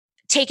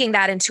taking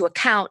that into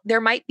account, there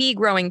might be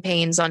growing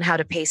pains on how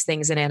to pace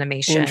things in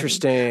animation.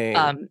 Interesting.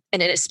 And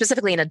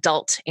specifically an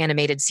adult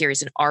animated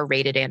series, an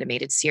R-rated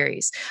animated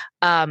series.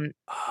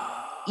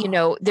 You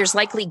know, there's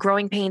likely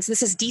growing pains.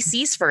 This is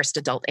DC's first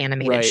adult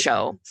animated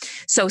show.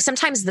 So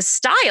sometimes the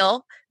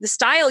style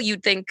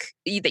you'd think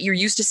that you're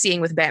used to seeing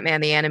with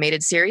Batman the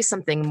Animated Series,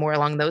 something more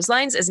along those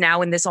lines, is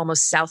now in this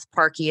almost South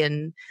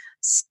Parkian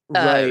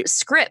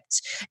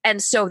script.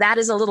 And so that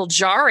is a little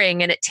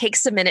jarring, and it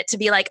takes a minute to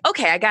be like,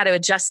 okay, I got to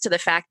adjust to the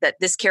fact that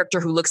this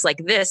character who looks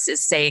like this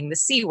is saying the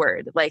C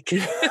word. Like,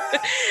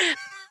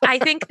 I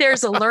think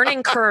there's a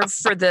learning curve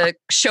for the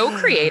show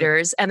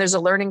creators, and there's a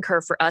learning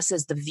curve for us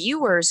as the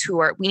viewers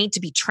we need to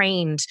be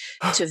trained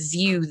to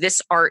view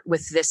this art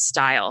with this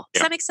style.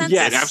 Does that make sense?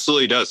 Yes. It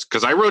absolutely does.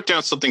 Because I wrote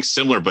down something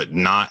similar, but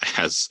not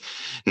as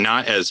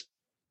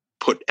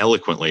put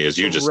eloquently as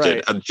you just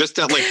did. Just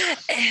that, like,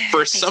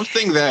 for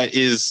something that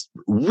is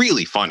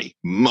really funny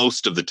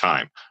most of the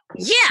time.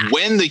 Yeah.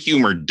 When the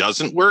humor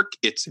doesn't work,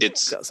 it's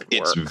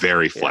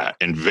very flat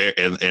and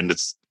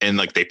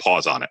like they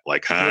pause on it,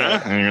 like,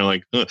 huh? And you're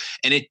like, ugh.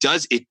 And it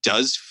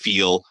does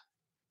feel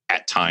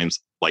at times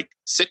like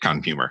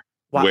sitcom humor,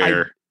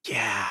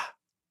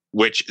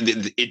 which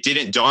it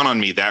didn't dawn on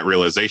me, that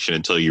realization,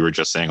 until you were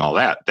just saying all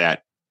that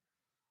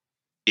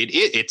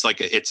it's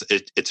like it's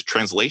a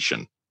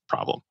translation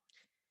problem.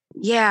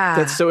 Yeah.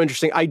 That's so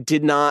interesting. I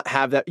did not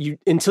have that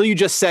until you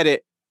just said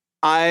it.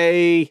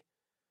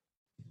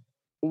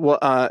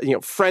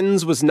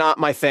 Friends was not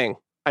my thing.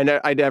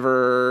 I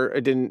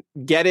didn't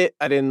get it.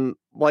 I didn't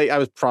like. I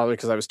was probably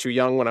because I was too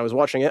young when I was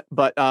watching it,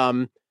 but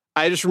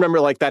I just remember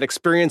like that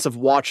experience of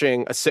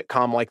watching a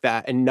sitcom like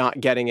that and not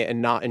getting it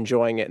and not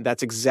enjoying it. And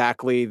that's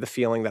exactly the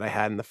feeling that I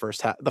had in the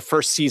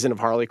first season of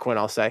Harley Quinn,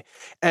 I'll say.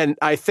 And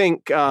I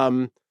think,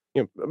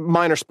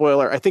 minor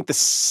spoiler, I think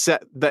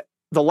the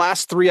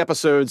last 3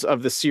 episodes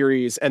of the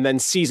series and then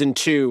season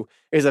 2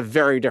 is a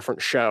very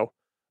different show,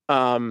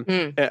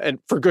 and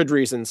for good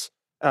reasons.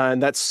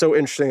 And that's so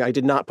interesting. I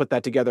did not put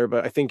that together,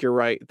 but I think you're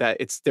right that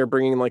they're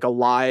bringing like a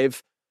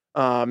live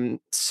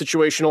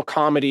situational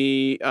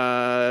comedy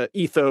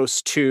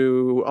ethos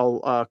to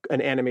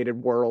an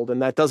animated world,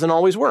 and that doesn't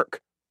always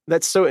work.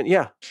 That's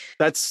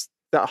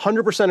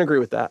 100% agree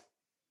with that.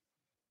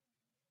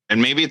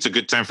 And maybe it's a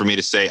good time for me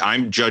to say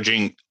I'm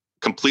judging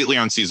completely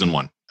on season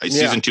 1.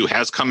 Season 2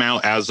 has come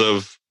out as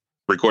of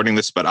recording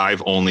this, but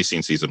I've only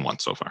seen season 1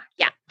 so far.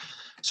 Yeah.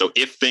 So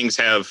if things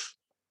have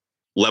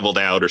leveled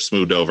out or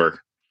smoothed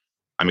over,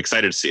 I'm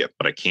excited to see it,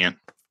 but I can't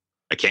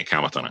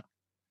comment on it.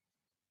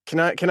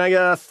 Can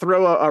I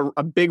throw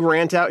a big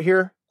rant out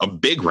here? A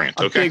big rant,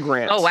 okay. Big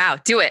rant. Oh, wow.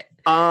 Do it.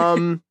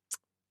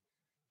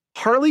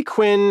 Harley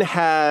Quinn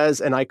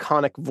has an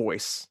iconic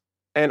voice.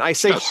 And I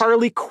say Yes.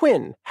 Harley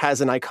Quinn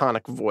has an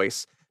iconic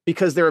voice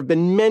because there have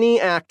been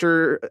many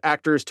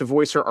actors to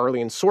voice her.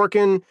 Arlene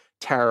Sorkin,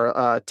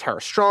 Tara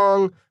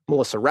Strong,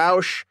 Melissa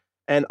Rauch.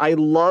 And I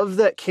love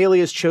that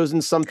Kaylee has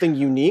chosen something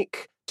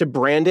unique to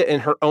brand it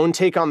in her own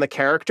take on the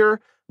character.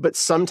 But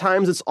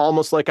sometimes it's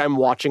almost like I'm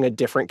watching a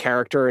different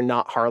character and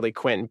not Harley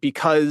Quinn,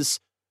 because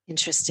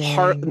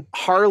Interesting.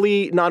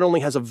 Harley not only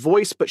has a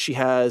voice, but she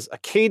has a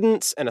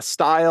cadence and a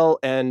style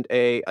and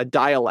a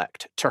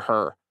dialect to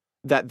her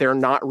that they're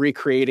not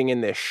recreating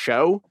in this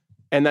show.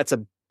 And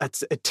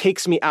it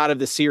takes me out of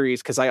the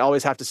series because I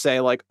always have to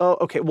say like, oh,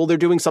 okay, well, they're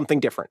doing something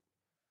different.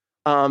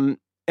 And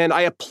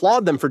I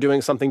applaud them for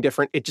doing something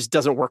different. It just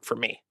doesn't work for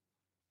me.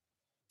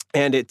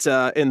 And it's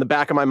in the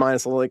back of my mind,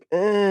 it's like,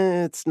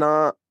 it's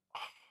not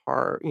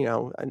hard,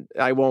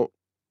 I won't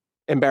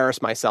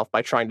embarrass myself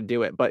by trying to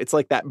do it, but it's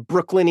like that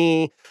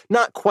Brooklyn-y,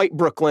 not quite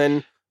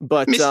Brooklyn,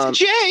 but Mr.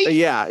 J.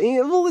 Yeah,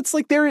 well, it's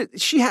like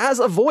she has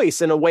a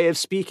voice and a way of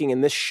speaking,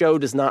 and this show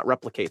does not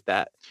replicate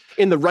that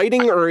in the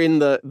writing or in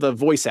the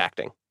voice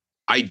acting.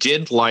 I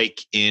did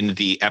like in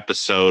the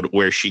episode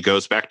where she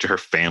goes back to her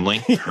family,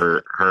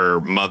 her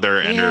mother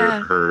and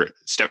her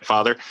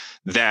stepfather,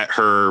 that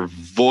her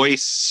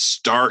voice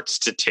starts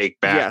to take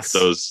back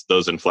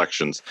those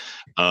inflections.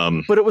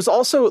 But it was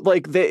also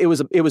like it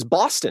was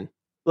Boston,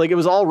 like it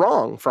was all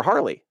wrong for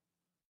Harley.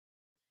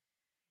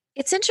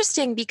 It's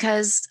interesting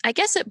because I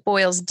guess it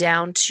boils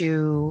down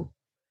to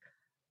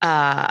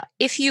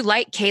if you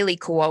like Kaylee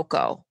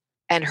Cuoco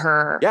and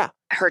her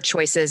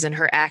choices and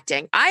her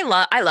acting. I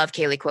love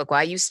Kaylee Cuoco.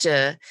 I used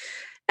to,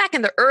 back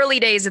in the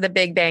early days of The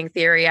Big Bang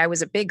Theory, I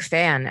was a big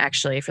fan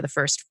actually for the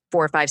first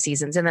 4 or 5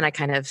 seasons, and then I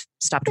kind of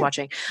stopped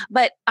watching.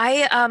 But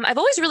I've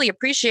always really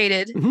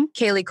appreciated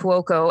Kaylee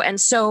Cuoco, and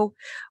so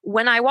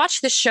when I watch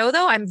the show,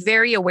 though, I'm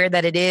very aware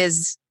that it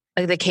is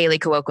the Kaylee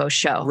Cuoco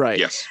show. Right.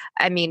 Yes.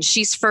 I mean,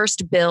 she's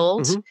first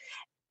billed.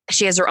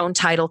 She has her own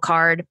title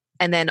card.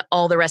 And then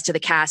all the rest of the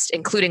cast,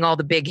 including all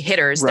the big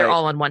hitters, they're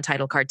all on one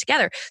title card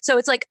together. So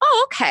it's like,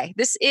 oh, okay,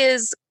 this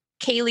is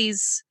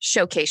Kaylee's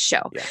showcase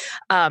show. Yeah.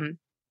 A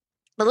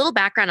little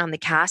background on the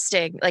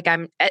casting. Like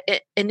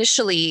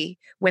initially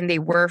when they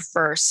were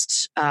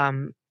first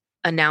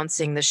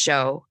announcing the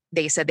show,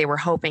 they said they were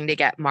hoping to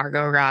get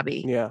Margot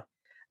Robbie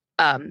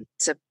to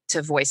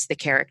voice the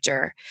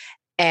character.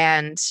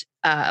 And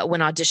when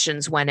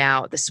auditions went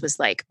out, this was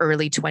like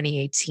early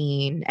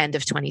 2018, end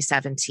of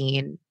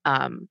 2017.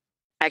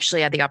 I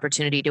actually had the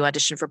opportunity to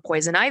audition for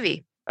Poison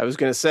Ivy. I was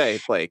going to say,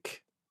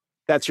 like,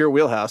 that's your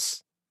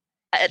wheelhouse.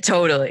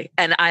 Totally.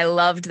 And I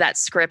loved that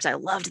script. I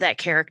loved that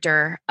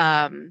character.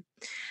 But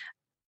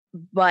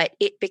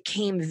it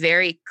became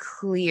very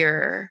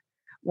clear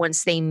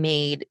once they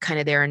made kind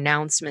of their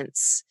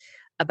announcements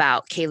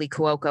about Kaylee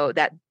Cuoco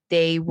that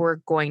they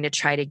were going to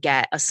try to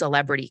get a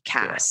celebrity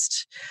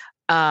cast.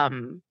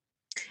 And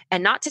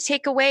not to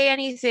take away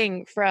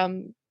anything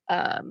from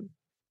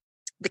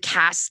the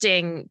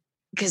casting,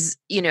 because,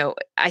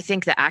 I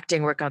think the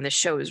acting work on this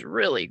show is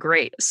really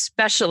great,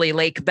 especially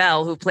Lake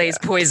Bell, who plays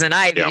Poison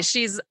Ivy. Yeah.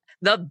 She's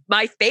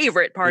my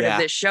favorite part of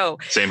this show.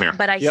 Same here.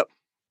 But I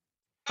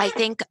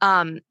think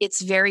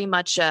it's very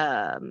much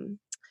not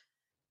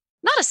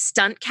a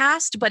stunt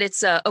cast, but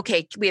it's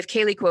okay, we have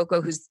Kaylee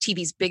Cuoco, who's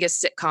TV's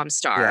biggest sitcom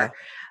star. Yeah.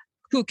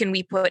 Who can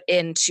we put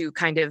into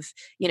kind of,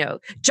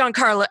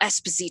 Giancarlo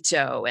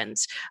Esposito and,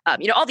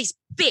 all these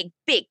big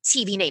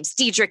TV names,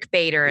 Diedrich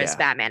Bader as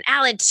Batman,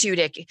 Alan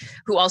Tudyk,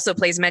 who also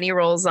plays many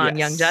roles on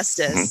Young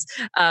Justice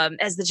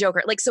as the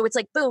Joker. Like, so it's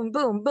like boom,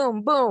 boom,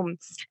 boom, boom.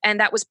 And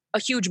that was a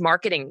huge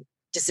marketing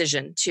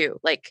decision too.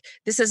 Like,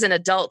 this is an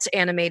adult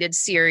animated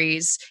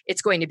series.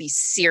 It's going to be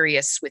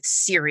serious with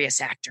serious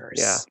actors.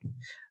 Yeah.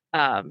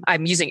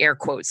 I'm using air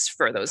quotes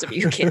for those of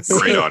you who can't see.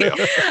 Great audio.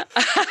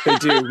 They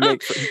do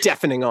make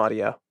deafening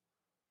audio.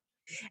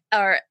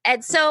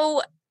 And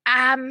so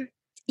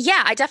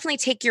Yeah, I definitely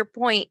take your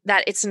point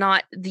that it's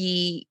not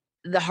the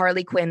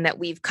Harley Quinn that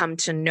we've come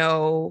to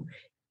know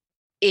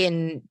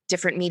in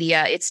different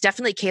media. It's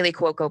definitely Kaylee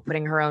Cuoco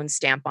putting her own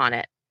stamp on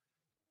it.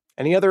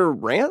 Any other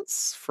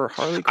rants for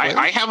Harley Quinn?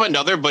 I have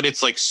another, but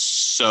it's like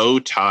so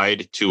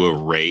tied to a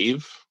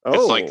rave.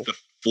 It's like the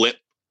flip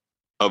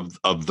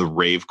of the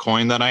rave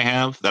coin that I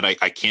have that I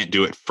can't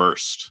do it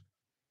first.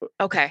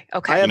 Okay.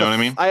 You know what I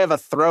mean? I have a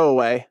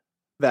throwaway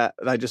that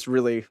I just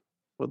really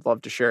would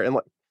love to share. And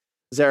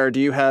Zara, do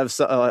you have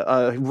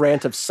a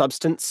rant of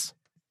substance?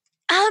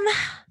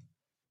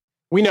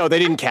 We know they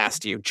didn't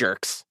cast you,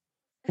 jerks.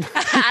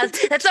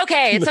 That's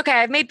okay. It's okay.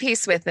 I've made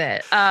peace with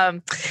it. I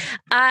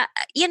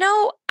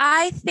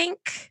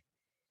think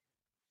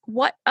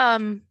what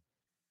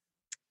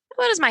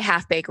is my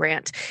half-baked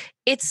rant?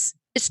 It's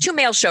two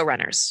male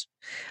showrunners.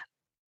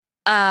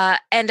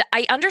 And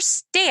I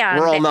understand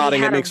we're all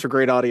nodding. It makes for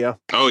great audio.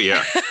 Oh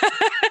yeah.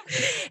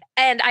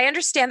 And I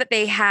understand that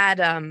they had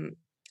I'm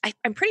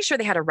pretty sure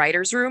they had a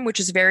writer's room, which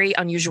is very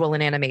unusual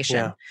in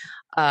animation.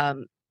 Yeah.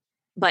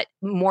 But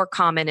more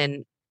common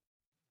in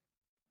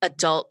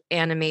adult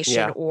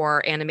animation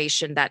or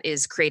animation that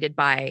is created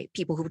by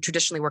people who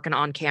traditionally work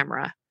on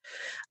camera.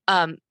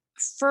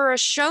 For a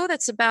show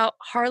that's about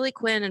Harley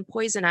Quinn and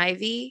Poison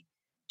Ivy,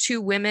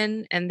 two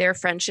women and their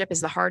friendship is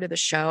the heart of the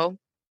show.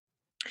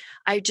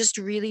 I just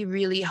really,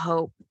 really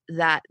hope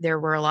that there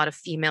were a lot of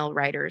female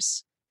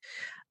writers.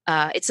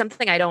 It's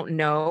something I don't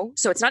know.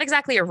 So it's not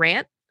exactly a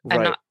rant. Right.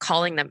 I'm not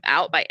calling them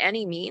out by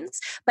any means.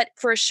 But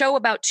for a show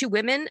about two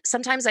women,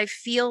 sometimes I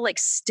feel like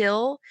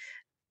still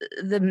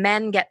the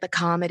men get the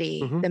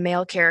comedy. Mm-hmm. The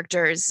male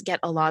characters get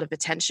a lot of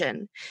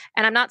attention.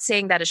 And I'm not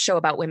saying that a show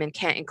about women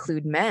can't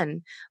include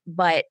men,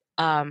 but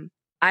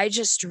I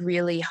just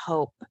really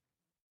hope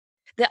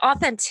the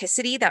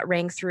authenticity that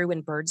rang through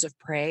in Birds of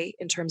Prey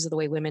in terms of the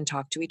way women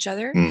talk to each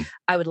other.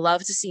 I would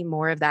love to see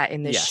more of that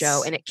in this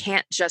show. And it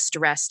can't just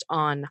rest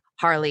on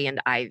Harley and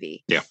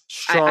Ivy. Yeah.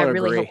 I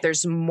really hope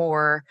there's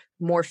more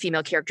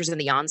female characters in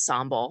the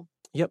ensemble.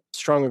 Yep.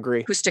 Strong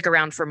agree. Who stick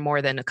around for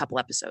more than a couple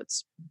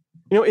episodes.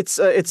 You know, it's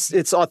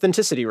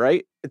authenticity,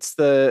 right? It's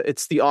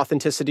the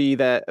authenticity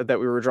that we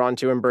were drawn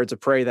to in Birds of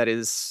Prey that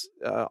is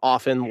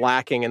often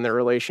lacking in the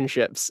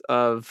relationships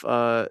of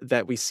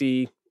that we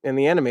see in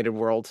the animated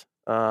world.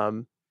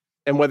 And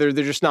whether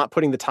they're just not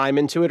putting the time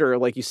into it, or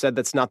like you said,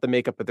 that's not the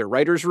makeup of their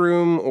writer's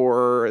room,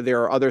 or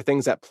there are other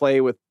things at play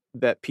with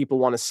that people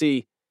want to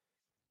see.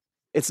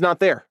 It's not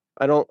there.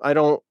 I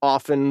don't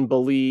often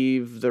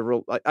believe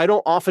I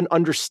don't often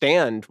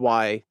understand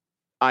why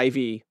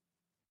Ivy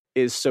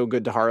is so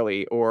good to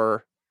Harley,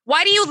 or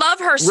why do you love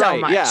her so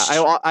much? Yeah,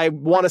 I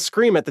want to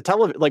scream at the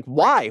television. Like,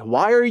 why?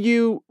 Why are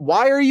you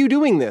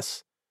doing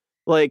this?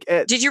 Like,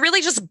 did you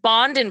really just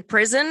bond in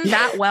prison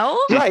that well?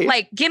 Right.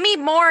 Like, give me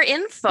more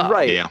info.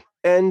 Right. Yeah.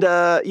 And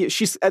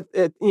she's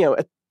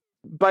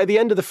by the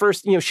end of the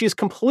first, she's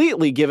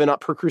completely given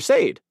up her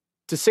crusade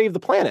to save the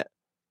planet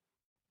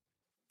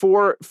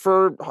for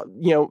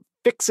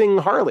fixing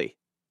Harley.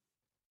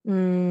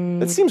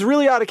 That seems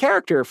really out of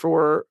character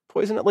for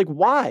Poison. Like,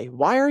 why?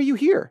 Why are you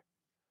here?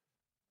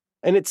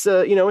 And it's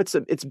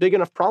it's a big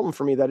enough problem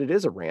for me that it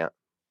is a rant.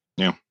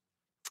 Yeah.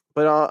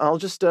 But I'll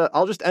just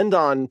end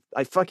on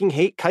I fucking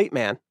hate Kite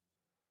Man.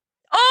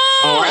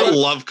 Oh, I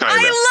love Kite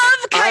Man. I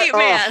love Kite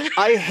Man.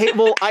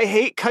 I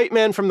hate Kite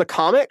Man from the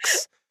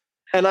comics,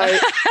 and I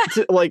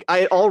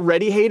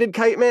already hated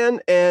Kite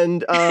Man,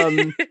 and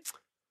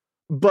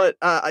but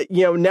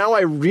now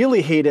I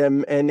really hate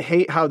him and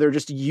hate how they're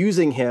just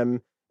using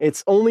him.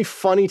 It's only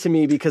funny to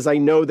me because I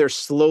know they're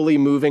slowly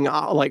moving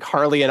like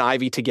Harley and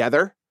Ivy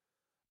together.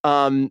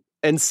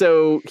 And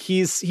so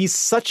he's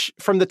such,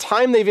 from the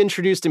time they've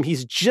introduced him,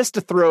 he's just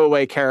a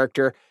throwaway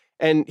character,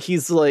 and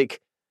he's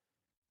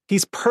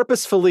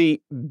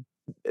purposefully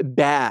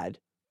bad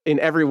in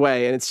every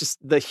way. And it's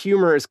just, the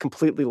humor is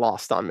completely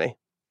lost on me.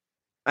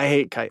 I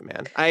hate Kite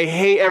Man. I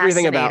hate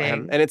everything about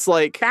him. And it's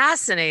like,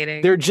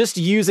 fascinating. They're just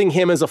using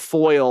him as a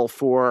foil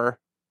for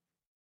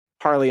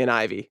Harley and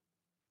Ivy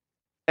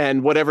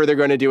and whatever they're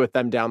going to do with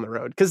them down the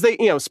road. Cause they,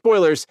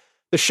 spoilers,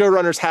 the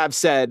showrunners have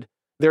said,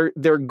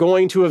 they're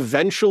going to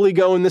eventually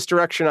go in this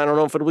direction. I don't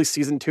know if it'll be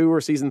season 2 or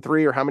season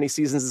 3 or how many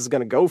seasons this is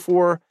going to go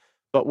for,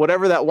 but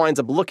whatever that winds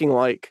up looking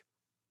like,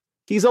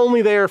 he's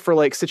only there for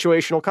like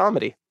situational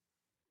comedy.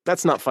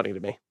 That's not funny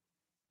to me.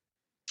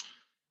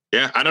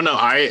 Yeah, I don't know.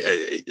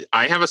 I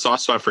have a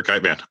soft spot for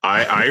Kite Man.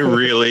 I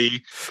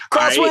really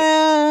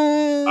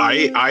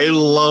I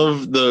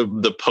love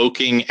the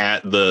poking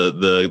at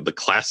the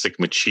classic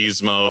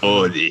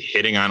machismo,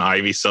 hitting on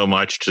Ivy so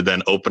much, to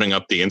then opening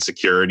up the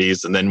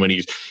insecurities, and then when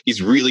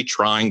he's really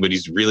trying but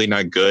he's really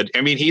not good.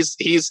 I mean, he's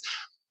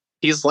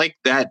like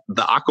the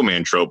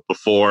Aquaman trope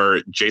before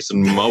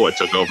Jason Momoa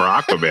took over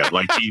Aquaman.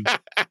 Like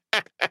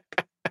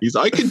he's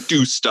I can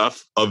do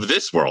stuff of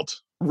this world,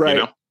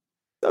 right?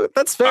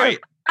 That's fair.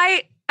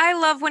 I I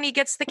love when he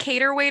gets the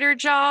cater waiter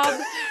job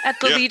at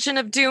the Legion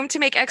of Doom to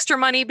make extra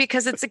money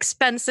because it's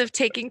expensive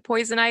taking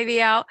Poison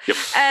Ivy out. Yep.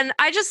 And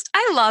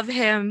I love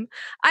him.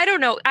 I don't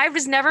know. I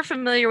was never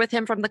familiar with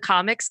him from the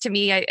comics. To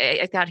me,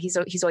 I thought he's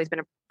always been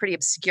a pretty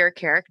obscure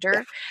character.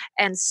 Yeah.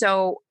 And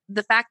so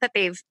the fact that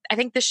I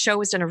think this show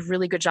has done a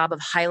really good job of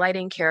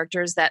highlighting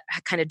characters that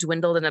kind of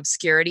dwindled in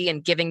obscurity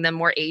and giving them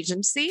more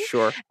agency.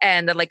 Sure.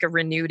 And like a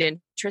renewed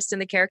interest in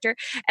the character.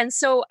 And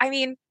so, I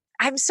mean,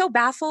 I'm so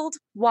baffled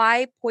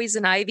why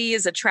Poison Ivy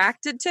is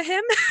attracted to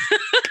him.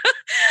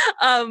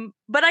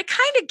 But I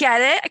kind of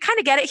get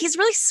it. He's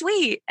really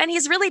sweet and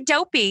he's really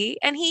dopey.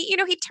 And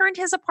he turned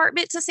his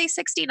apartment to say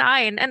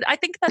 69. And I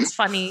think that's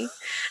funny.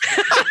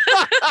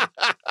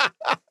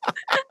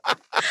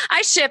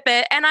 I ship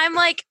it. And I'm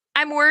like,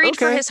 I'm worried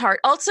for his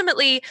heart.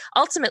 Ultimately,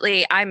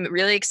 I'm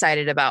really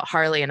excited about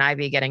Harley and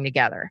Ivy getting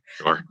together.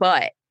 Sure.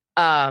 But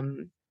I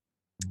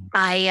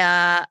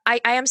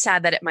am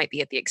sad that it might be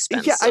at the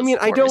expense. Yeah, I mean,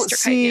 of I poor don't Mr.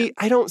 see Kite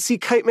Man. I don't see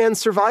Kite Man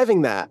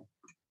surviving that.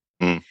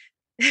 I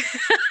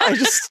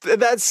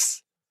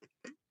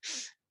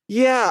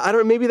don't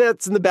know, maybe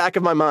that's in the back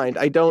of my mind.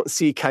 I don't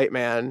see Kite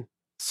Man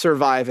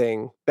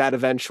surviving that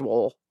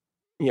eventual,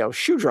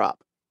 shoe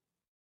drop.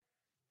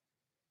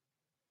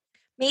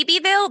 Maybe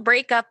they'll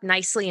break up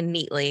nicely and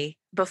neatly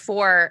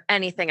before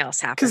anything else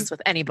happens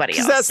with anybody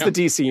else. Because that's the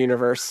DC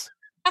universe.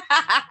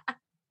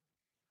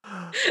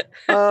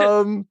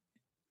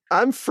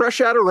 I'm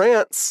fresh out of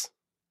rants.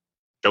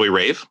 Shall we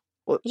rave?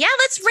 Yeah,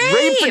 let's rave.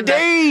 Rave for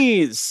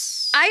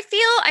days. I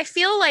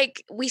feel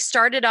like we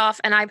started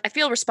off, and I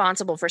feel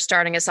responsible for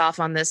starting us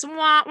off on this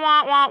wah,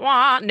 wah, wah,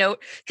 wah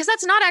note, because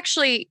that's not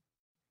actually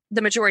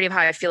the majority of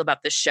how I feel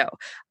about this show.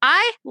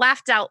 I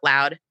laughed out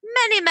loud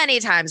many, many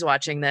times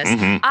watching this.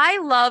 Mhm. I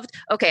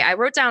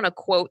wrote down a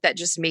quote that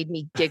just made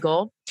me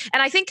giggle.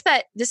 And I think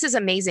that this is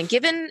amazing.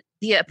 Given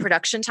the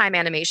production time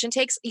animation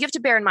takes, you have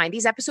to bear in mind,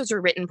 these episodes were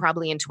written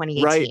probably in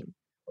 2018. Right.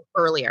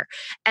 Earlier.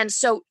 And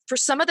so for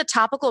some of the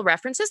topical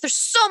references, there's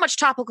so much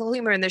topical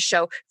humor in this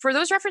show. For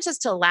those references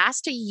to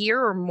last a year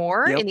or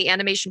more in the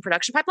animation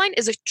production pipeline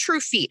is a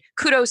true feat.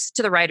 Kudos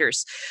to the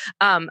writers.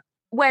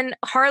 When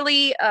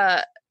Harley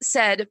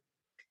said,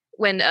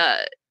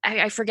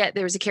 I forget,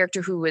 there was a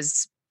character who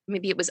was,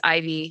 maybe it was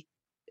Ivy.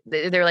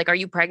 They're like, "Are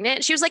you pregnant?"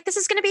 And she was like, "This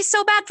is going to be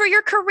so bad for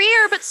your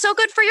career, but so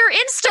good for your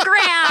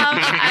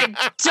Instagram."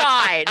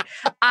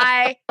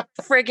 I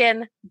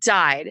friggin'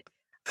 died.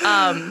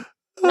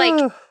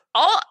 Like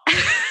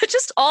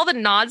all the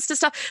nods to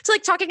stuff. So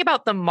like talking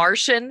about The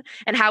Martian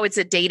and how it's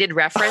a dated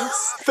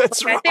reference.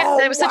 That's right.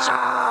 That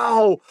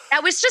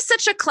was just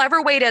such a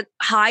clever way to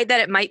hide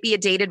that it might be a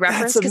dated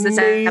reference, because this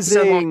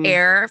episode won't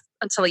air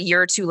until a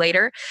year or two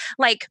later.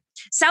 Like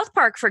South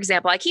Park, for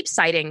example, I keep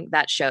citing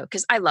that show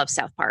because I love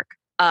South Park.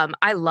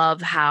 I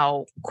love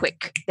how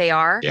quick they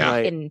are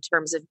in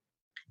terms of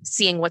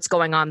seeing what's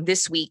going on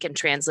this week and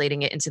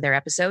translating it into their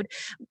episode.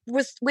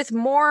 With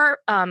more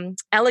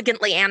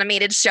elegantly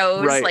animated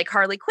shows like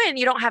Harley Quinn,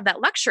 you don't have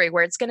that luxury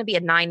where it's going to be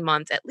at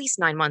least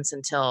 9 months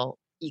until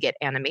you get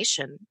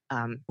animation,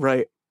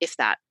 if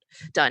that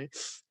done.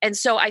 And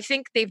so I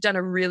think they've done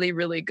a really,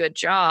 really good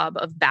job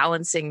of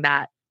balancing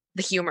the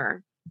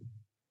humor.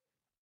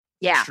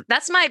 Yeah,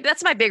 that's my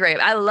big rave.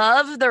 I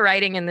love the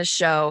writing in this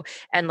show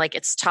and like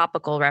its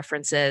topical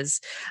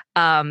references.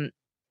 And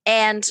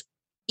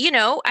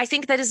I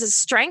think that is a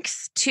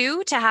strength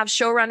too, to have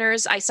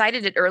showrunners. I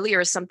cited it earlier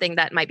as something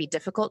that might be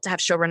difficult to have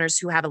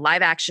showrunners who have a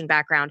live action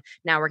background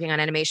now working on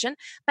animation.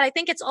 But I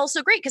think it's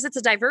also great because it's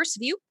a diverse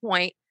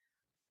viewpoint,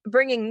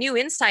 bringing new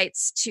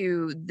insights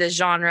to the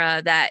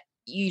genre that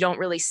you don't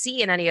really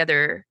see in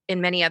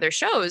many other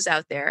shows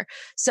out there.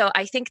 So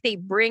I think they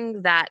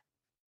bring that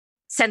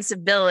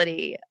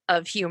sensibility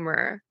of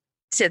humor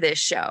to this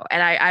show.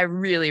 And I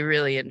really,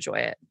 really enjoy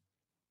it.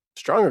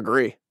 Strong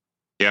agree.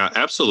 Yeah,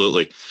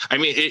 absolutely. I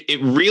mean,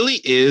 it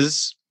really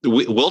is.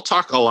 We'll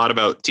talk a lot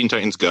about Teen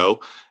Titans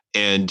Go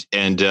and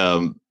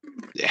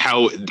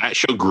how that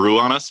show grew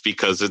on us,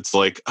 because it's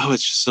like, oh,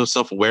 it's just so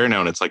self-aware now,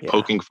 and it's like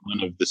poking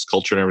fun of this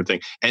culture and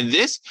everything. And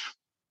this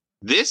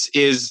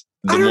is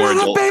the more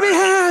adult baby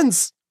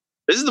hands.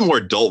 This is the more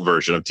adult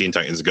version of Teen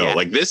Titans Go. Yeah.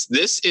 Like this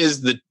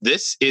is the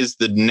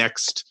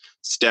next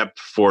step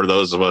for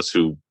those of us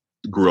who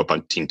grew up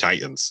on Teen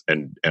Titans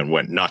and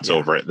went nuts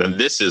over it. Then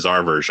this is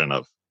our version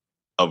of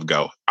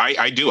Go.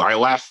 I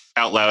laugh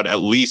out loud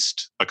at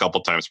least a couple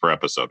times per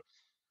episode,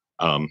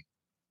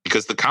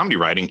 because the comedy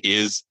writing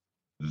is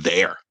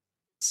there.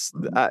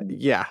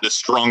 The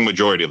strong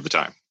majority of the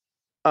time.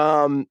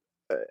 A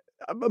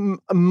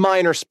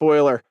minor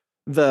spoiler: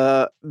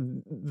 the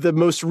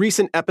most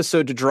recent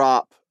episode to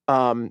drop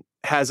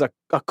has a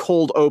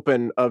cold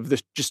open of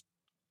this, just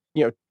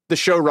the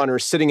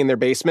showrunners sitting in their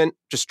basement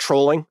just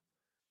trolling,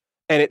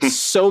 and it's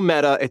so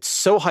meta, it's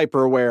so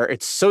hyper aware,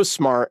 it's so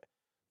smart.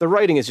 The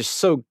writing is just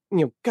so,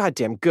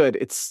 goddamn good.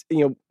 It's,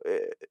 we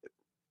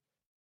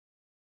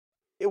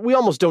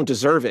almost don't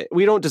deserve it.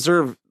 We don't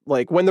deserve,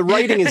 like, when the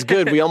writing is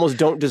good, we almost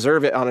don't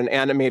deserve it on an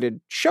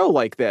animated show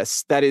like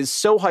this that is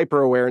so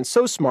hyper aware and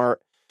so smart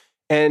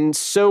and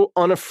so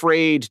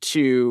unafraid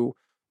to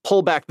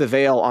pull back the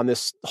veil on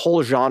this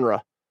whole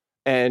genre,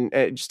 and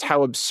just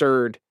how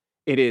absurd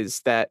it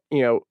is that,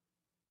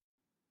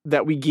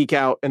 that we geek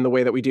out in the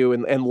way that we do,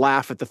 and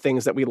laugh at the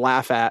things that we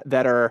laugh at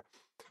that are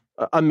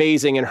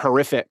amazing and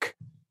horrific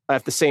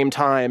at the same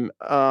time.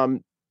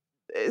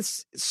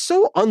 It's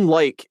so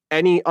unlike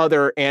any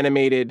other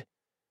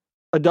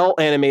adult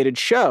animated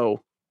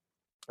show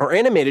or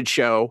animated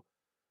show.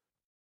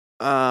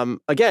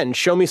 Again,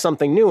 show me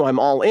something new, I'm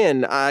all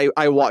in.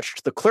 I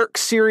watched the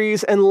Clerks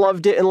series and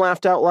loved it and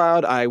laughed out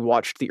loud. I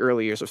watched the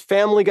early years of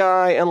Family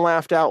Guy and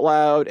laughed out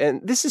loud.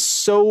 And this is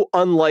so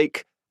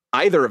unlike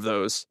either of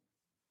those.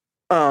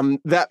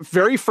 That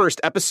very first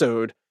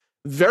episode,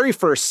 very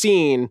first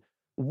scene,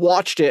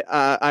 watched it.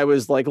 I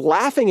was like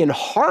laughing and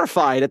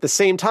horrified at the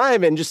same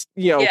time, and just,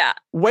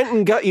 went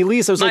and got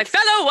Elise. I was My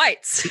fellow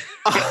whites.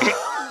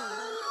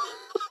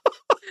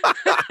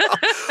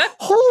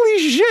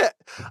 Holy shit.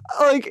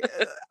 Like,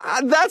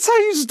 that's how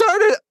you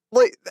started.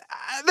 Like,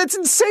 that's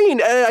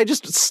insane. And I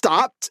just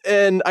stopped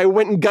and I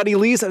went and got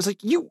Elise. I was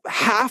like, you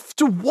have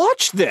to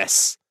watch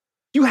this.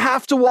 You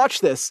have to watch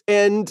this.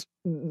 And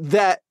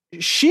that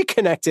she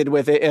connected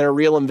with it in a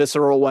real and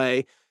visceral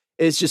way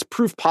is just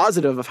proof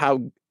positive of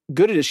how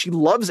good it is. She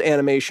loves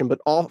animation, but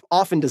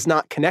often does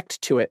not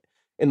connect to it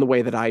in the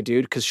way that I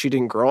do, because she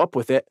didn't grow up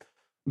with it.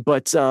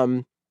 But,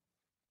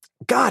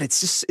 God,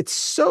 it's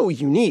so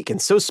unique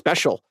and so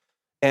special.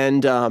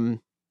 And, a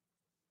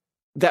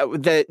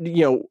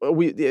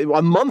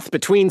month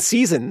between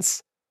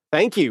seasons.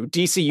 Thank you,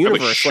 DC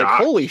Universe. Like,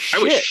 holy shit.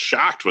 I was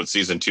shocked when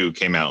season 2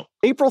 came out.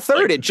 April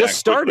 3rd, it just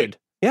started.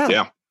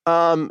 Yeah.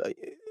 I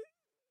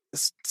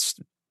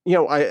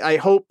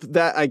hope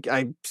that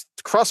I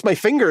cross my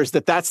fingers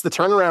that that's the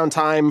turnaround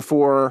time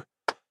for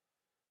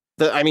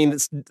the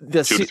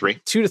 2 to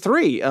 3. 2 to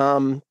 3.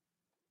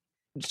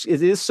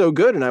 It is so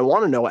good, and I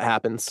want to know what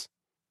happens.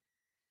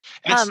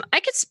 I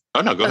could.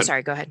 Oh no, go ahead.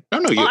 Sorry, go ahead.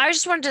 No, you. Well, I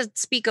just wanted to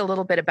speak a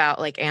little bit about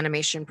like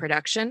animation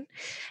production.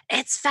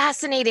 It's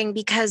fascinating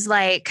because,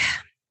 like,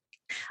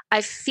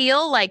 I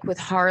feel like with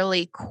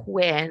Harley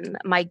Quinn,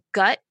 my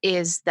gut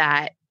is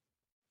that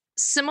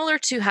similar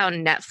to how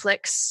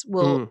Netflix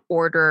will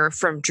order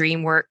from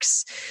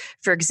DreamWorks,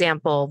 for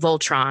example,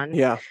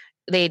 Voltron.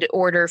 They'd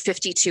order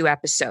 52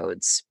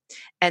 episodes,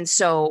 and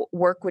so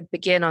work would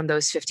begin on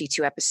those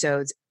 52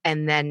 episodes,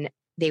 and then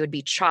they would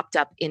be chopped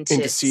up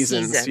into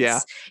seasons. Yeah.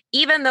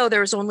 Even though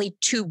there's only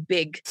 2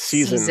 big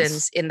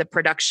seasons in the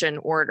production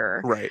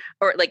order. Right.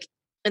 Or like,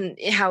 and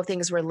how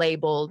things were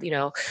labeled,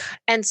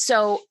 And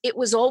so it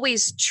was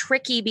always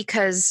tricky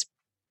because,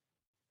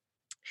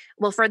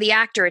 well, for the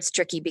actor, it's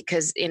tricky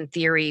because in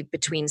theory,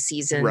 between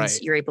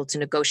seasons, you're able to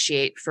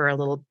negotiate for a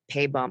little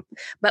pay bump.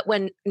 But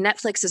when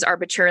Netflix is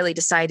arbitrarily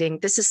deciding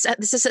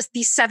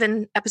these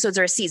 7 episodes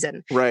are a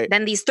season, right?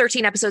 Then these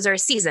 13 episodes are a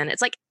season.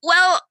 It's like,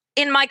 well,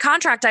 in my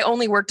contract, I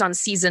only worked on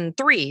season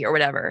 3 or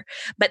whatever,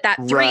 but that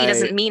 3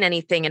 doesn't mean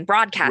anything in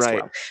broadcast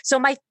world. So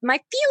my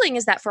feeling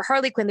is that for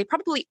Harley Quinn, they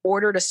probably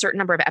ordered a certain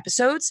number of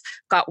episodes,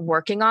 got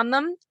working on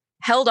them,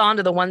 held on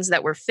to the ones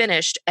that were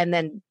finished, and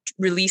then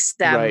released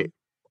them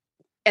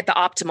at the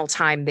optimal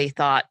time they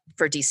thought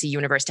for DC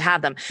Universe to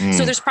have them.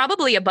 So there's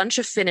probably a bunch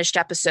of finished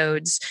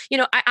episodes.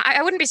 I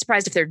wouldn't be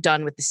surprised if they're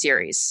done with the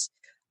series.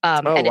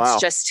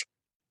 It's just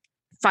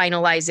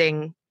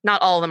finalizing.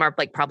 Not all of them are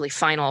like probably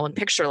final and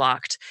picture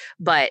locked,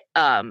 but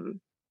I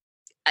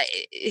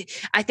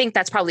think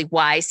that's probably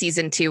why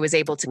season 2 was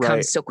able to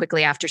come so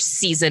quickly after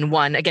season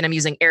 1. Again, I'm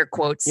using air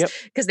quotes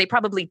because they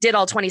probably did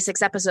all 26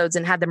 episodes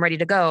and had them ready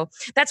to go.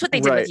 That's what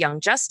they did with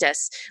Young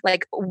Justice.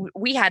 Like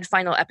we had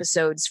final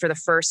episodes for the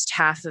first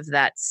half of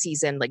that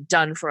season, like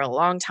done for a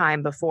long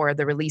time before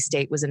the release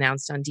date was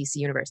announced on DC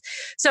Universe.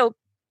 So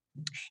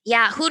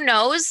yeah, who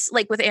knows?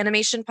 Like with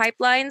animation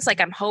pipelines,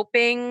 like I'm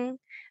hoping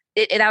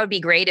that would be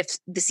great if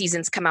the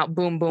seasons come out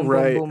boom, boom,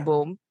 boom,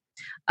 boom,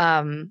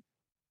 boom.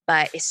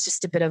 But it's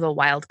just a bit of a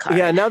wild card.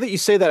 Yeah, now that you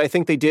say that, I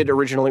think they did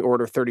originally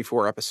order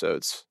 34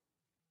 episodes.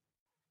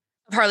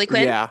 Of Harley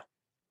Quinn? Yeah.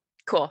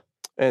 Cool.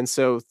 And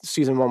so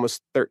season 1 was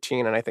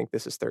 13, and I think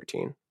this is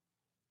 13.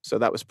 So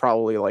that was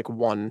probably like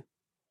 1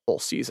 whole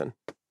season.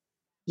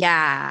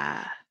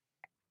 Yeah.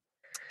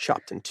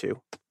 Chopped in 2.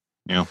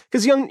 Yeah.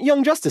 Because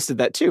Young Justice did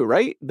that too,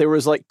 right? There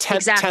was like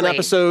 10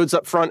 episodes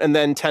up front and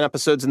then 10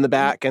 episodes in the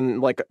back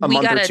and like a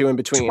month or 2 in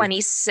between.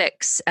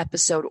 26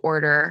 episode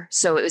order.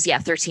 So it was,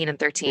 13 and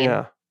 13.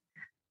 Yeah.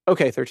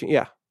 Okay, 13.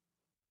 Yeah.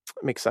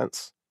 That makes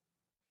sense.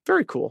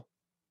 Very cool.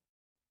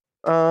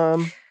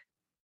 Other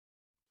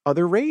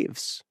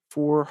raves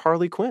for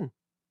Harley Quinn?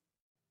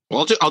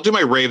 Well, I'll do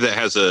my rave that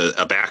has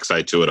a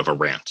backside to it of a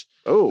rant.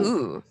 Oh.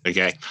 Ooh.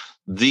 Okay.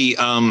 Do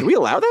we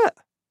allow that?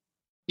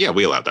 Yeah,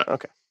 we allow that.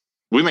 Okay.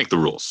 We make the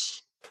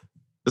rules.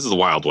 This is the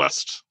Wild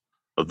West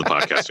of the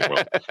podcasting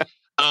world.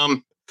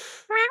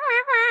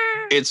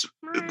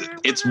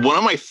 It's one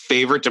of my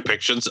favorite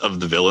depictions of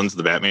the villains of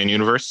the Batman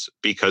universe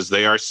because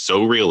they are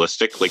so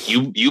realistic. Like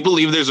you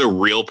believe there's a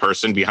real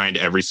person behind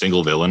every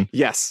single villain.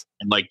 Yes.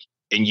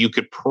 And you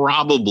could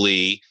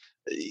probably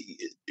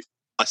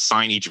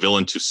assign each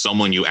villain to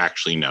someone you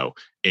actually know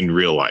in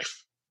real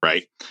life,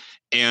 right?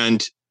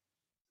 And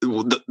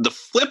the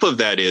flip of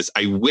that is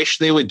I wish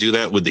they would do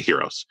that with the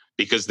heroes,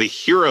 because the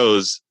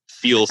heroes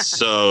feel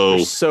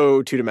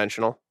so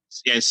two-dimensional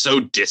and so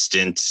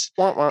distant.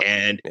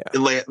 And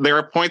yeah. there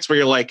are points where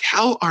you're like,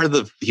 how are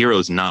the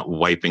heroes not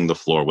wiping the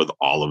floor with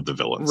all of the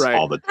villains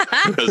all the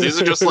time? Because these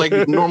are just like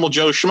normal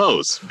Joe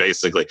Schmoes,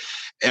 basically.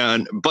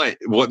 But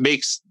what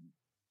makes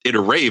it a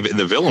rave in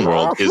the villain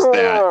world is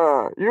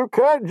that you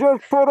can't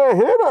just put a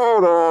hit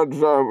out on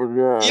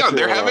someone. Yeah,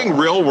 they're having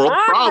real world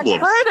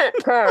problems. Credit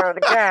card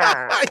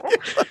guy.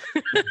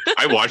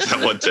 I watched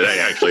that one today,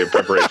 actually, in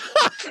preparation.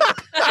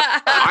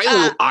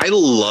 I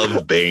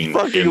love Bane.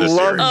 Fucking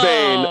love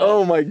Bane.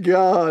 Oh my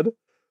god.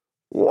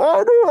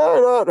 Why do I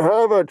not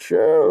have a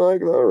chair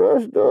like the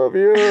rest of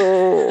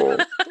you?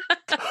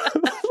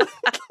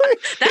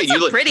 That's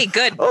a pretty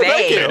good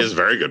Bane. It is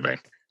very good Bane.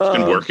 I've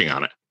been working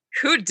on it.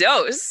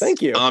 Kudos.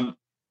 Thank you.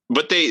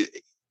 But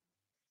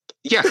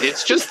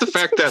it's just the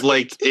fact that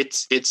like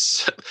it's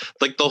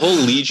like the whole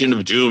Legion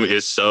of Doom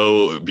is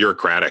so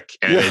bureaucratic,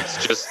 and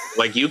it's just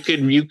like you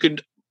could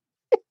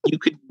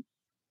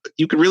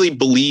really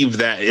believe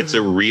that it's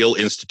a real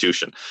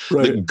institution.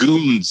 Right. The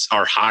goons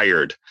are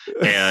hired,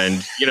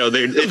 and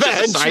it's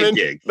just a side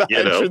gig.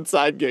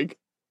 Side gig.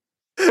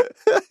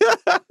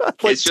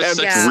 It's just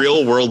such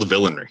real world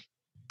villainry.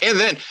 And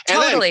then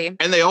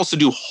they also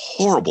do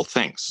horrible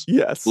things.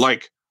 Yes.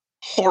 Like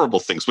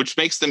horrible things, which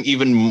makes them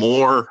even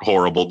more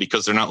horrible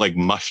because they're not like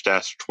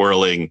mustache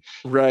twirling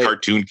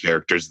cartoon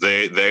characters.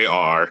 They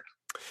are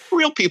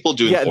real people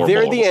doing horrible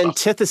they're the stuff.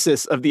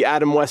 antithesis of the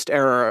Adam West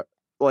era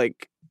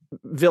like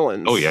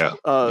villains. Oh yeah.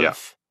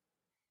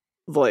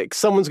 Like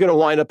someone's going to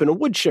wind up in a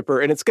wood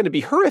chipper and it's going to be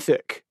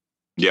horrific.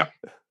 Yeah.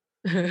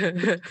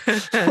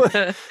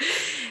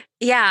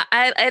 Yeah,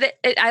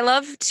 I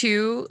love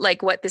too,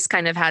 like what this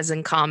kind of has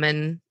in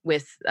common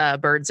with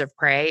Birds of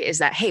Prey is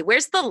that, hey,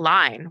 where's the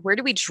line? Where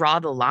do we draw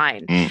the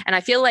line? And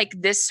I feel like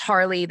this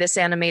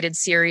animated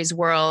series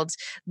world,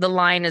 the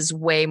line is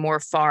way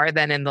more far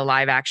than in the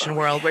live action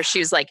world where she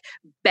was like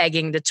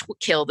begging to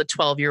kill the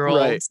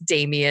 12-year-old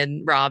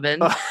Damian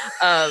Robin.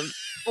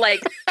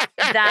 Like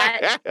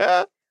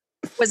that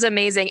was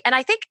amazing. And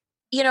I think,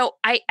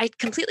 I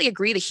completely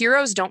agree. The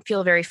heroes don't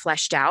feel very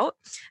fleshed out.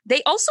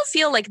 They also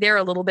feel like they're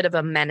a little bit of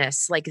a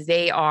menace. Like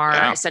they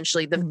are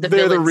essentially the they're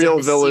villains the real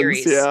of the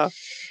villains, series. yeah.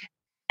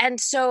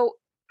 And so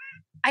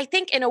I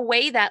think in a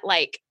way that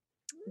like,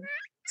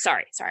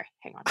 sorry,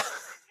 hang on.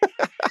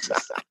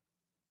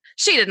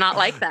 She did not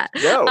like that.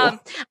 No.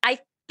 I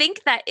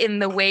think that in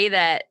the way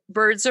that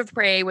Birds of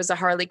Prey was a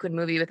Harley Quinn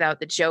movie without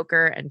the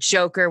Joker and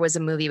Joker was a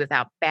movie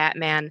without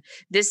Batman,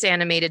 this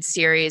animated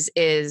series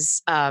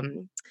is a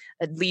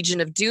Legion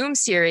of Doom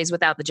series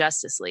without the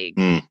Justice League.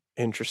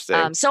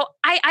 Interesting. So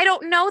I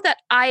don't know that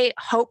I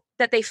hope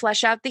that they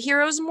flesh out the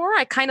heroes more.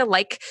 I kind of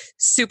like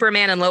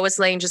Superman and Lois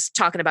Lane just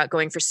talking about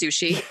going for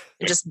sushi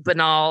and just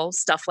banal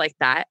stuff like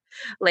that.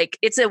 Like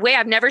it's a way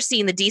I've never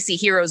seen the DC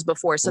heroes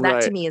before. So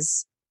that to me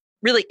is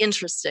really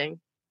interesting.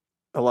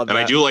 I love that.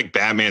 And I do like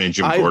Batman and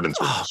Jim Gordon's.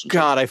 Oh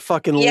God, I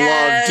fucking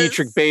love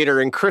Dietrich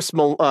Bader and Chris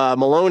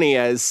Maloney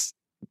as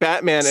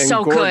Batman and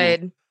so Gordon.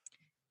 Good.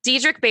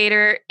 Dietrich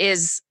Bader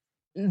is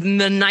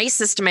the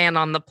nicest man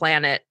on the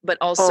planet, but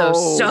also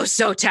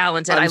so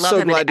talented. I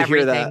love him in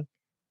everything.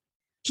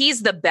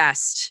 He's the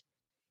best.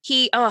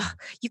 You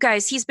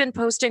guys, he's been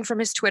posting from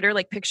his Twitter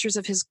like pictures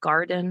of his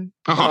garden.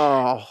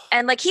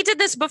 And like he did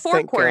this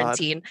before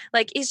quarantine. God.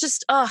 Like he's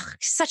just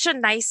such a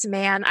nice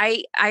man.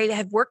 I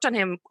have worked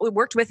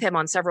with him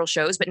on several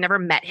shows, but never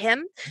met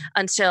him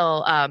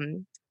until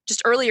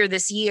just earlier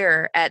this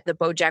year at the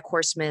BoJack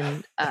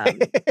Horseman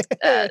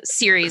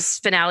series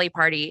finale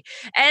party.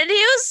 And he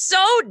was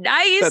so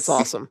nice. That's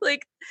awesome.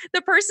 Like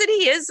the person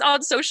he is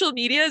on social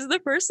media is the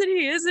person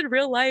he is in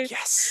real life.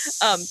 Yes.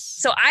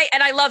 So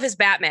I love his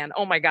Batman.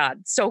 Oh my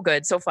God. So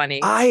good. So funny.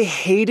 I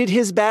hated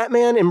his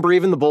Batman in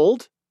Brave and the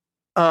Bold.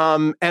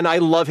 And I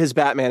love his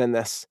Batman in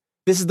this.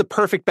 This is the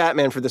perfect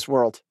Batman for this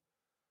world.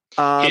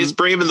 His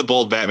Brave and the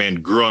Bold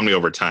Batman grew on me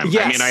over time.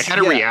 Yes, I mean, I had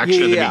a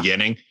reaction at the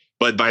beginning,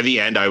 but by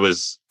the end I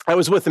was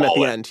with him at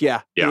the end.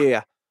 Yeah.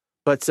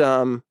 But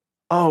it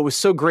was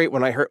so great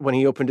when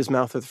he opened his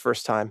mouth for the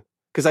first time.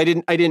 Because I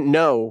didn't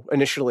know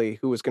initially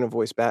who was going to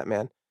voice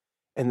Batman.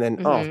 And then,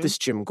 this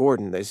Jim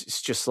Gordon,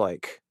 it's just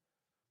like,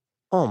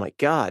 oh my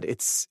God,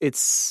 this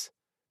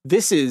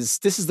is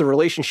the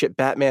relationship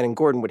Batman and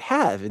Gordon would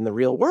have in the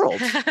real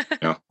world.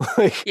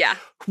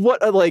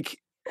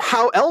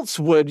 How else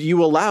would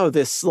you allow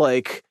this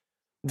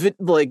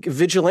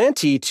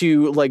vigilante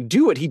to like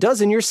do what he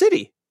does in your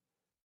city?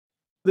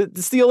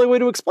 That's the only way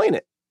to explain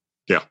it.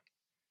 Yeah.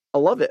 I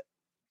love it.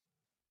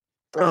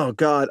 Oh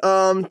God.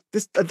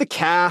 The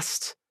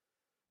cast.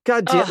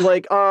 God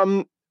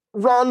damn,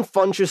 Ron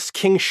Funches,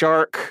 King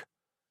Shark.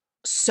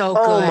 So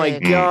good. Oh my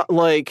God.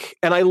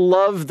 And I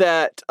love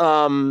that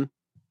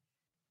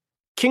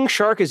King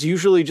Shark is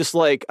usually just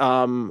like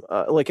an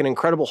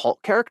Incredible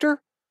Hulk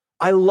character.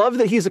 I love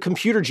that he's a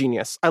computer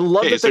genius. I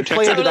love that they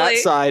play into that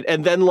side.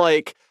 And then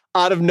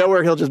out of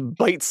nowhere he'll just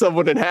bite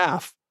someone in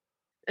half.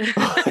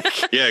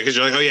 Yeah, because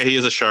you're like, oh yeah, he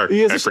is a shark.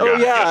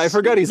 I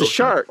forgot he's a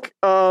shark.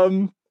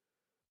 And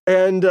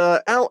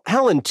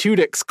Alan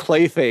Tudyk's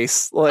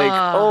Clayface, like,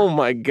 oh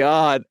my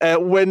god,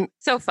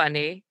 so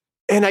funny.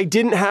 And I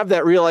didn't have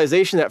that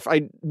realization that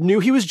I knew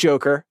he was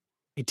Joker.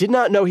 I did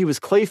not know he was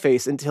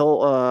Clayface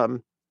until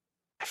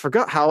I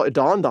forgot how it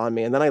dawned on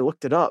me, and then I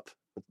looked it up.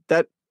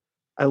 That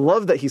I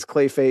love that he's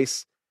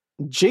Clayface.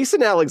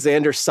 Jason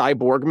Alexander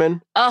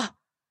Cyborgman. Oh,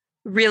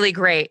 really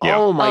great. Yeah.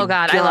 Oh my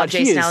God, I love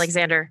Jason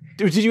Alexander.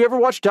 Did you ever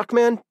watch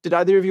Duckman? Did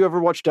either of you ever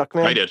watch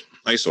Duckman? I did.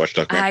 I used to watch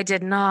Duckman. I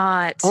did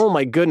not. Oh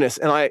my goodness.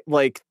 And I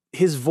like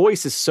his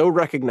voice is so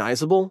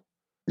recognizable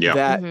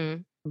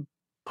that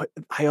but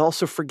I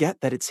also forget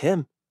that it's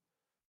him.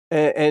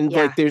 And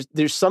like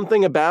there's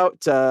something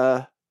about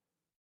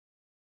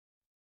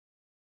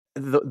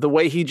the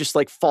way he just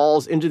like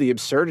falls into the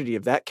absurdity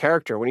of that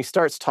character when he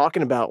starts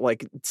talking about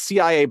like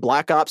CIA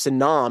Black Ops and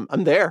Nam.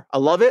 I'm there. I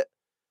love it.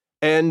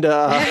 And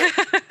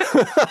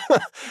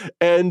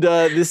and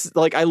this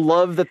like I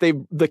love that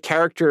the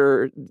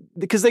character,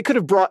 because they could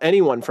have brought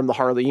anyone from the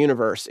Harley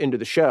universe into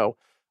the show.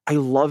 I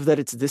love that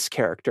it's this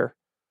character.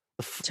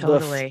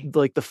 Totally.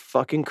 Like the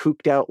fucking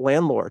cooked out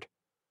landlord.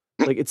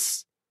 Like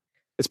it's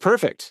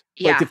perfect.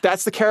 Yeah. Like if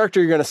that's the character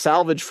you're going to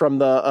salvage from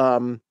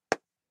the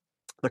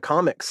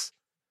comics,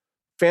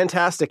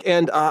 fantastic.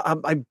 And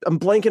I'm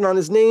blanking on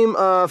his name.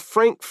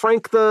 Frank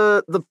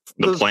the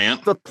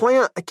plant. The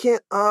plant. I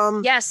can't.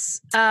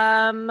 Yes.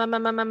 I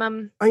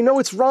know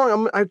it's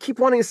wrong. I keep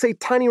wanting to say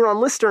Tiny Ron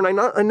Lister, and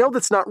I know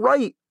that's not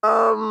right.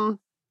 JB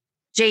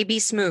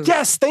Smoove.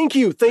 Yes. Thank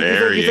you. Thank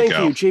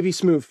you. JB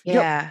Smoove.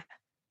 Yeah. Yep.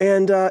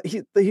 And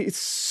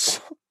he's.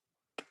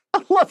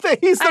 I love that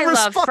he's the I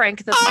love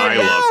Frank the I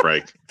love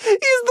Frank. He's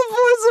the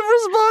voice of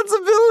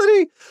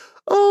responsibility.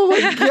 Oh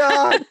my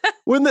god!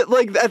 When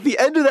at the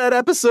end of that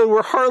episode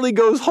where Harley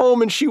goes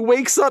home and she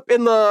wakes up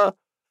in the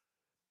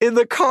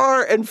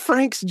car and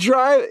Frank's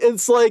drive,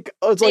 it's like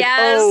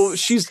oh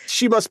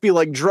she must be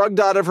like drugged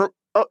out of her.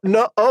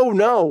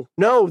 Oh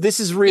no,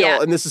 this is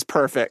real and this is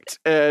perfect.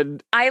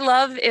 And I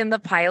love in the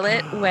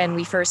pilot when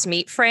we first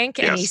meet Frank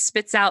and he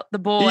spits out the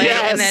boy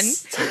and then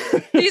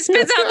he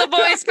spits out the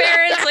boy's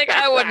parents. Like,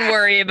 I wouldn't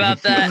worry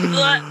about that.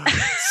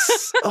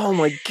 Oh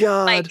my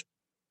god. Like,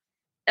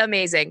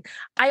 amazing.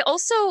 I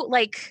also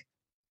like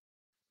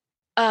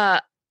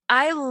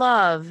I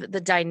love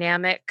the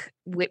dynamic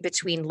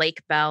between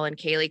Lake Bell and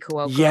Kaylee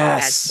Cuoco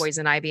as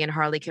Poison Ivy and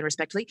Harley Quinn,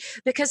 respectively,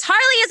 because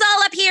Harley is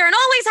all up here and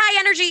always high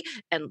energy,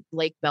 and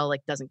Lake Bell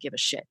like doesn't give a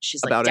shit.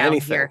 She's like about down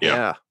anything. here.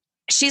 Yeah.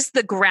 She's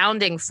the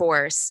grounding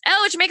force.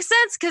 Oh, which makes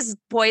sense because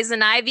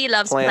Poison Ivy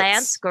loves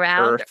plants,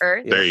 ground,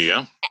 earth. There you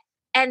go.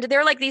 And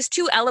they're like these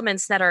two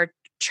elements that are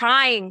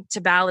trying to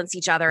balance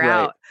each other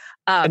out.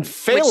 And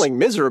failing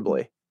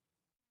miserably.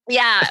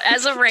 Yeah,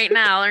 as of right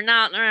now, they're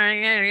not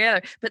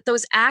together. But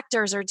those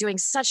actors are doing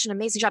such an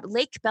amazing job.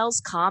 Lake Bell's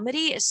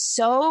comedy is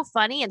so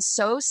funny and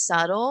so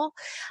subtle.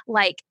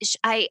 Like,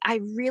 I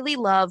really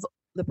love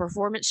the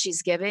performance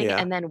she's giving,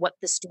 and then what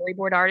the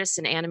storyboard artists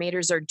and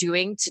animators are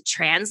doing to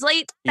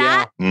translate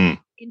that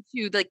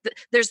into like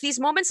there's these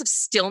moments of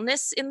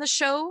stillness in the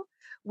show,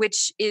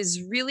 which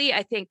is really,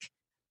 I think,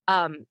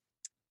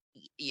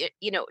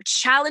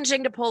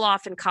 challenging to pull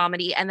off in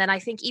comedy, and then I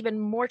think even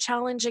more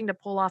challenging to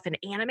pull off in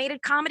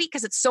animated comedy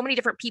because it's so many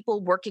different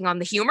people working on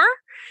the humor,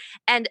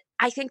 and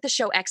I think the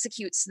show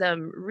executes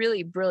them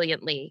really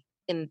brilliantly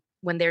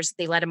when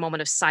they let a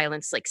moment of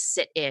silence like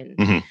sit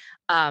in,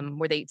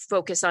 where they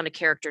focus on a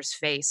character's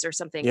face or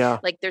something.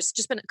 Like there's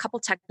just been a couple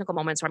technical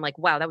moments where I'm like,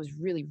 wow, that was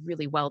really,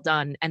 really well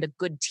done, and a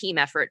good team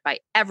effort by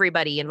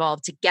everybody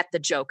involved to get the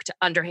joke, to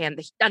understand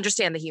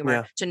the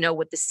humor, to know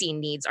what the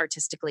scene needs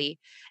artistically,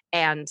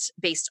 and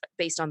based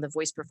on the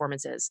voice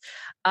performances.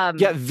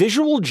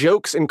 Visual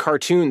jokes in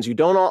cartoons, you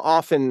don't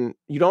often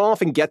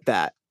get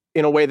that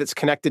in a way that's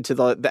connected to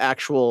the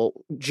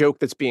actual joke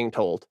that's being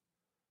told.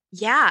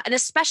 Yeah, and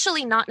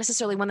especially not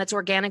necessarily one that's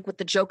organic with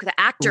the joke the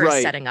actor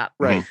is setting up,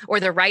 or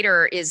the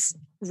writer has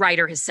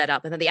set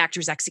up, and then the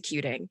actor's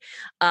executing.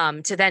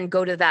 To then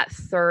go to that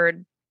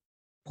third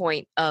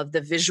point of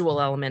the visual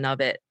element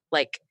of it,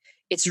 like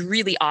it's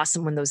really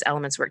awesome when those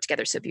elements work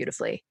together so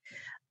beautifully.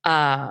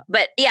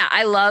 But yeah,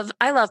 I love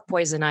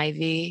Poison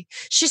Ivy.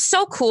 She's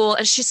so cool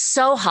and she's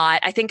so hot.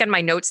 I think on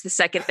my notes, the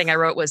second thing I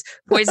wrote was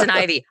Poison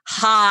Ivy,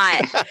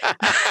 hot.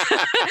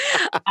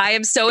 I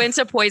am so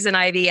into Poison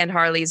Ivy and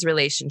Harley's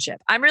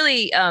relationship. I'm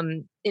really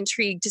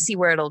intrigued to see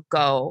where it'll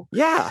go.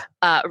 Yeah.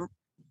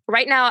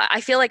 Right now,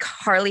 I feel like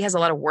Harley has a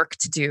lot of work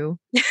to do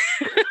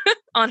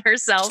on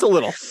herself. Just a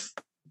little.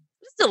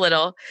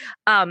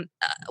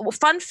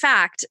 Fun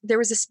fact, there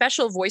was a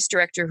special voice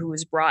director who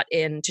was brought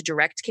in to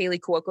direct Kaylee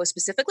Cuoco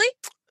specifically.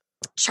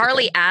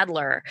 Charlie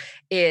Adler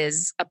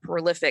is a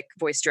prolific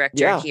voice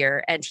director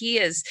here, and he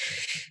is...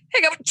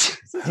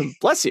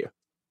 Bless you.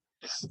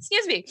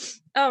 Excuse me.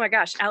 Oh my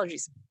gosh,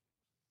 allergies.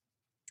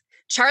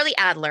 Charlie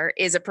Adler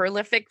is a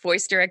prolific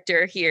voice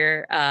director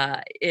here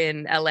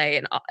in LA,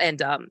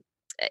 and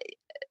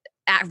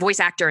voice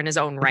actor in his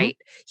own right.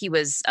 He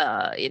was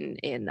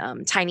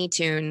in Tiny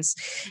Toons,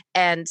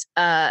 and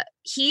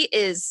he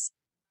is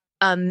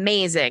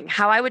amazing.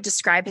 How I would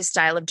describe his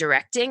style of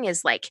directing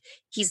is like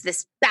he's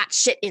this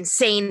batshit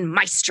insane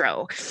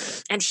maestro,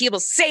 and he will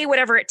say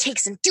whatever it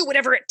takes and do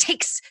whatever it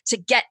takes to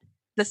get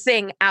the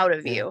thing out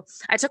of you.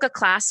 I took a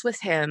class with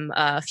him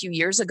a few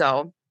years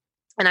ago,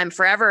 and I'm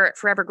forever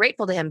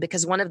grateful to him,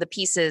 because one of the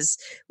pieces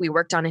we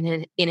worked on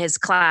in his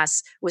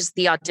class was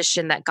the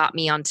audition that got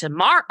me onto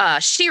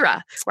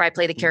She-Ra, where I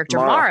play the character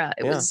Mara.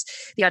 It was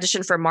the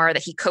audition for Mara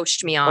that he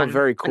coached me on,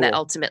 very cool. and that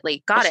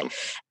ultimately got it.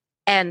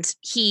 And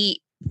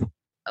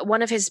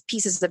one of his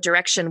pieces of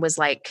direction was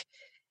like,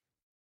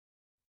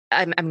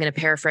 I'm going to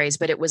paraphrase,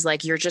 but it was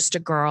like, you're just a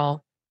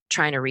girl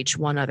trying to reach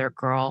one other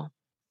girl.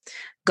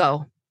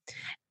 Go.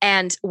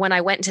 And when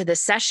I went into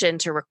this session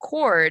to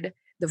record,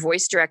 the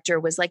voice director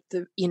was like,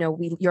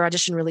 your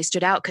audition really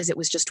stood out because it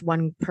was just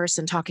one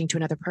person talking to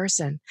another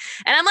person.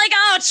 And I'm like,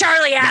 oh,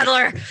 Charlie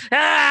Adler,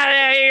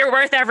 you're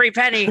worth every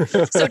penny.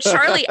 So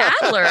Charlie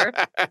Adler,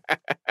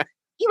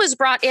 he was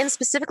brought in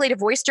specifically to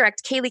voice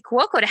direct Kaylee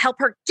Cuoco to help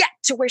her get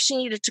to where she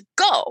needed to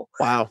go.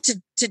 Wow.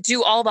 To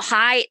do all the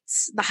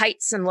heights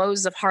and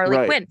lows of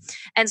Harley Quinn.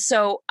 And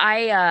so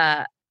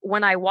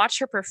when I watch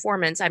her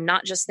performance, I'm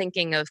not just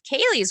thinking of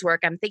Kaylee's work,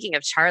 I'm thinking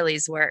of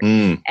Charlie's work.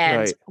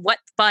 And what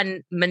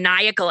fun,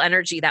 maniacal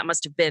energy that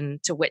must have been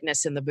to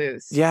witness in the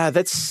booth. Yeah,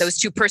 that's those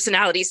two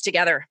personalities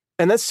together.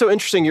 And that's so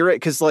interesting. You're right,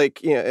 because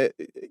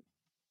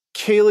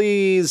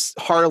Kaylee's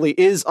Harley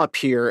is up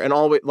here, and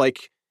always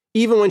like,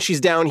 even when she's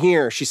down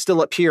here, she's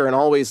still up here, and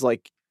always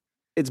like,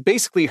 it's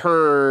basically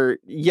her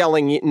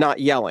yelling, not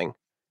yelling.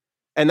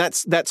 And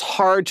that's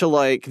hard to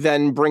like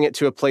then bring it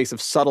to a place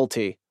of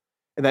subtlety.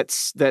 And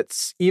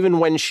that's even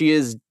when she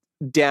is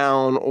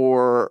down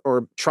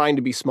or trying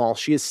to be small,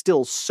 she is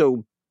still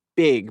so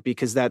big,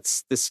 because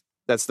that's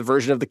the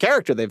version of the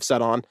character they've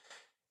set on.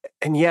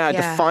 And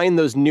to find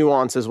those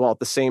nuances while at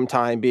the same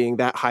time being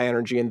that high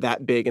energy and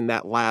that big and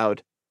that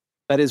loud,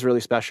 that is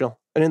really special.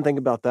 I didn't think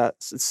about that.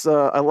 It's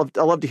I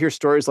love to hear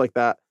stories like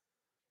that.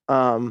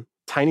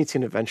 Tiny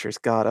Toon Adventures.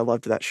 God, I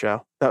loved that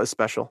show. That was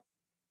special.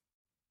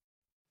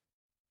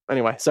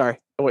 Anyway, sorry.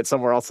 I went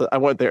somewhere else. I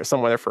went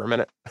somewhere there for a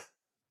minute.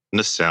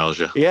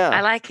 Nostalgia. Yeah.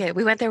 I like it.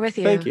 We went there with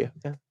you. Thank you.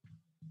 Yeah.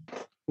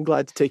 I'm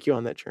glad to take you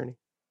on that journey.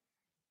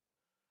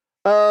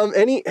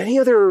 Any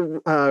other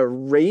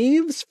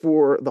raves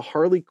for the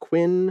Harley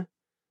Quinn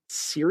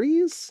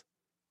series?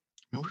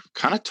 We've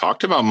kind of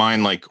talked about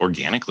mine like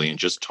organically and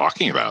just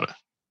talking about it.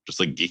 Just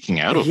like geeking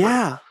out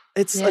over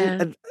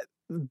it.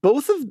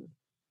 Both of.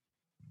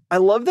 I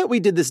love that we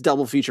did this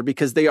double feature,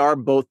 because they are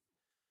both,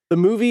 the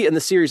movie and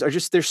the series are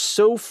just, they're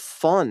so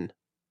fun,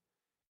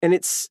 and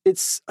it's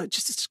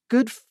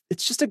good.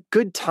 It's just a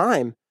good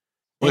time.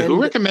 Wait,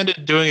 who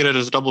recommended doing it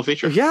as a double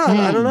feature? Yeah,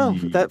 I don't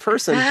know that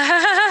person,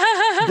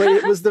 but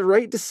it was the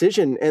right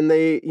decision, and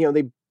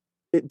it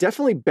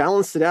definitely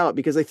balanced it out,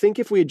 because I think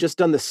if we had just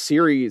done the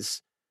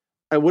series,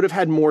 I would have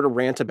had more to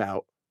rant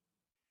about.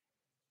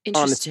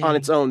 On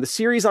its own. The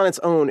series on its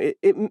own,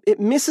 it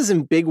misses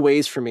in big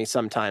ways for me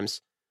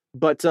sometimes,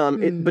 but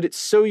it's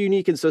so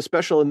unique and so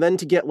special. And then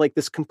to get like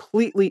this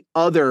completely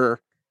other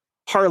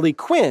Harley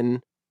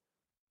Quinn,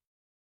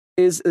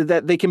 is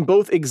that they can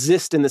both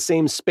exist in the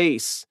same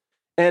space.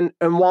 And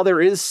while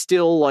there is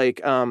still like,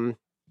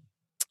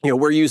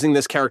 we're using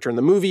this character in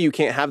the movie, you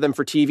can't have them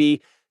for TV.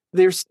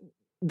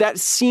 That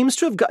seems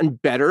to have gotten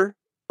better,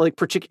 like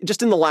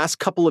just in the last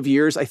couple of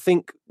years, I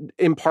think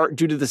in part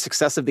due to the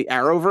success of the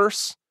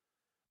Arrowverse.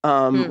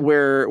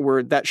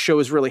 Where that show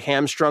is really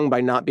hamstrung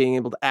by not being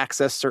able to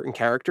access certain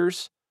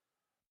characters.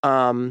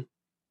 I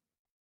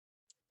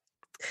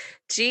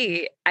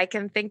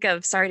can think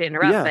of, sorry to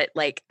interrupt, but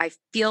like, I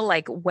feel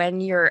like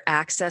when your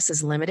access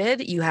is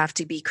limited, you have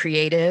to be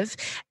creative.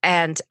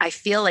 And I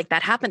feel like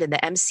that happened in the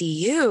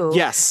MCU.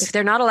 Yes. If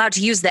they're not allowed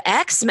to use the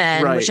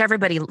X-Men,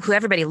 who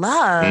everybody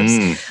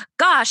loves,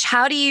 gosh,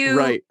 how do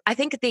you, I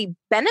think they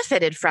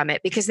benefited from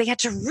it, because they had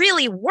to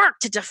really work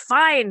to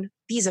define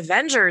these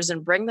Avengers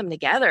and bring them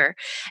together.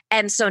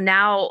 And so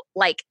now,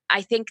 like,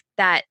 I think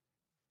that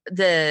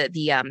the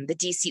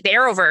DC, the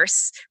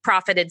Arrowverse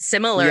profited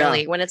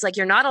similarly, when it's like,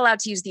 you're not allowed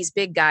to use these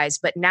big guys,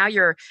 but now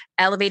you're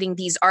elevating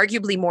these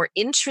arguably more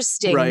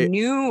interesting,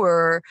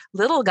 newer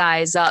little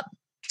guys up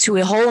to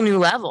a whole new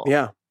level.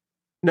 Yeah.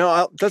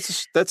 No,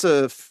 that's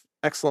a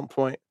excellent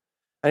point.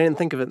 I didn't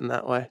think of it in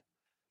that way.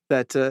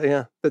 That's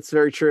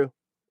very true.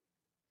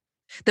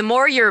 The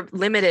more you're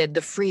limited,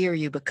 the freer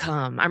you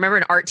become. I remember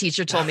an art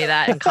teacher told me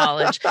that in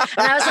college. And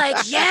I was like,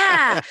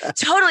 yeah,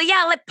 totally.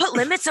 Yeah, let's put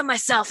limits on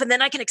myself, and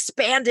then I can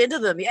expand into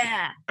them.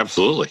 Yeah.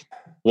 Absolutely.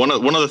 One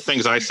of the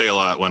things I say a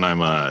lot when I'm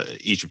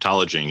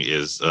Egyptologing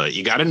is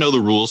you got to know the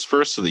rules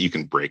first so that you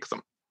can break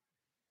them.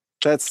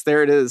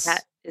 There it is.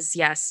 That is,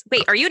 yes.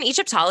 Wait, are you an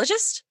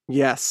Egyptologist?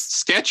 Yes.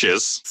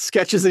 Sketches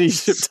an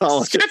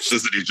Egyptologist.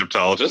 Sketches an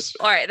Egyptologist.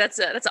 All right, that's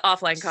an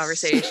offline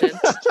conversation.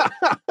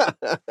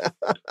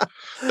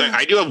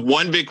 I do have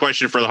one big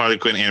question for the Harley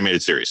Quinn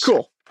animated series.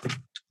 Cool.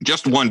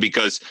 Just one,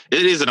 because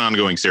it is an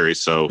ongoing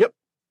series. So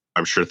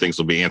I'm sure things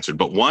will be answered.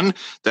 But one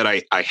that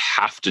I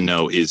have to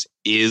know is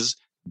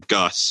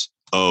Gus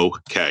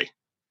okay?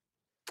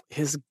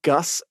 Is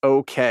Gus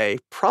okay?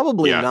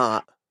 Probably Yeah.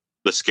 not.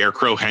 The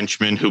Scarecrow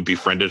henchman who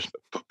befriended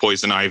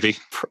Poison Ivy.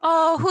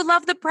 Oh, who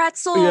loved the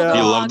pretzel? Yeah. He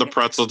dog. loved the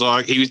pretzel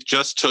dog. He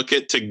just took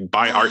it to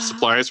buy art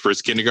supplies for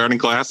his kindergarten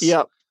class.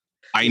 Yep.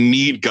 I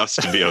need Gus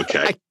to be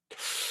okay.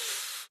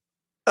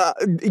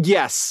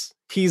 Yes.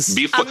 He's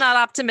I'm not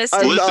optimistic.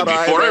 I'm Listen,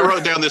 not before either. I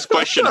wrote down this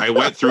question, I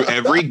went through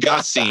every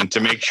Gus scene to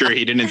make sure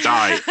he didn't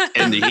die,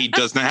 and he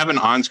does not have an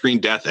on-screen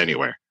death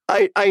anywhere.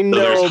 I So know,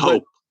 there's but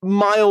hope.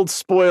 mild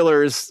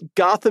spoilers.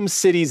 Gotham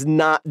City's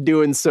not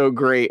doing so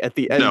great at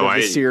the end of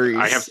the series.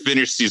 I have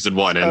finished season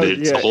 1, and Oh,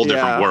 it's a yeah, whole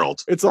different yeah.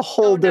 world. It's a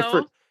whole Oh, no.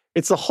 different.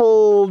 It's a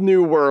whole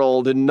new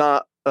world, and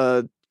not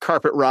a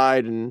carpet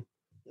ride and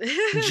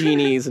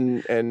genies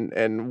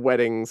and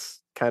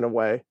weddings kind of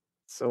way.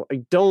 So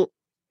I don't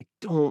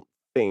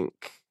think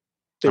I'm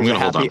there's a gonna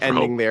hold on happy for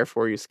ending hope. there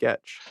for you,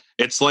 Sketch.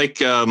 It's like,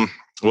 what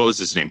was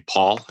his name?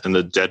 Paul in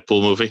the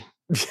Deadpool movie,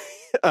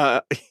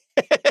 Uh,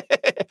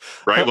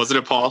 right? Wasn't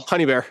it Paul?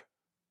 Honey Bear.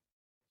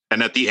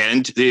 And at the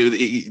end,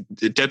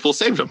 Deadpool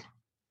saved him.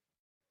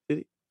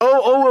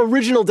 Oh,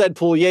 original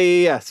Deadpool.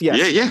 Yes.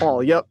 Yeah.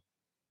 Paul. Yep.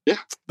 Yeah.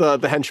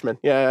 The henchman.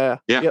 Yeah.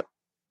 Yeah. Yep.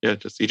 Yeah,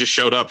 he just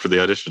showed up for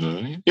the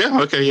audition.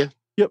 Yeah, okay, yeah.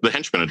 Yep. The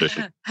henchman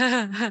edition.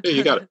 Yeah,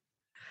 you got it.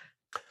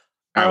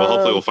 All right, well,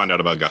 hopefully we'll find out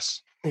about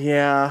Gus.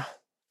 Yeah.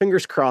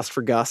 Fingers crossed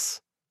for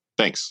Gus.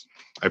 Thanks.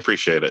 I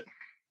appreciate it.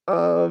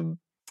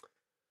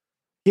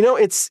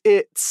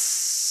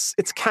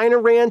 It's kind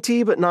of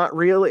ranty, but not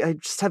really. I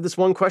just have this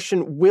one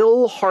question: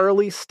 will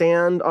Harley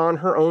stand on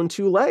her own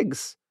two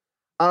legs?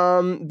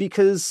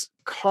 Because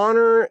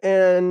Connor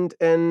and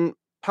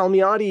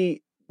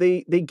Palmiotti,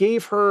 they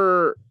gave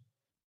her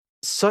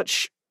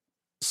such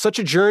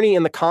a journey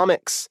in the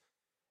comics,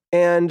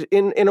 and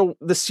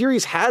the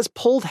series has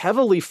pulled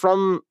heavily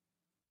from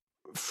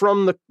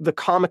the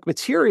comic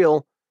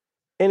material,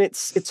 and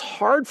it's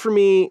hard for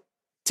me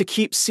to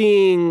keep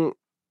seeing.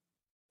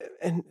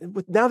 And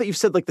now that you've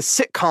said like the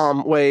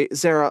sitcom way,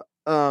 Zara,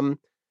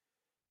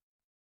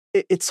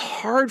 it's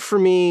hard for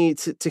me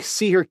to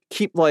see her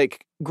keep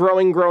like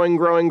growing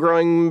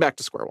back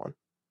to square one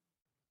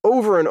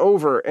over and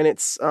over. And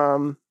it's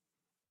I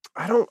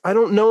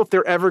don't know if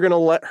they're ever going to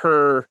let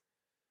her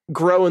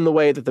grow in the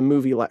way that the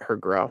movie let her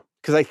grow,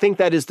 because I think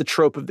that is the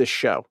trope of this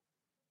show.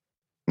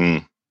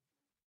 I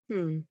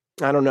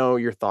don't know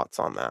your thoughts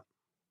on that.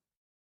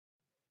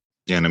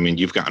 Yeah, and I mean,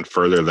 you've gotten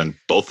further than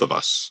both of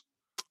us.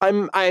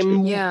 I'm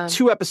Yeah.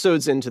 2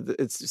 episodes into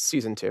it's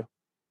season 2.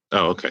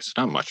 Oh, okay. So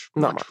not much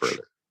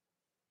further.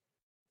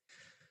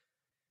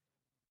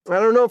 I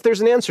don't know if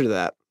there's an answer to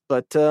that,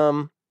 but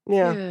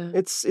yeah.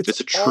 It's It's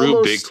a true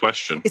almost, big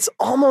question. It's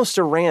almost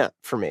a rant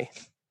for me,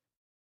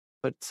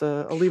 but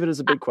I'll leave it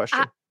as a big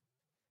question.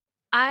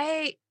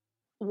 I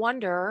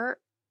wonder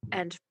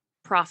and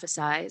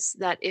prophesize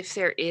that if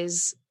there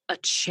is a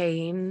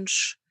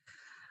change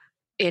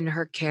in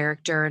her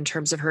character in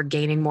terms of her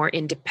gaining more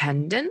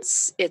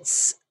independence,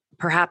 it's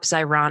perhaps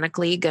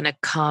ironically going to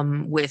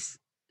come with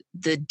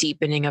the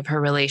deepening of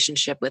her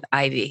relationship with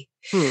Ivy.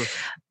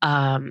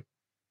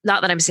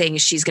 Not that I'm saying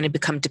she's going to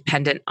become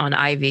dependent on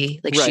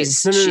Ivy, like Right.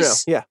 she's No.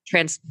 Yeah.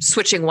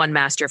 switching one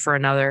master for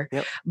another.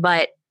 Yep.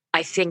 But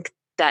I think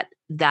that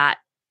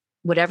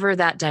whatever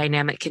that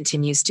dynamic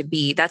continues to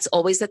be, that's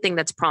always the thing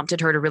that's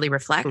prompted her to really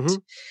reflect,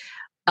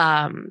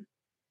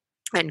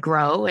 and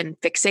grow and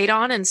fixate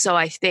on. And so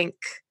I think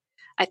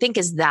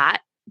as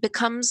that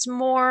becomes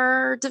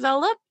more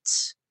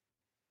developed,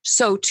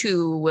 so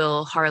too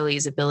will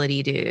Harley's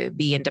ability to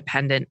be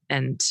independent.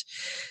 And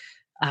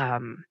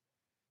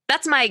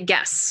that's my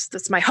guess.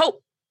 That's my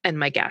hope and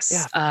my guess.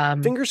 Yeah.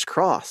 Fingers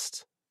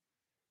crossed.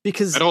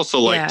 Because I'd also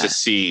like to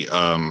see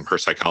her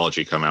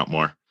psychology come out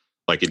more,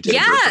 like it did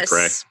in Birds of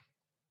Prey.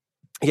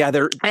 Yeah,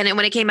 and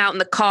when it came out in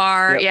the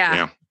car,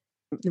 Yeah.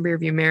 the rear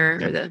view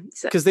mirror,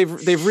 because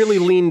they've really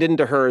leaned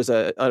into her as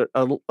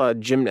a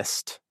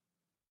gymnast.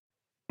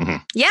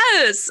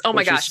 Yes. Oh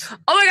my gosh.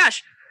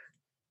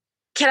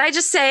 Can I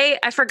just say,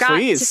 I forgot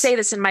Please. to say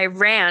this in my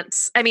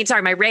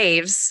my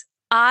raves.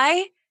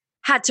 I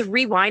had to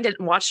rewind it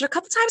and watch it a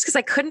couple times because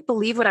I couldn't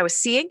believe what I was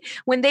seeing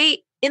when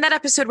in that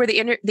episode where they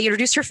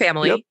introduced her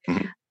family,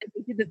 and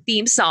they did the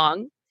theme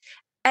song,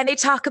 and they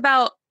talk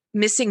about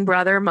missing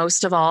brother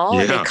most of all,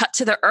 and they cut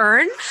to the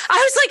urn.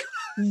 I was like,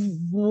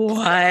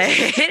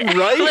 what?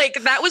 Right?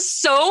 Like, that was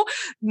so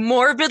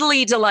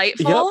morbidly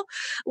delightful. Yep.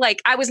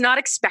 Like, I was not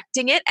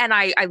expecting it, and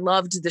I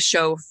loved the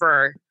show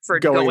for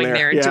going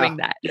there and doing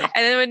that. Yeah.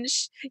 And then when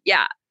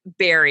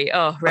Barry,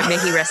 may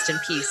he rest in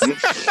peace.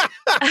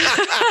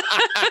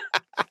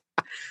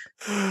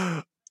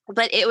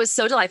 But it was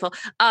so delightful.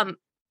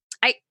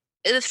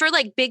 For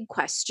like big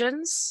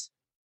questions,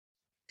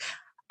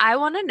 I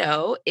want to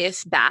know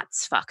if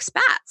bats fucks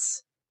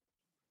bats.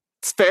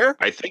 It's fair.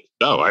 I think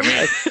so. I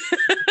mean,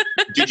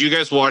 did you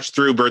guys watch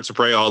through Birds of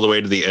Prey all the way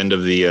to the end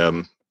of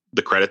the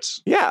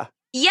credits? Yeah.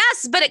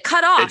 Yes, but it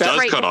cut off. It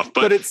does cut off,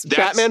 but it's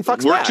Batman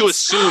fucks We're bats. to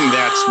assume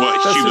that's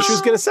what That's she what was. she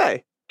was going to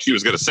say. she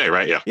was going to say,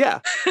 right? Yeah. Yeah.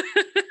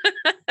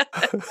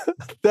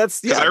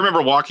 That's Because yeah. I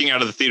remember walking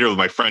out of the theater with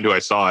my friend who I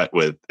saw it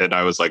with, and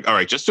I was like, all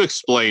right, just to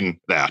explain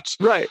that,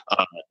 Right.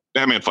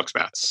 Batman fucks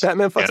bats.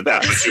 Batman fucks And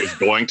that's what bats. she was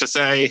going to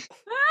say.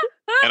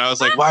 And I was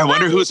like, wow, I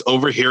wonder who's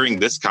overhearing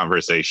this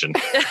conversation.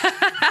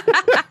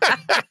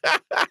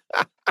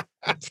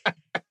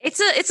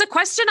 It's a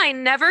question I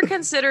never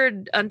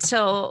considered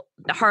until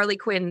Harley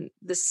Quinn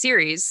the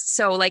series.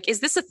 So, like, is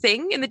this a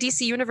thing in the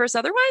DC universe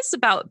otherwise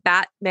about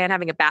Batman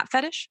having a bat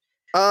fetish?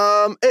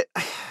 Not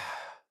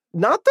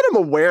that I'm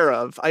aware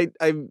of. I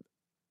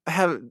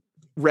haven't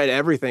read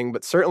everything,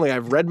 but certainly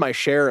I've read my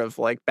share of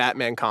like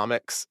Batman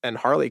comics and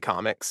Harley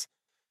comics.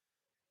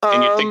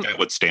 And you'd think that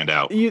would stand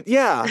out.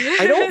 Yeah,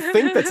 I don't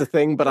think that's a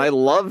thing, but I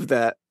love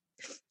that.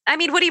 I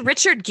mean, would he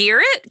Richard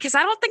Gere it? Because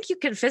I don't think you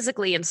can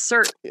physically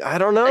insert I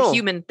don't know. a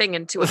human thing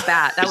into a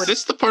bat. That Is would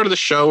this the part of the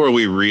show where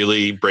we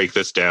really break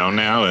this down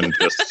now and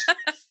just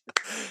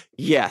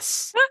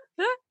Yes.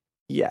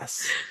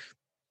 Yes.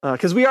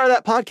 Because we are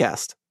that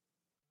podcast.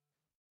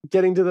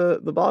 Getting to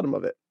the bottom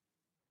of it.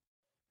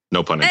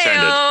 no pun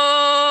intended?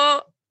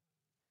 Ayo!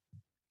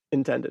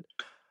 Intended.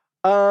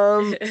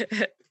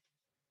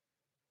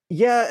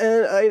 Yeah,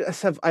 and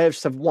I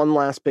just have one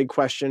last big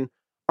question.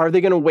 Are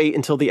they going to wait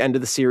until the end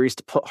of the series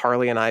to put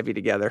Harley and Ivy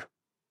together?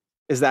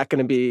 Is that going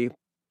to be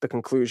the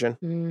conclusion?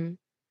 Mm.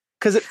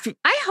 Because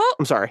I hope.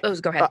 I'm sorry. Oh,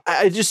 go ahead.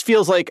 It just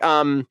feels like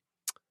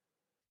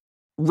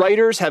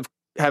writers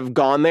have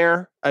gone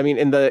there. I mean,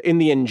 in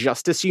the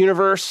Injustice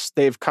universe,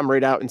 they've come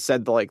right out and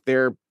said like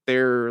they're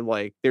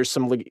like there's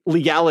some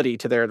legality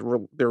to their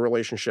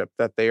relationship,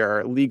 that they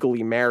are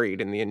legally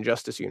married in the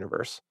Injustice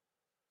universe.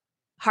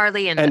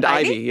 Harley and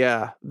Ivy,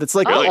 yeah, that's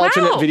like Really? an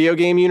alternate Wow. video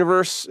game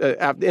universe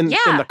in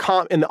Yeah.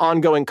 the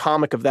ongoing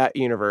comic of that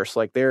universe.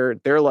 Like they're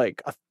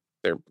like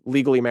they're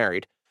legally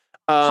married.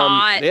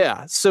 Hot.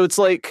 Yeah, so it's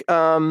like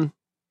I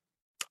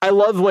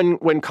love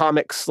when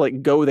comics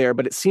like go there,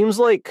 but it seems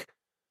like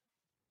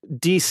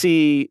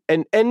DC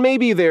and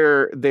maybe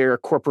their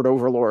corporate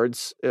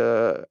overlords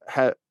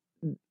have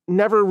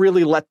never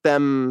really let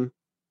them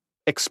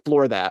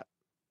explore that,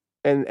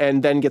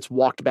 and then gets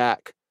walked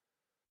back.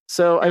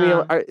 So I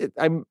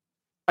mean,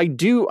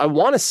 I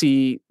want to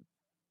see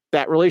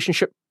that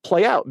relationship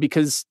play out,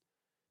 because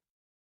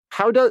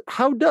how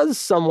does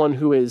someone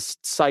who is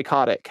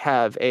psychotic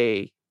have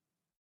a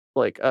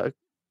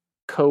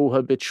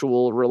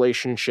cohabitual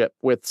relationship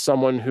with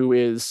someone who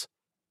is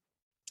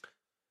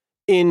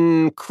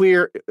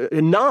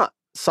not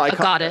a psychotic?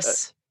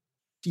 goddess.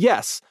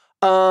 Yes.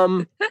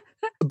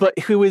 But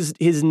who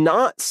is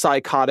not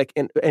psychotic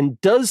and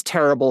does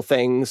terrible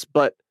things,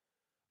 but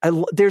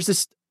there's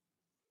this,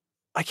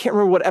 I can't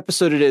remember what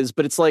episode it is,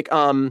 but it's like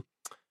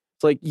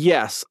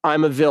yes,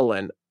 I'm a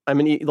villain.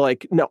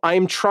 No,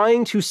 I'm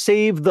trying to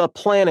save the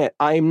planet.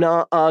 I'm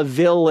not a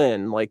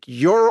villain. Like,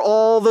 you're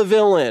all the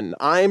villain.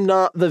 I'm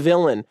not the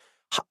villain.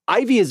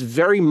 Ivy is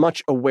very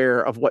much aware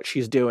of what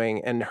she's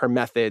doing and her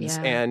methods,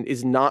 Yeah. and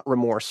is not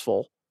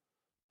remorseful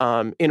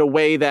in a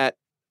way that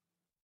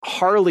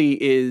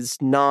Harley is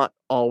not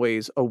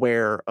always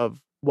aware of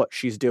what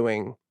she's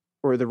doing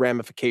or the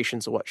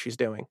ramifications of what she's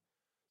doing.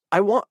 I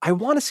want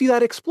to see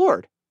that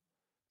explored.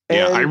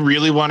 Yeah, I And-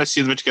 really want to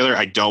see them together.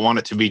 I don't want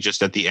it to be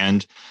just at the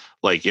end,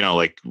 like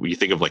when you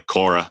think of like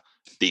Korra,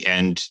 the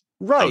end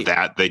right. of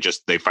that,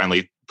 they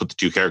finally put the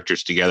two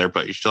characters together.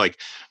 But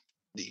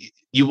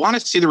you want to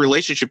see the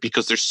relationship,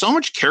 because there's so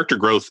much character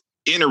growth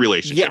in a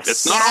relationship. Yes.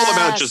 It's not all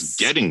about Yes. just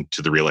getting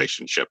to the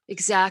relationship.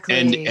 Exactly.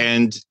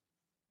 And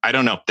I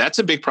don't know. That's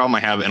a big problem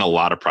I have in a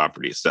lot of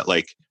properties, that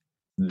like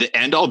the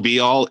end all be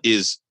all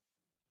is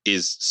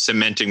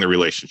cementing the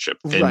relationship,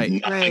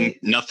 and Right.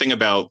 nothing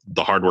about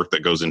the hard work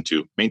that goes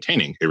into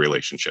maintaining a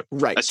relationship,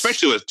 Right.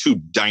 especially with two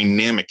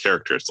dynamic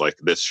characters like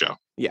this show.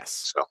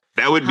 Yes. So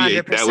that would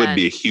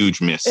be a huge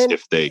miss And-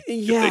 if they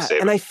Yeah,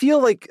 save and it. I feel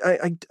like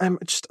I'm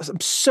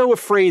so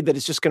afraid that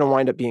it's just going to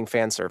wind up being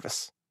fan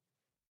service.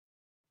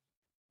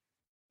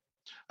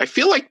 I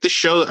feel like the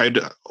show,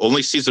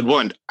 only season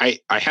one, I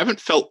haven't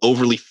felt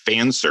overly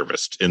fan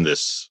serviced in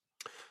this.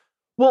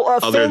 Well,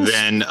 Other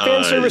fan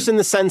than service in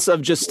the sense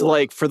of just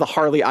like for the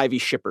Harley Ivy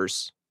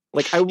shippers.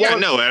 Like I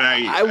want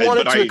I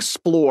wanted to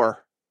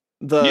explore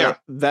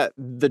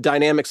the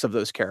dynamics of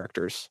those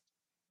characters.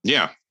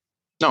 Yeah.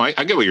 No, I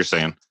get what you're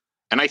saying.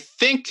 And I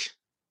think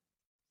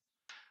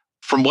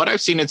from what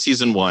I've seen in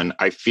season one,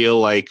 I feel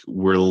like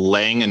we're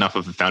laying enough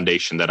of a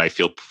foundation that I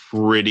feel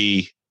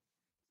pretty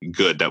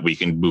good that we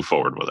can move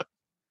forward with it.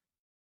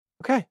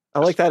 Okay. I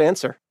like that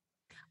answer.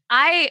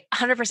 I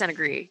 100%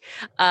 agree.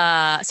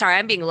 Sorry,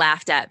 I'm being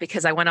laughed at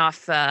because I went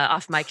off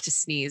mic to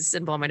sneeze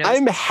and blow my nose.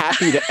 I'm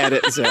happy to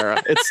edit,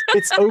 Zara.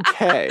 It's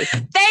okay.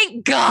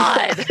 Thank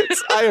God.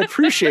 I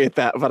appreciate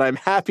that, but I'm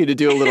happy to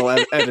do a little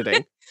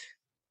editing.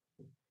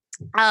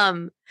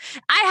 I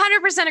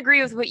 100%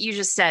 agree with what you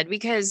just said,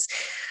 because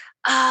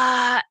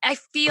I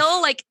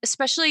feel like,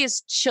 especially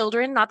as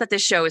children, not that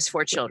this show is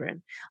for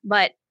children,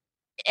 but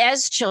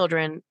as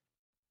children,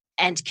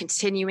 and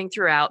continuing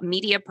throughout.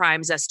 Media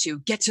primes us to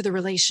get to the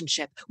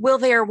relationship. Will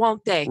they or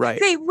won't they? Right.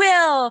 They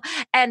will.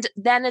 And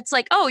then it's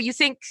like, oh, you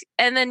think,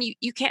 and then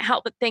you can't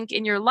help but think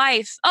in your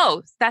life,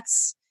 oh,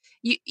 that's,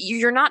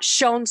 you're not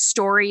shown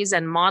stories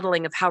and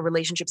modeling of how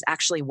relationships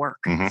actually work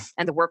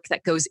and the work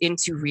that goes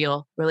into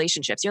real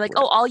relationships. You're like,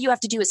 oh, all you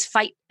have to do is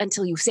fight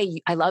until you say,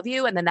 I love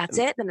you. And then that's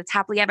it. Then it's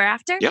happily ever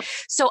after. Yep.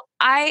 So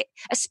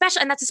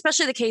and that's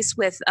especially the case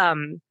with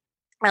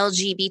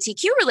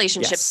LGBTQ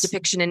relationships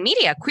depiction in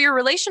media. Queer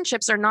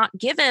relationships are not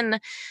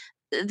given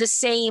the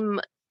same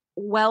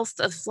wealth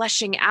of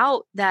fleshing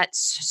out that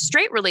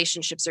straight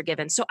relationships are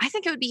given. So I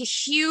think it'd be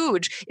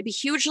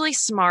hugely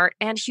smart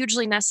and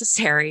hugely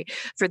necessary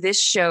for this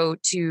show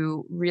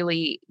to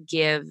really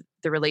give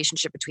the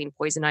relationship between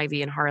Poison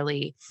Ivy and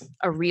Harley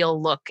a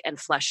real look and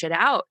flesh it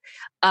out.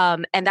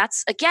 And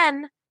that's,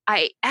 again,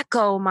 I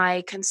echo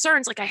my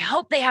concerns. Like, I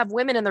hope they have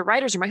women in the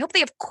writer's room. I hope they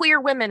have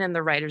queer women in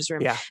the writer's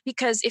room. Yeah.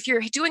 Because if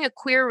you're doing a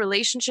queer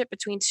relationship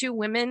between two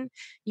women,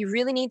 you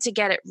really need to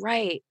get it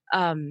right.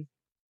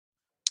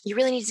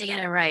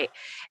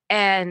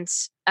 And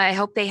I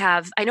hope they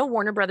have, I know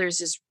Warner Brothers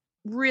is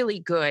really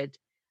good,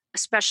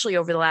 especially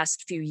over the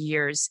last few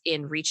years,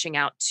 in reaching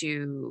out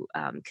to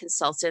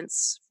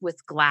consultants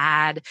with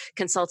GLAAD,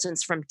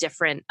 consultants from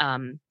different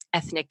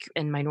ethnic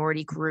and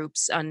minority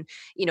groups on,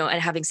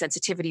 and having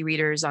sensitivity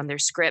readers on their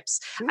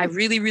scripts. I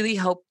really, really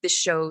hope this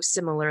show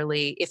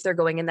similarly, if they're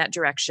going in that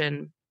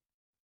direction,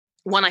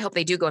 one, I hope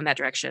they do go in that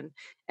direction.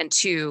 And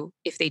two,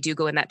 if they do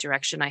go in that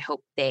direction, I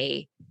hope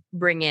they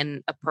bring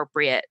in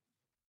appropriate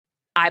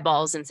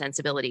eyeballs and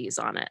sensibilities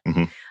on it.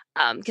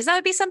 Because that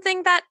would be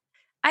something that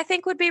I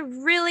think would be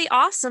really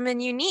awesome and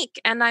unique.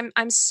 And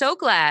I'm so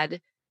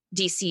glad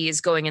DC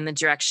is going in the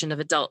direction of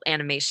adult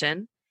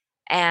animation.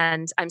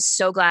 And I'm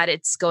so glad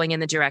it's going in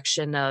the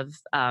direction of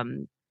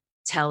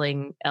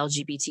telling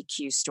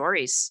LGBTQ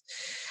stories.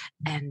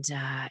 And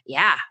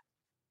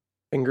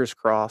Fingers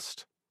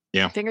crossed.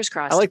 Yeah. Fingers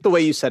crossed. I like the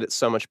way you said it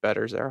so much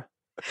better, Zara.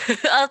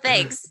 Oh,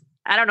 thanks.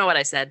 I don't know what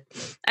I said.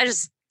 I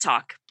just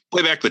talk.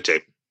 Play back the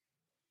tape.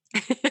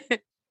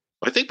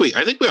 I think we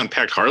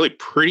unpacked Harley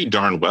pretty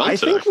darn well today. I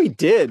think we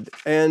did.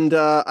 And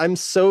I'm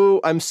so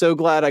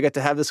glad I got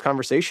to have this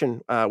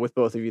conversation with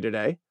both of you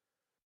today.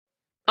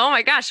 Oh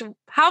my gosh,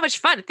 how much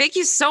fun. Thank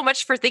you so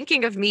much for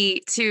thinking of me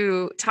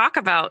to talk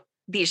about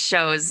these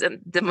shows and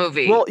the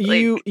movie. Well,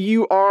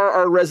 you are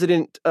our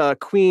resident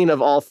queen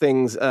of all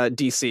things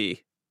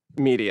DC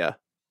media.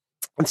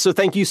 And so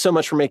thank you so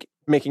much for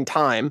making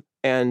time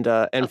and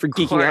for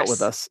geeking out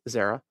with us,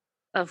 Zara.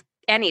 Of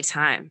any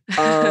time.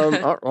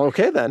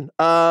 Okay, then.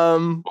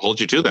 We'll hold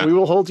you to that. We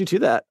will hold you to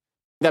that.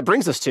 That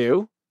brings us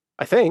to,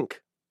 I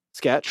think,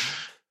 sketch.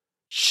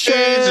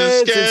 Shades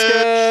and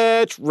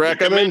sketch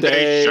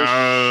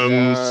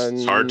recommendations.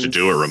 It's hard to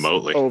do it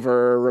remotely.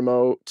 Over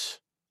remote.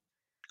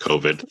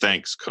 COVID.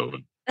 Thanks,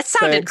 COVID. That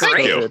sounded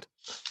great. COVID.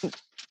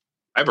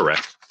 I have a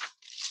rec.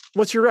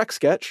 What's your rec,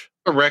 Sketch?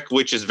 A rec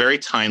which is very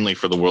timely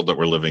for the world that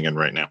we're living in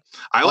right now.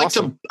 I like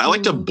to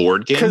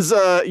board game. Because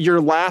your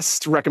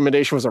last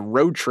recommendation was a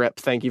road trip.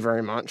 Thank you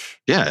very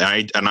much.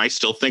 Yeah, and I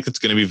still think it's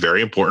going to be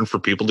very important for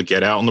people to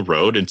get out on the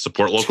road and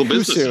support local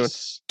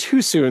businesses.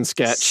 Too soon,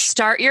 Sketch.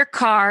 Start your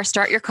car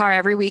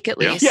every week at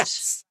least.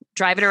 Yes.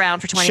 Drive it around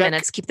for 20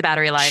 minutes. Keep the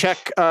battery alive.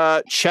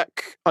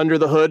 Check under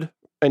the hood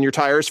and your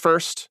tires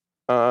first.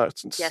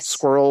 Yes.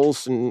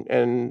 Squirrels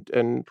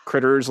and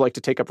critters like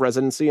to take up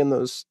residency in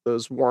those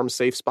warm,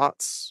 safe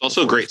spots.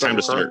 Also a great time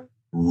to start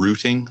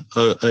routing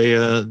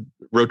a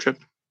road trip.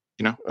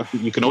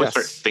 You can always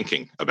start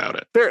thinking about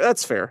it.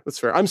 That's fair.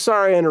 I'm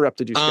sorry I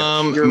interrupted you,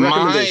 Sketch. Your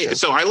recommendation.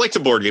 So I like to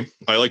board game.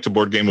 I like to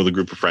board game with a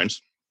group of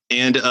friends.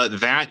 And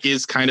that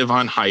is kind of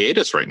on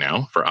hiatus right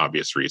now for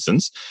obvious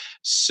reasons.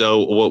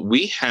 So what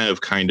we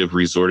have kind of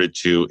resorted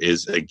to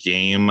is a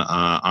game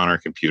on our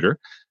computer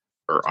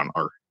or on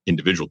our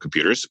individual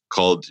computers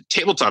called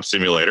Tabletop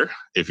Simulator.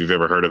 If you've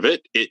ever heard of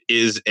it, it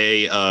is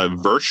a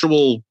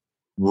virtual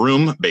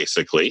room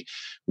basically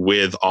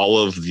with all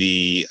of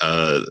the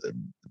kind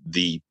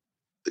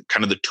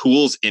of the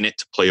tools in it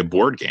to play a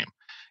board game.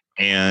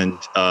 And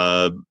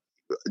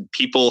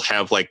people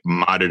have like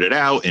modded it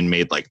out and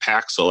made like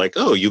packs. So like,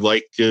 oh, you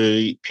like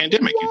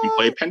Pandemic? You can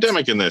play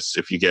Pandemic in this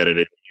if you get it.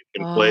 You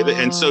can play that.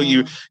 And so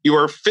you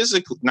are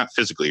not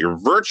physically, you're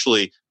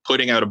virtually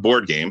putting out a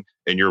board game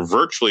and you're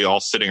virtually all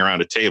sitting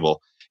around a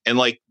table. And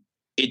like,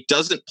 it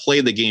doesn't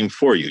play the game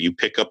for you. You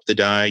pick up the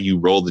die, you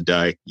roll the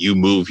die, you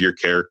move your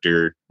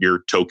character,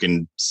 your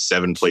token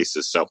 7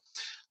 places. So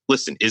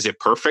listen, is it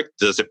perfect?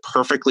 Does it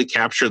perfectly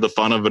capture the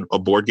fun of a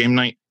board game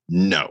night?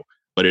 No,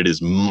 but it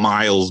is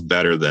miles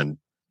better than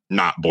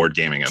not board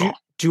gaming at all.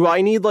 Do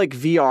I need like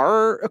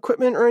VR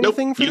equipment or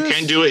anything for this? You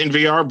can do it in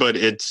VR, but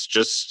it's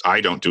just,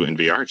 I don't do it in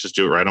VR. Just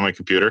do it right on my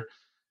computer.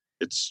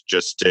 It's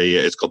just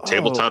it's called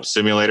Tabletop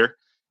Simulator.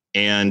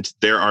 And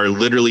there are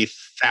literally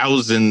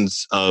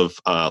thousands of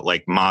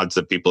like mods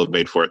that people have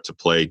made for it to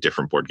play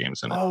different board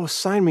games in it. Oh,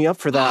 sign me up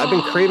for that. I've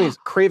been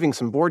craving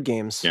some board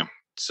games. Yeah.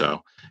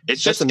 So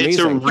it's a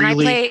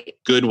really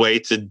good way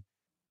to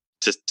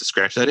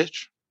scratch that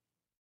itch.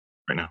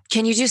 right now.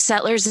 Can you do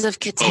Settlers of Oh,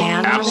 Catan?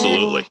 on it?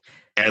 absolutely.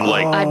 And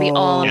like I'd be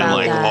all and about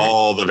like that.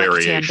 all the My Catan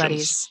variations.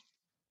 buddies.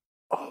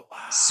 Oh wow.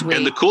 Sweet.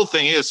 And the cool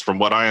thing is, from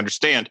what I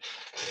understand,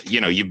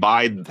 you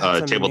buy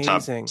That's Tabletop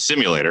amazing.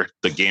 Simulator,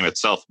 the game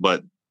itself,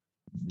 but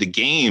the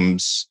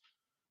games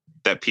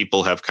that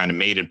people have kind of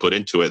made and put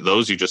into it,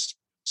 those you just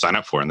sign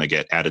up for and they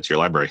get added to your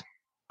library.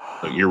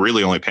 So you're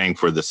really only paying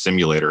for the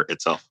simulator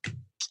itself.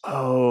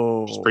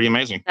 Oh, It's pretty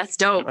amazing. That's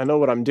dope. I know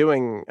what I'm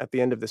doing at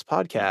the end of this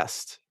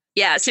podcast.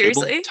 Yeah,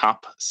 seriously.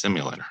 Tabletop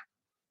Simulator.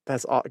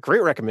 That's a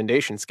great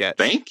recommendation, Sketch.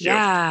 Thank you.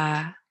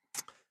 Yeah.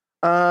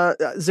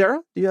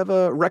 Zara, do you have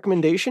a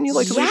recommendation you'd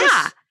like to leave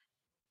us?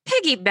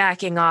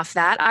 Piggybacking off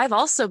that, I've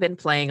also been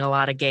playing a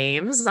lot of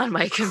games on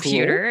my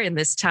computer in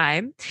this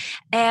time.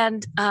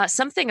 And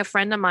something a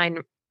friend of mine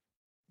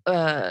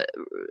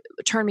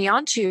turned me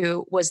on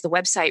to was the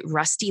website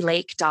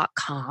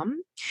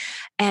rustylake.com.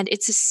 And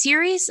it's a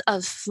series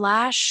of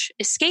Flash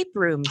escape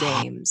room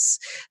games.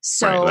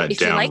 So Write that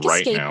if you down like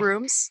right escape now.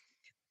 rooms,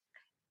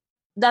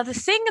 now the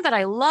thing that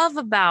I love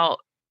about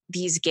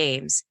these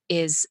games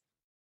is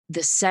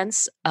the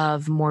sense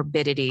of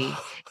morbidity.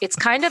 It's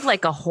kind of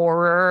like a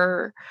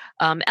horror,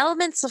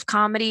 elements of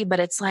comedy, but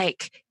it's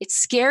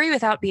scary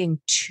without being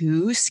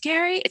too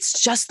scary.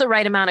 It's just the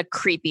right amount of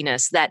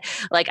creepiness that,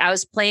 like,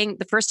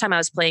 the first time I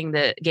was playing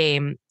the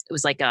game, it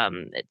was like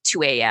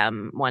 2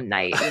 a.m. one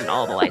night and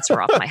all the lights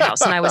were off my house.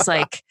 And I was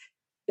like,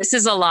 this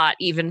is a lot,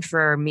 even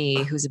for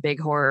me, who's a big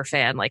horror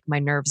fan. Like, my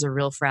nerves are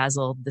real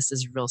frazzled. This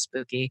is real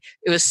spooky.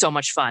 It was so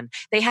much fun.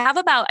 They have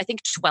about, I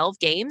think, 12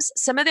 games.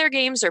 Some of their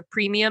games are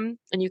premium,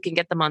 and you can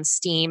get them on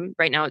Steam.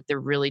 Right now, they're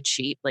really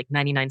cheap, like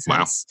 99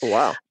 cents.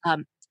 Wow.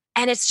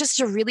 And it's just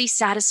a really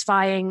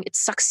satisfying, it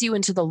sucks you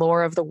into the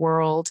lore of the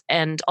world.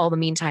 And all the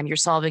meantime, you're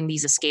solving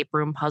these escape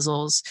room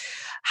puzzles.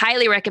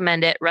 Highly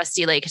recommend it.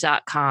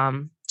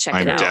 rustylake.com. Check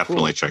I'm it out.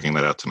 definitely checking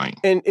that out tonight.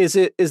 And is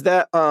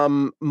that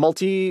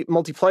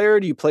multiplayer?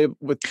 Do you play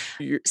with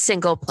your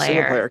Single player.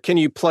 single player? Can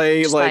you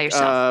play Just by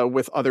yourself.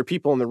 with other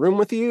people in the room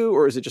with you,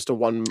 or is it just a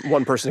one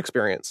person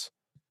experience?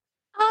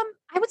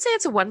 I would say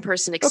it's a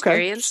one-person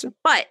experience, interesting.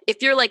 but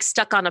if you're like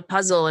stuck on a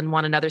puzzle and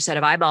want another set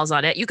of eyeballs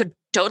on it, you could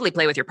totally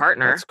play with your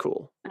partner. That's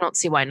cool. I don't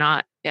see why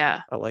not.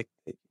 Yeah. I like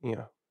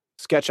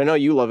Sketch. I know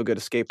you love a good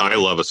escape room. I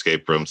love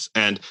escape rooms.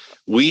 And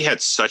we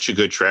had such a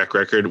good track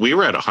record. We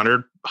were at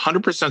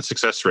 100%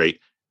 success rate.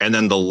 And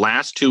then the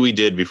last two we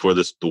did before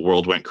the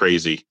world went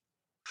crazy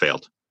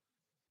failed.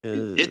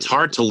 It's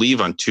hard to leave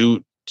on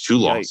two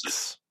losses.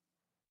 Yikes.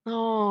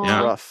 Oh,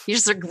 Yeah. Rough. you're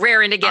just like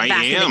raring to get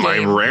back in the game.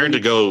 I'm raring to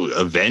go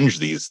avenge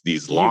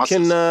these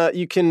losses.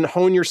 You can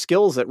hone your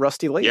skills at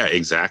Rusty Lake. Yeah,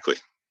 exactly.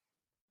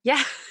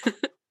 Yeah.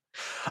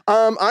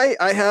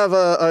 I have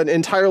an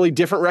entirely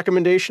different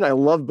recommendation. I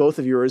love both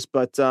of yours,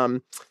 but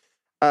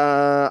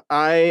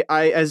I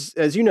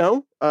as you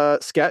know,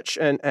 Sketch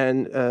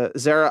and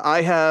Zara,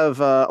 I have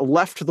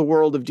left the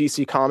world of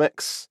DC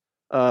Comics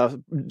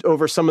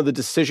over some of the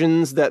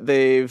decisions that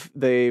they've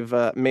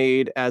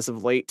made as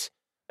of late,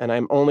 and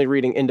I'm only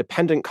reading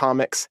independent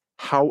comics.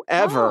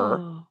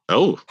 However,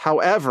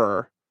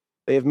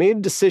 they have made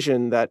a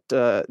decision that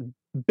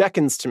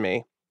beckons to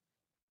me,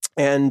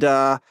 and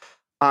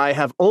I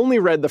have only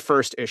read the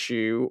first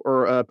issue,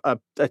 or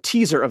a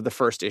teaser of the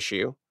first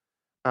issue.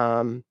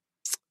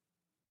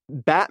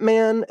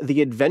 Batman: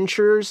 The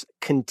Adventures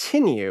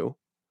Continue,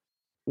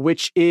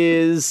 which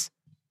is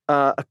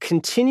a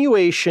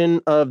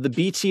continuation of the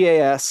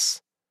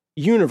BTAS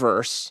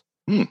universe,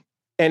 and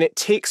it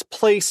takes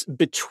place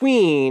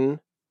between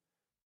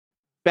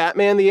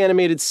Batman the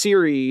Animated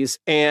Series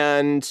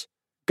and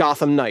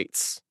Gotham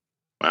Knights.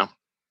 Wow.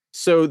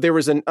 So there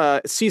was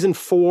season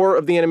 4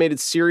 of the animated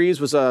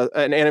series was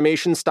an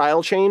animation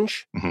style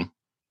change. Mm-hmm.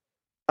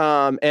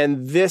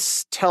 And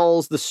this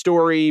tells the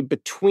story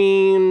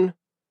between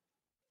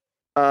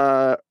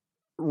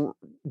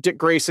Dick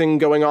Grayson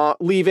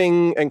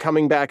leaving and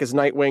coming back as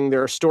Nightwing.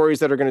 There are stories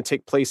that are going to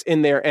take place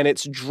in there, and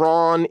it's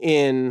drawn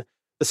in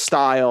the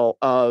style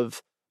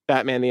of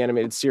Batman the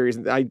Animated Series.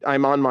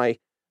 I'm on my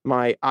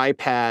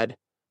iPad,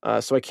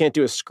 so I can't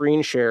do a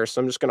screen share.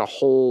 So I'm just going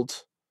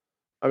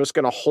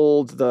to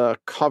hold the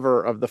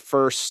cover of the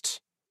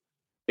first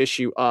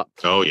issue up.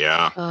 Oh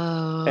yeah.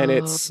 Oh, And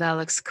that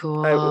looks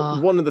cool.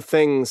 One of the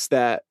things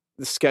that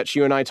the Sketch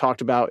you and I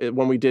talked about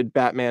when we did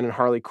Batman and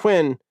Harley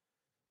Quinn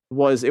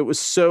was it was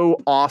so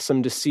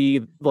awesome to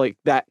see like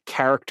that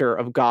character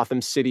of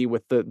Gotham City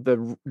with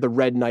the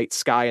red night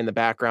sky in the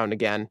background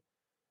again.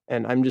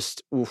 And I'm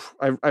just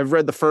I've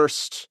read the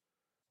first,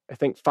 I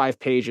think, 5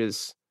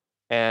 pages,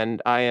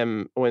 and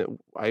I'm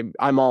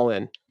all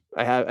in.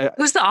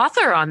 Who's the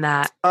author on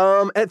that?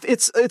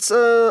 It's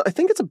I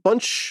think it's a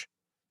bunch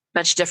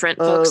different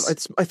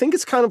folks. I think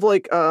it's kind of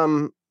like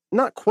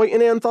not quite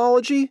an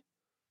anthology,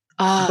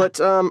 but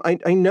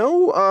I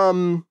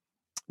know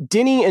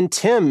Dinny and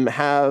Tim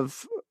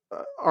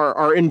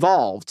are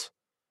involved.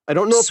 I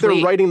don't know if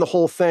they're writing the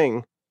whole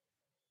thing.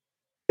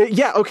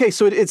 Yeah, okay,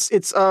 so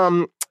it's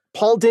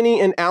Paul Dini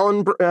and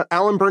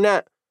Alan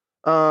Burnett.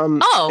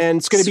 And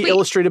it's going to be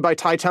illustrated by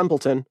Ty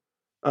Templeton.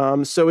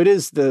 So it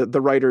is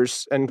the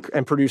writers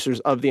and producers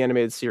of the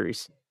animated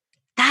series.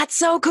 That's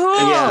so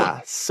cool.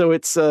 Yeah. So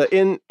it's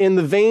in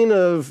the vein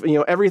of,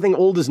 everything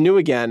old is new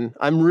again.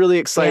 I'm really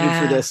excited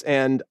for this.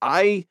 And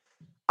I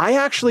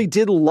actually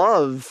did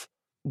love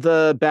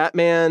the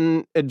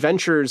Batman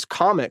Adventures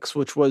comics,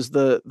 which was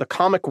the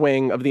comic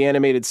wing of the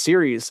animated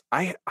series.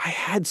 I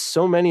had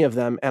so many of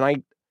them, and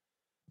I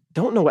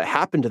don't know what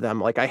happened to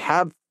them. Like, I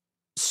have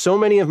so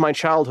many of my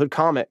childhood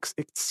comics,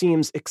 it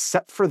seems,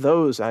 except for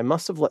those. I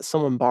must have let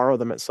someone borrow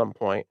them at some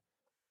point.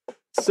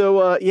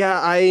 So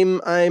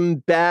I'm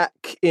back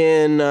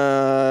in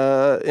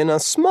a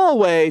small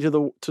way to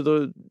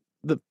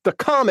the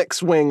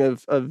comics wing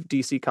of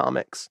DC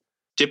Comics.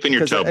 Dipping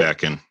your toe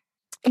back in.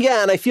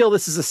 Yeah, and I feel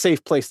this is a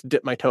safe place to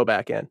dip my toe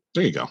back in.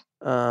 There you go.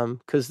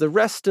 Because the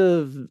rest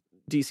of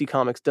DC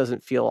Comics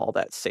doesn't feel all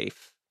that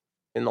safe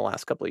in the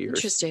last couple of years.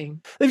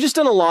 Interesting. They've just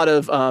done a lot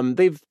of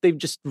they've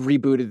just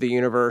rebooted the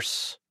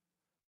universe.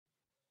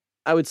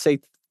 I would say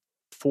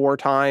 4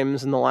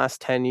 times in the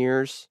last 10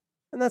 years,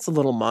 and that's a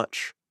little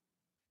much.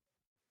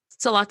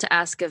 It's a lot to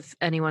ask of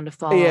anyone to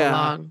follow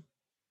along.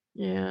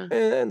 Yeah,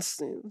 and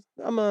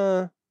I'm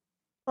a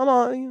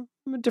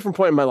different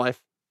point in my life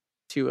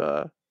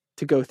to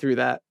go through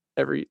that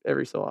every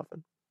so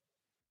often.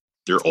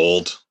 You're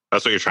old.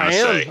 That's what you're trying to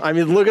say. I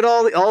mean, look at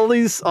all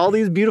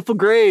these beautiful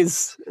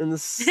grays, and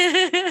this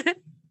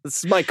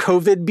this is my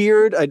COVID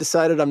beard. I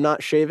decided I'm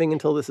not shaving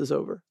until this is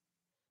over.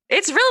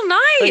 It's real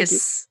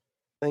nice.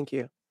 Thank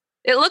you.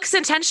 It looks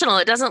intentional.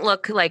 It doesn't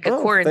look like a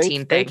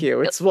quarantine thing. Thank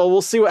you.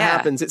 We'll see what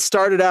happens. It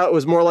started out, it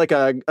was more like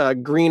a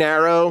Green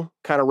Arrow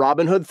kind of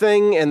Robin Hood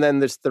thing, and then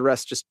the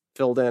rest just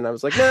filled in. I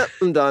was like, nah,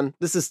 I'm done.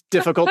 This is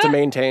difficult to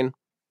maintain.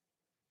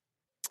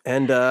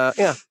 And so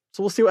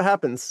we'll see what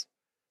happens.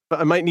 But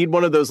I might need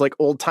one of those like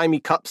old timey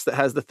cups that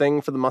has the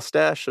thing for the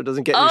mustache so it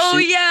doesn't get in your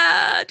suit.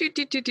 Yeah.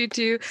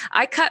 Do.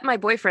 I cut my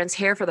boyfriend's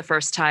hair for the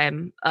first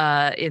time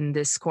in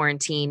this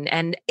quarantine,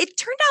 and it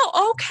turned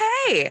out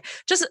okay.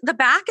 Just the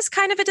back is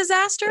kind of a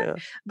disaster,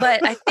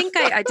 but I think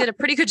I did a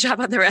pretty good job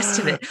on the rest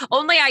of it.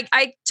 Only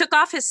I took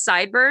off his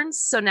sideburns,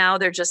 so now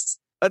they're just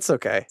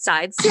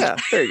sides. Yeah,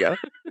 there you go.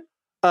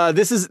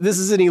 This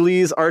is an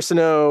Elise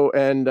Arsenault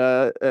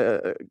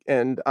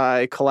and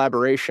I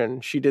collaboration.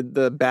 She did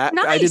the back.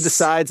 Nice. I did the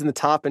sides and the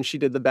top, and she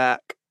did the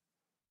back.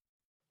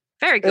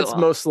 Very cool. It's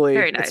mostly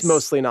very nice. It's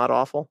mostly not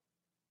awful.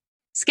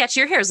 Sketch,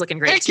 your hair is looking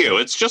great. Thank you.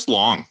 It's just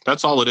long.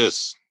 That's all it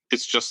is.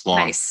 It's just long.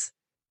 Nice.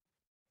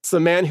 It's the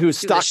man who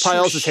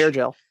stockpiles his hair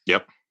gel.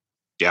 Yep.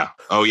 Yeah.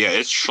 Oh yeah.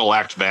 It's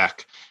shellacked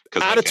back.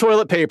 Out of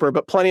toilet paper,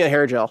 but plenty of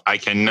hair gel. I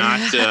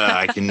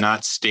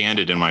cannot stand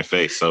it in my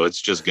face, so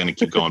it's just going to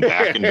keep going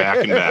back and back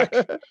and back.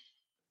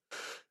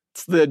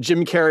 It's the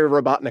Jim Carrey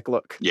Robotnik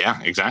look.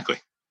 Yeah, exactly.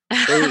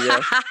 There you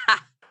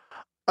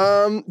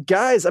go.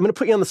 Guys, I'm going to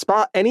put you on the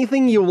spot.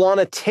 Anything you want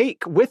to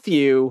take with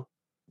you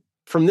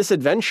from this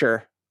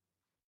adventure?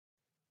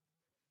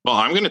 Well,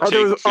 I'm going to take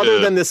other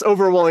than this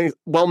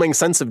overwhelming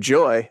sense of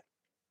joy.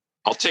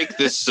 I'll take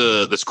this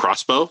this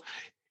crossbow.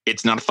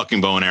 It's not a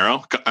fucking bow and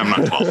arrow. I'm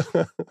not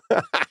 12.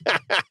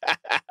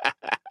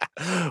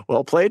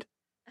 Well played.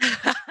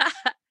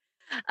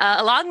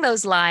 Along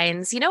those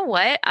lines, you know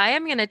what? I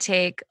am going to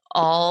take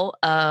all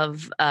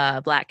of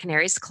Black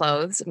Canary's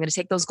clothes. I'm going to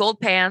take those gold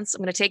pants. I'm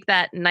going to take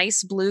that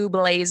nice blue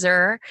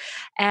blazer.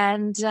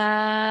 And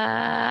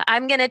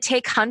I'm going to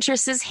take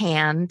Huntress's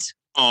hand.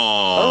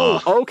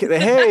 Oh, okay.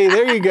 Hey,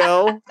 there you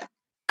go.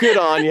 Good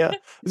on you.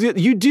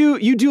 You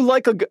do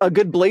like a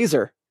good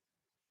blazer.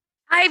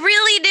 I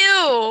really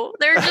do.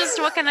 They're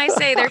just, what can I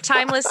say? They're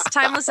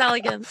timeless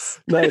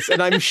elegance. Nice.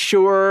 And I'm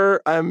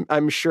sure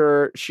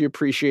she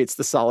appreciates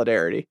the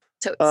solidarity.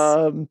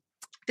 Totes.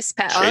 This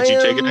pal. Shades,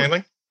 you taking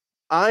anything?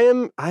 I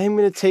am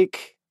going to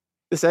take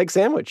this egg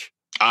sandwich.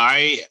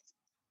 I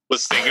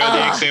was thinking of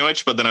the egg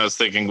sandwich, but then I was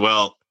thinking,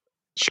 well,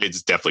 Shades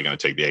is definitely going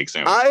to take the egg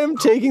sandwich. I am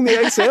taking the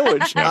egg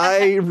sandwich.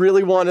 I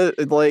really want to,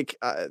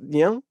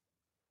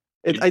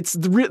 it's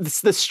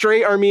the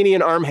stray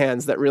Armenian arm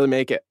hands that really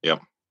make it.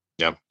 Yep.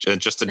 Yeah,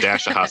 just a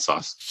dash of hot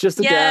sauce. Just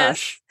a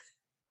dash.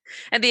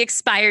 And the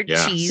expired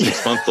cheese.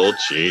 6-month-old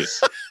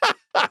cheese.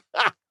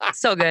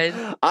 So good.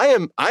 I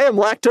am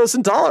lactose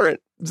intolerant.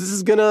 This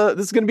is gonna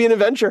be an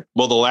adventure.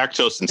 Well, the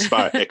lactose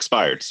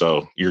expired,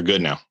 so you're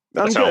good now.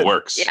 That's how it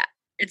works. Yeah,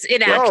 it's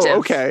inactive. Oh,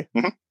 okay.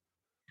 Mm-hmm.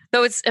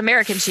 Though it's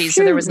American cheese,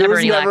 so there was never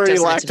any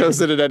lactose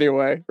in it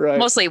anyway. Right.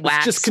 Mostly wax.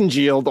 It's just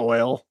congealed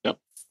oil. Yep.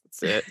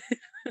 That's it.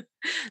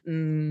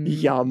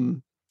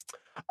 Yum.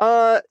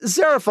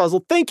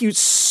 Zarafuzzle, thank you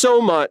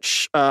so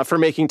much for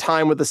making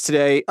time with us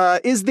today.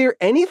 Is there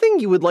anything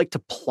you would like to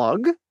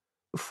plug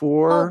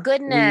before we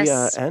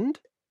end?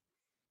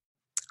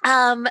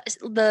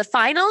 The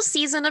final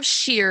season of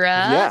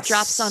She-Ra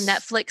drops on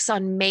Netflix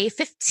on May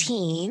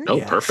 15th.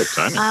 Oh, perfect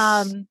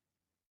timing.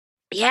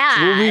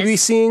 Yeah. Will we be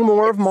seeing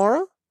more of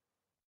Mara?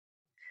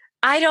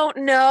 I don't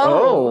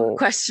know.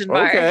 Question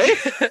mark. Okay.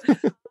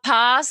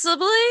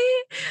 Possibly.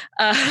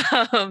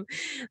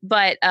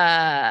 But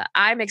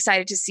I'm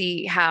excited to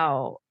see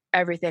how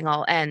everything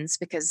all ends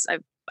because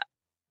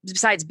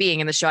besides being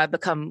in the show, I've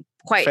become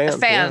quite a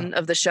fan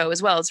of the show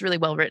as well. It's really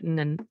well written,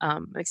 and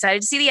I'm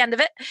excited to see the end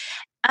of it.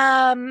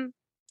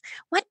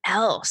 What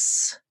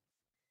else?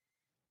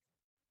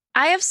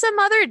 I have some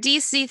other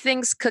DC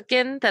things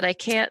cooking that I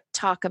can't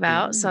talk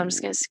about, so I'm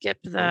just going to skip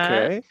that.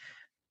 Okay.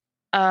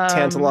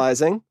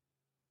 Tantalizing.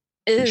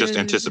 Just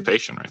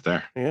anticipation right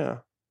there. Yeah.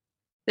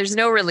 There's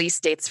no release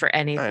dates for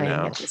anything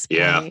at this point.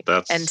 Yeah,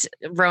 and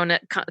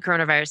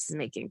coronavirus is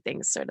making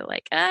things sort of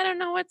like, I don't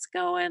know what's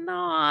going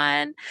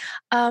on.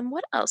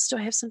 What else? Do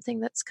I have something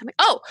that's coming?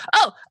 Oh,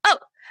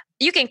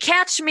 you can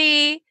catch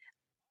me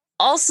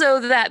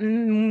also that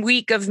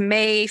week of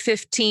May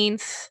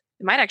 15th.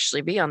 It might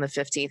actually be on the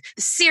 15th.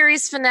 The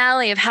series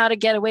finale of How to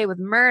Get Away with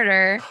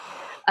Murder.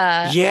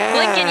 Blink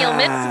and you'll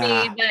miss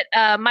me, but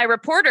my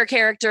reporter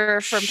character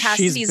from past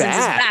seasons is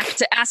back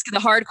to ask the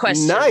hard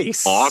questions.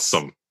 Nice.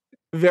 Awesome.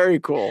 Very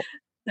cool.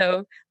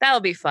 So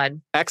that'll be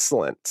fun.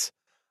 Excellent.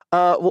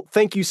 Well,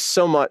 thank you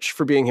so much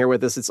for being here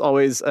with us. It's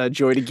always a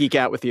joy to geek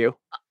out with you.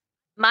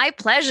 My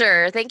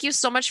pleasure. Thank you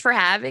so much for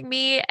having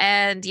me,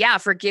 and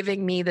for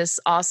giving me this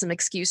awesome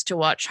excuse to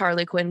watch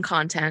Harley Quinn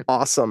content.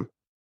 Awesome.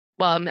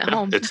 Well, I'm at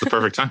home. It's the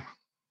perfect time.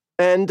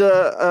 And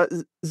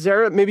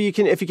Zara, maybe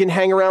if you can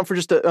hang around for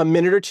just a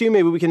minute or two,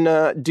 maybe we can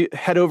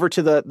head over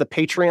to the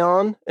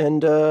Patreon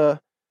and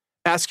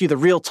ask you the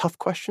real tough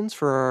questions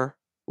for our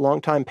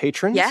longtime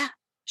patrons. Yeah,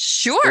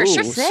 sure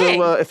thing.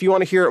 So if you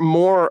want to hear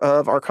more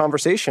of our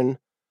conversation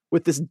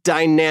with this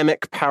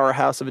dynamic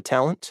powerhouse of a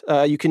talent,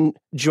 you can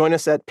join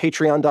us at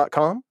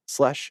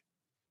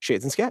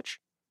patreon.com/shadesandsketch.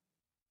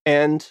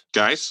 And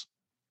guys,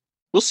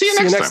 we'll see you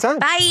next time.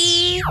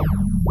 Bye.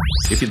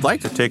 If you'd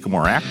like to take a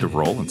more active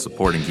role in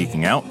supporting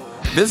Geeking Out,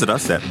 visit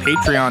us at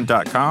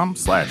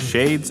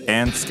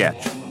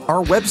patreon.com/shadesansketch.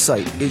 Our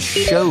website is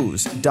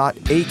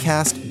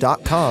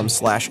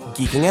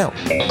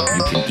shows.acast.com/geekingout.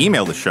 You can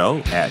email the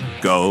show at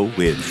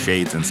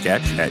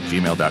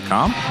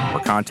gowithshadesandsketch@gmail.com or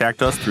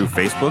contact us through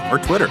Facebook or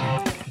Twitter.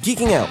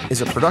 Geeking Out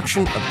is a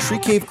production of Tree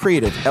Cave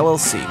Creative,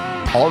 LLC.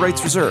 All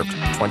rights reserved,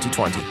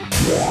 2020.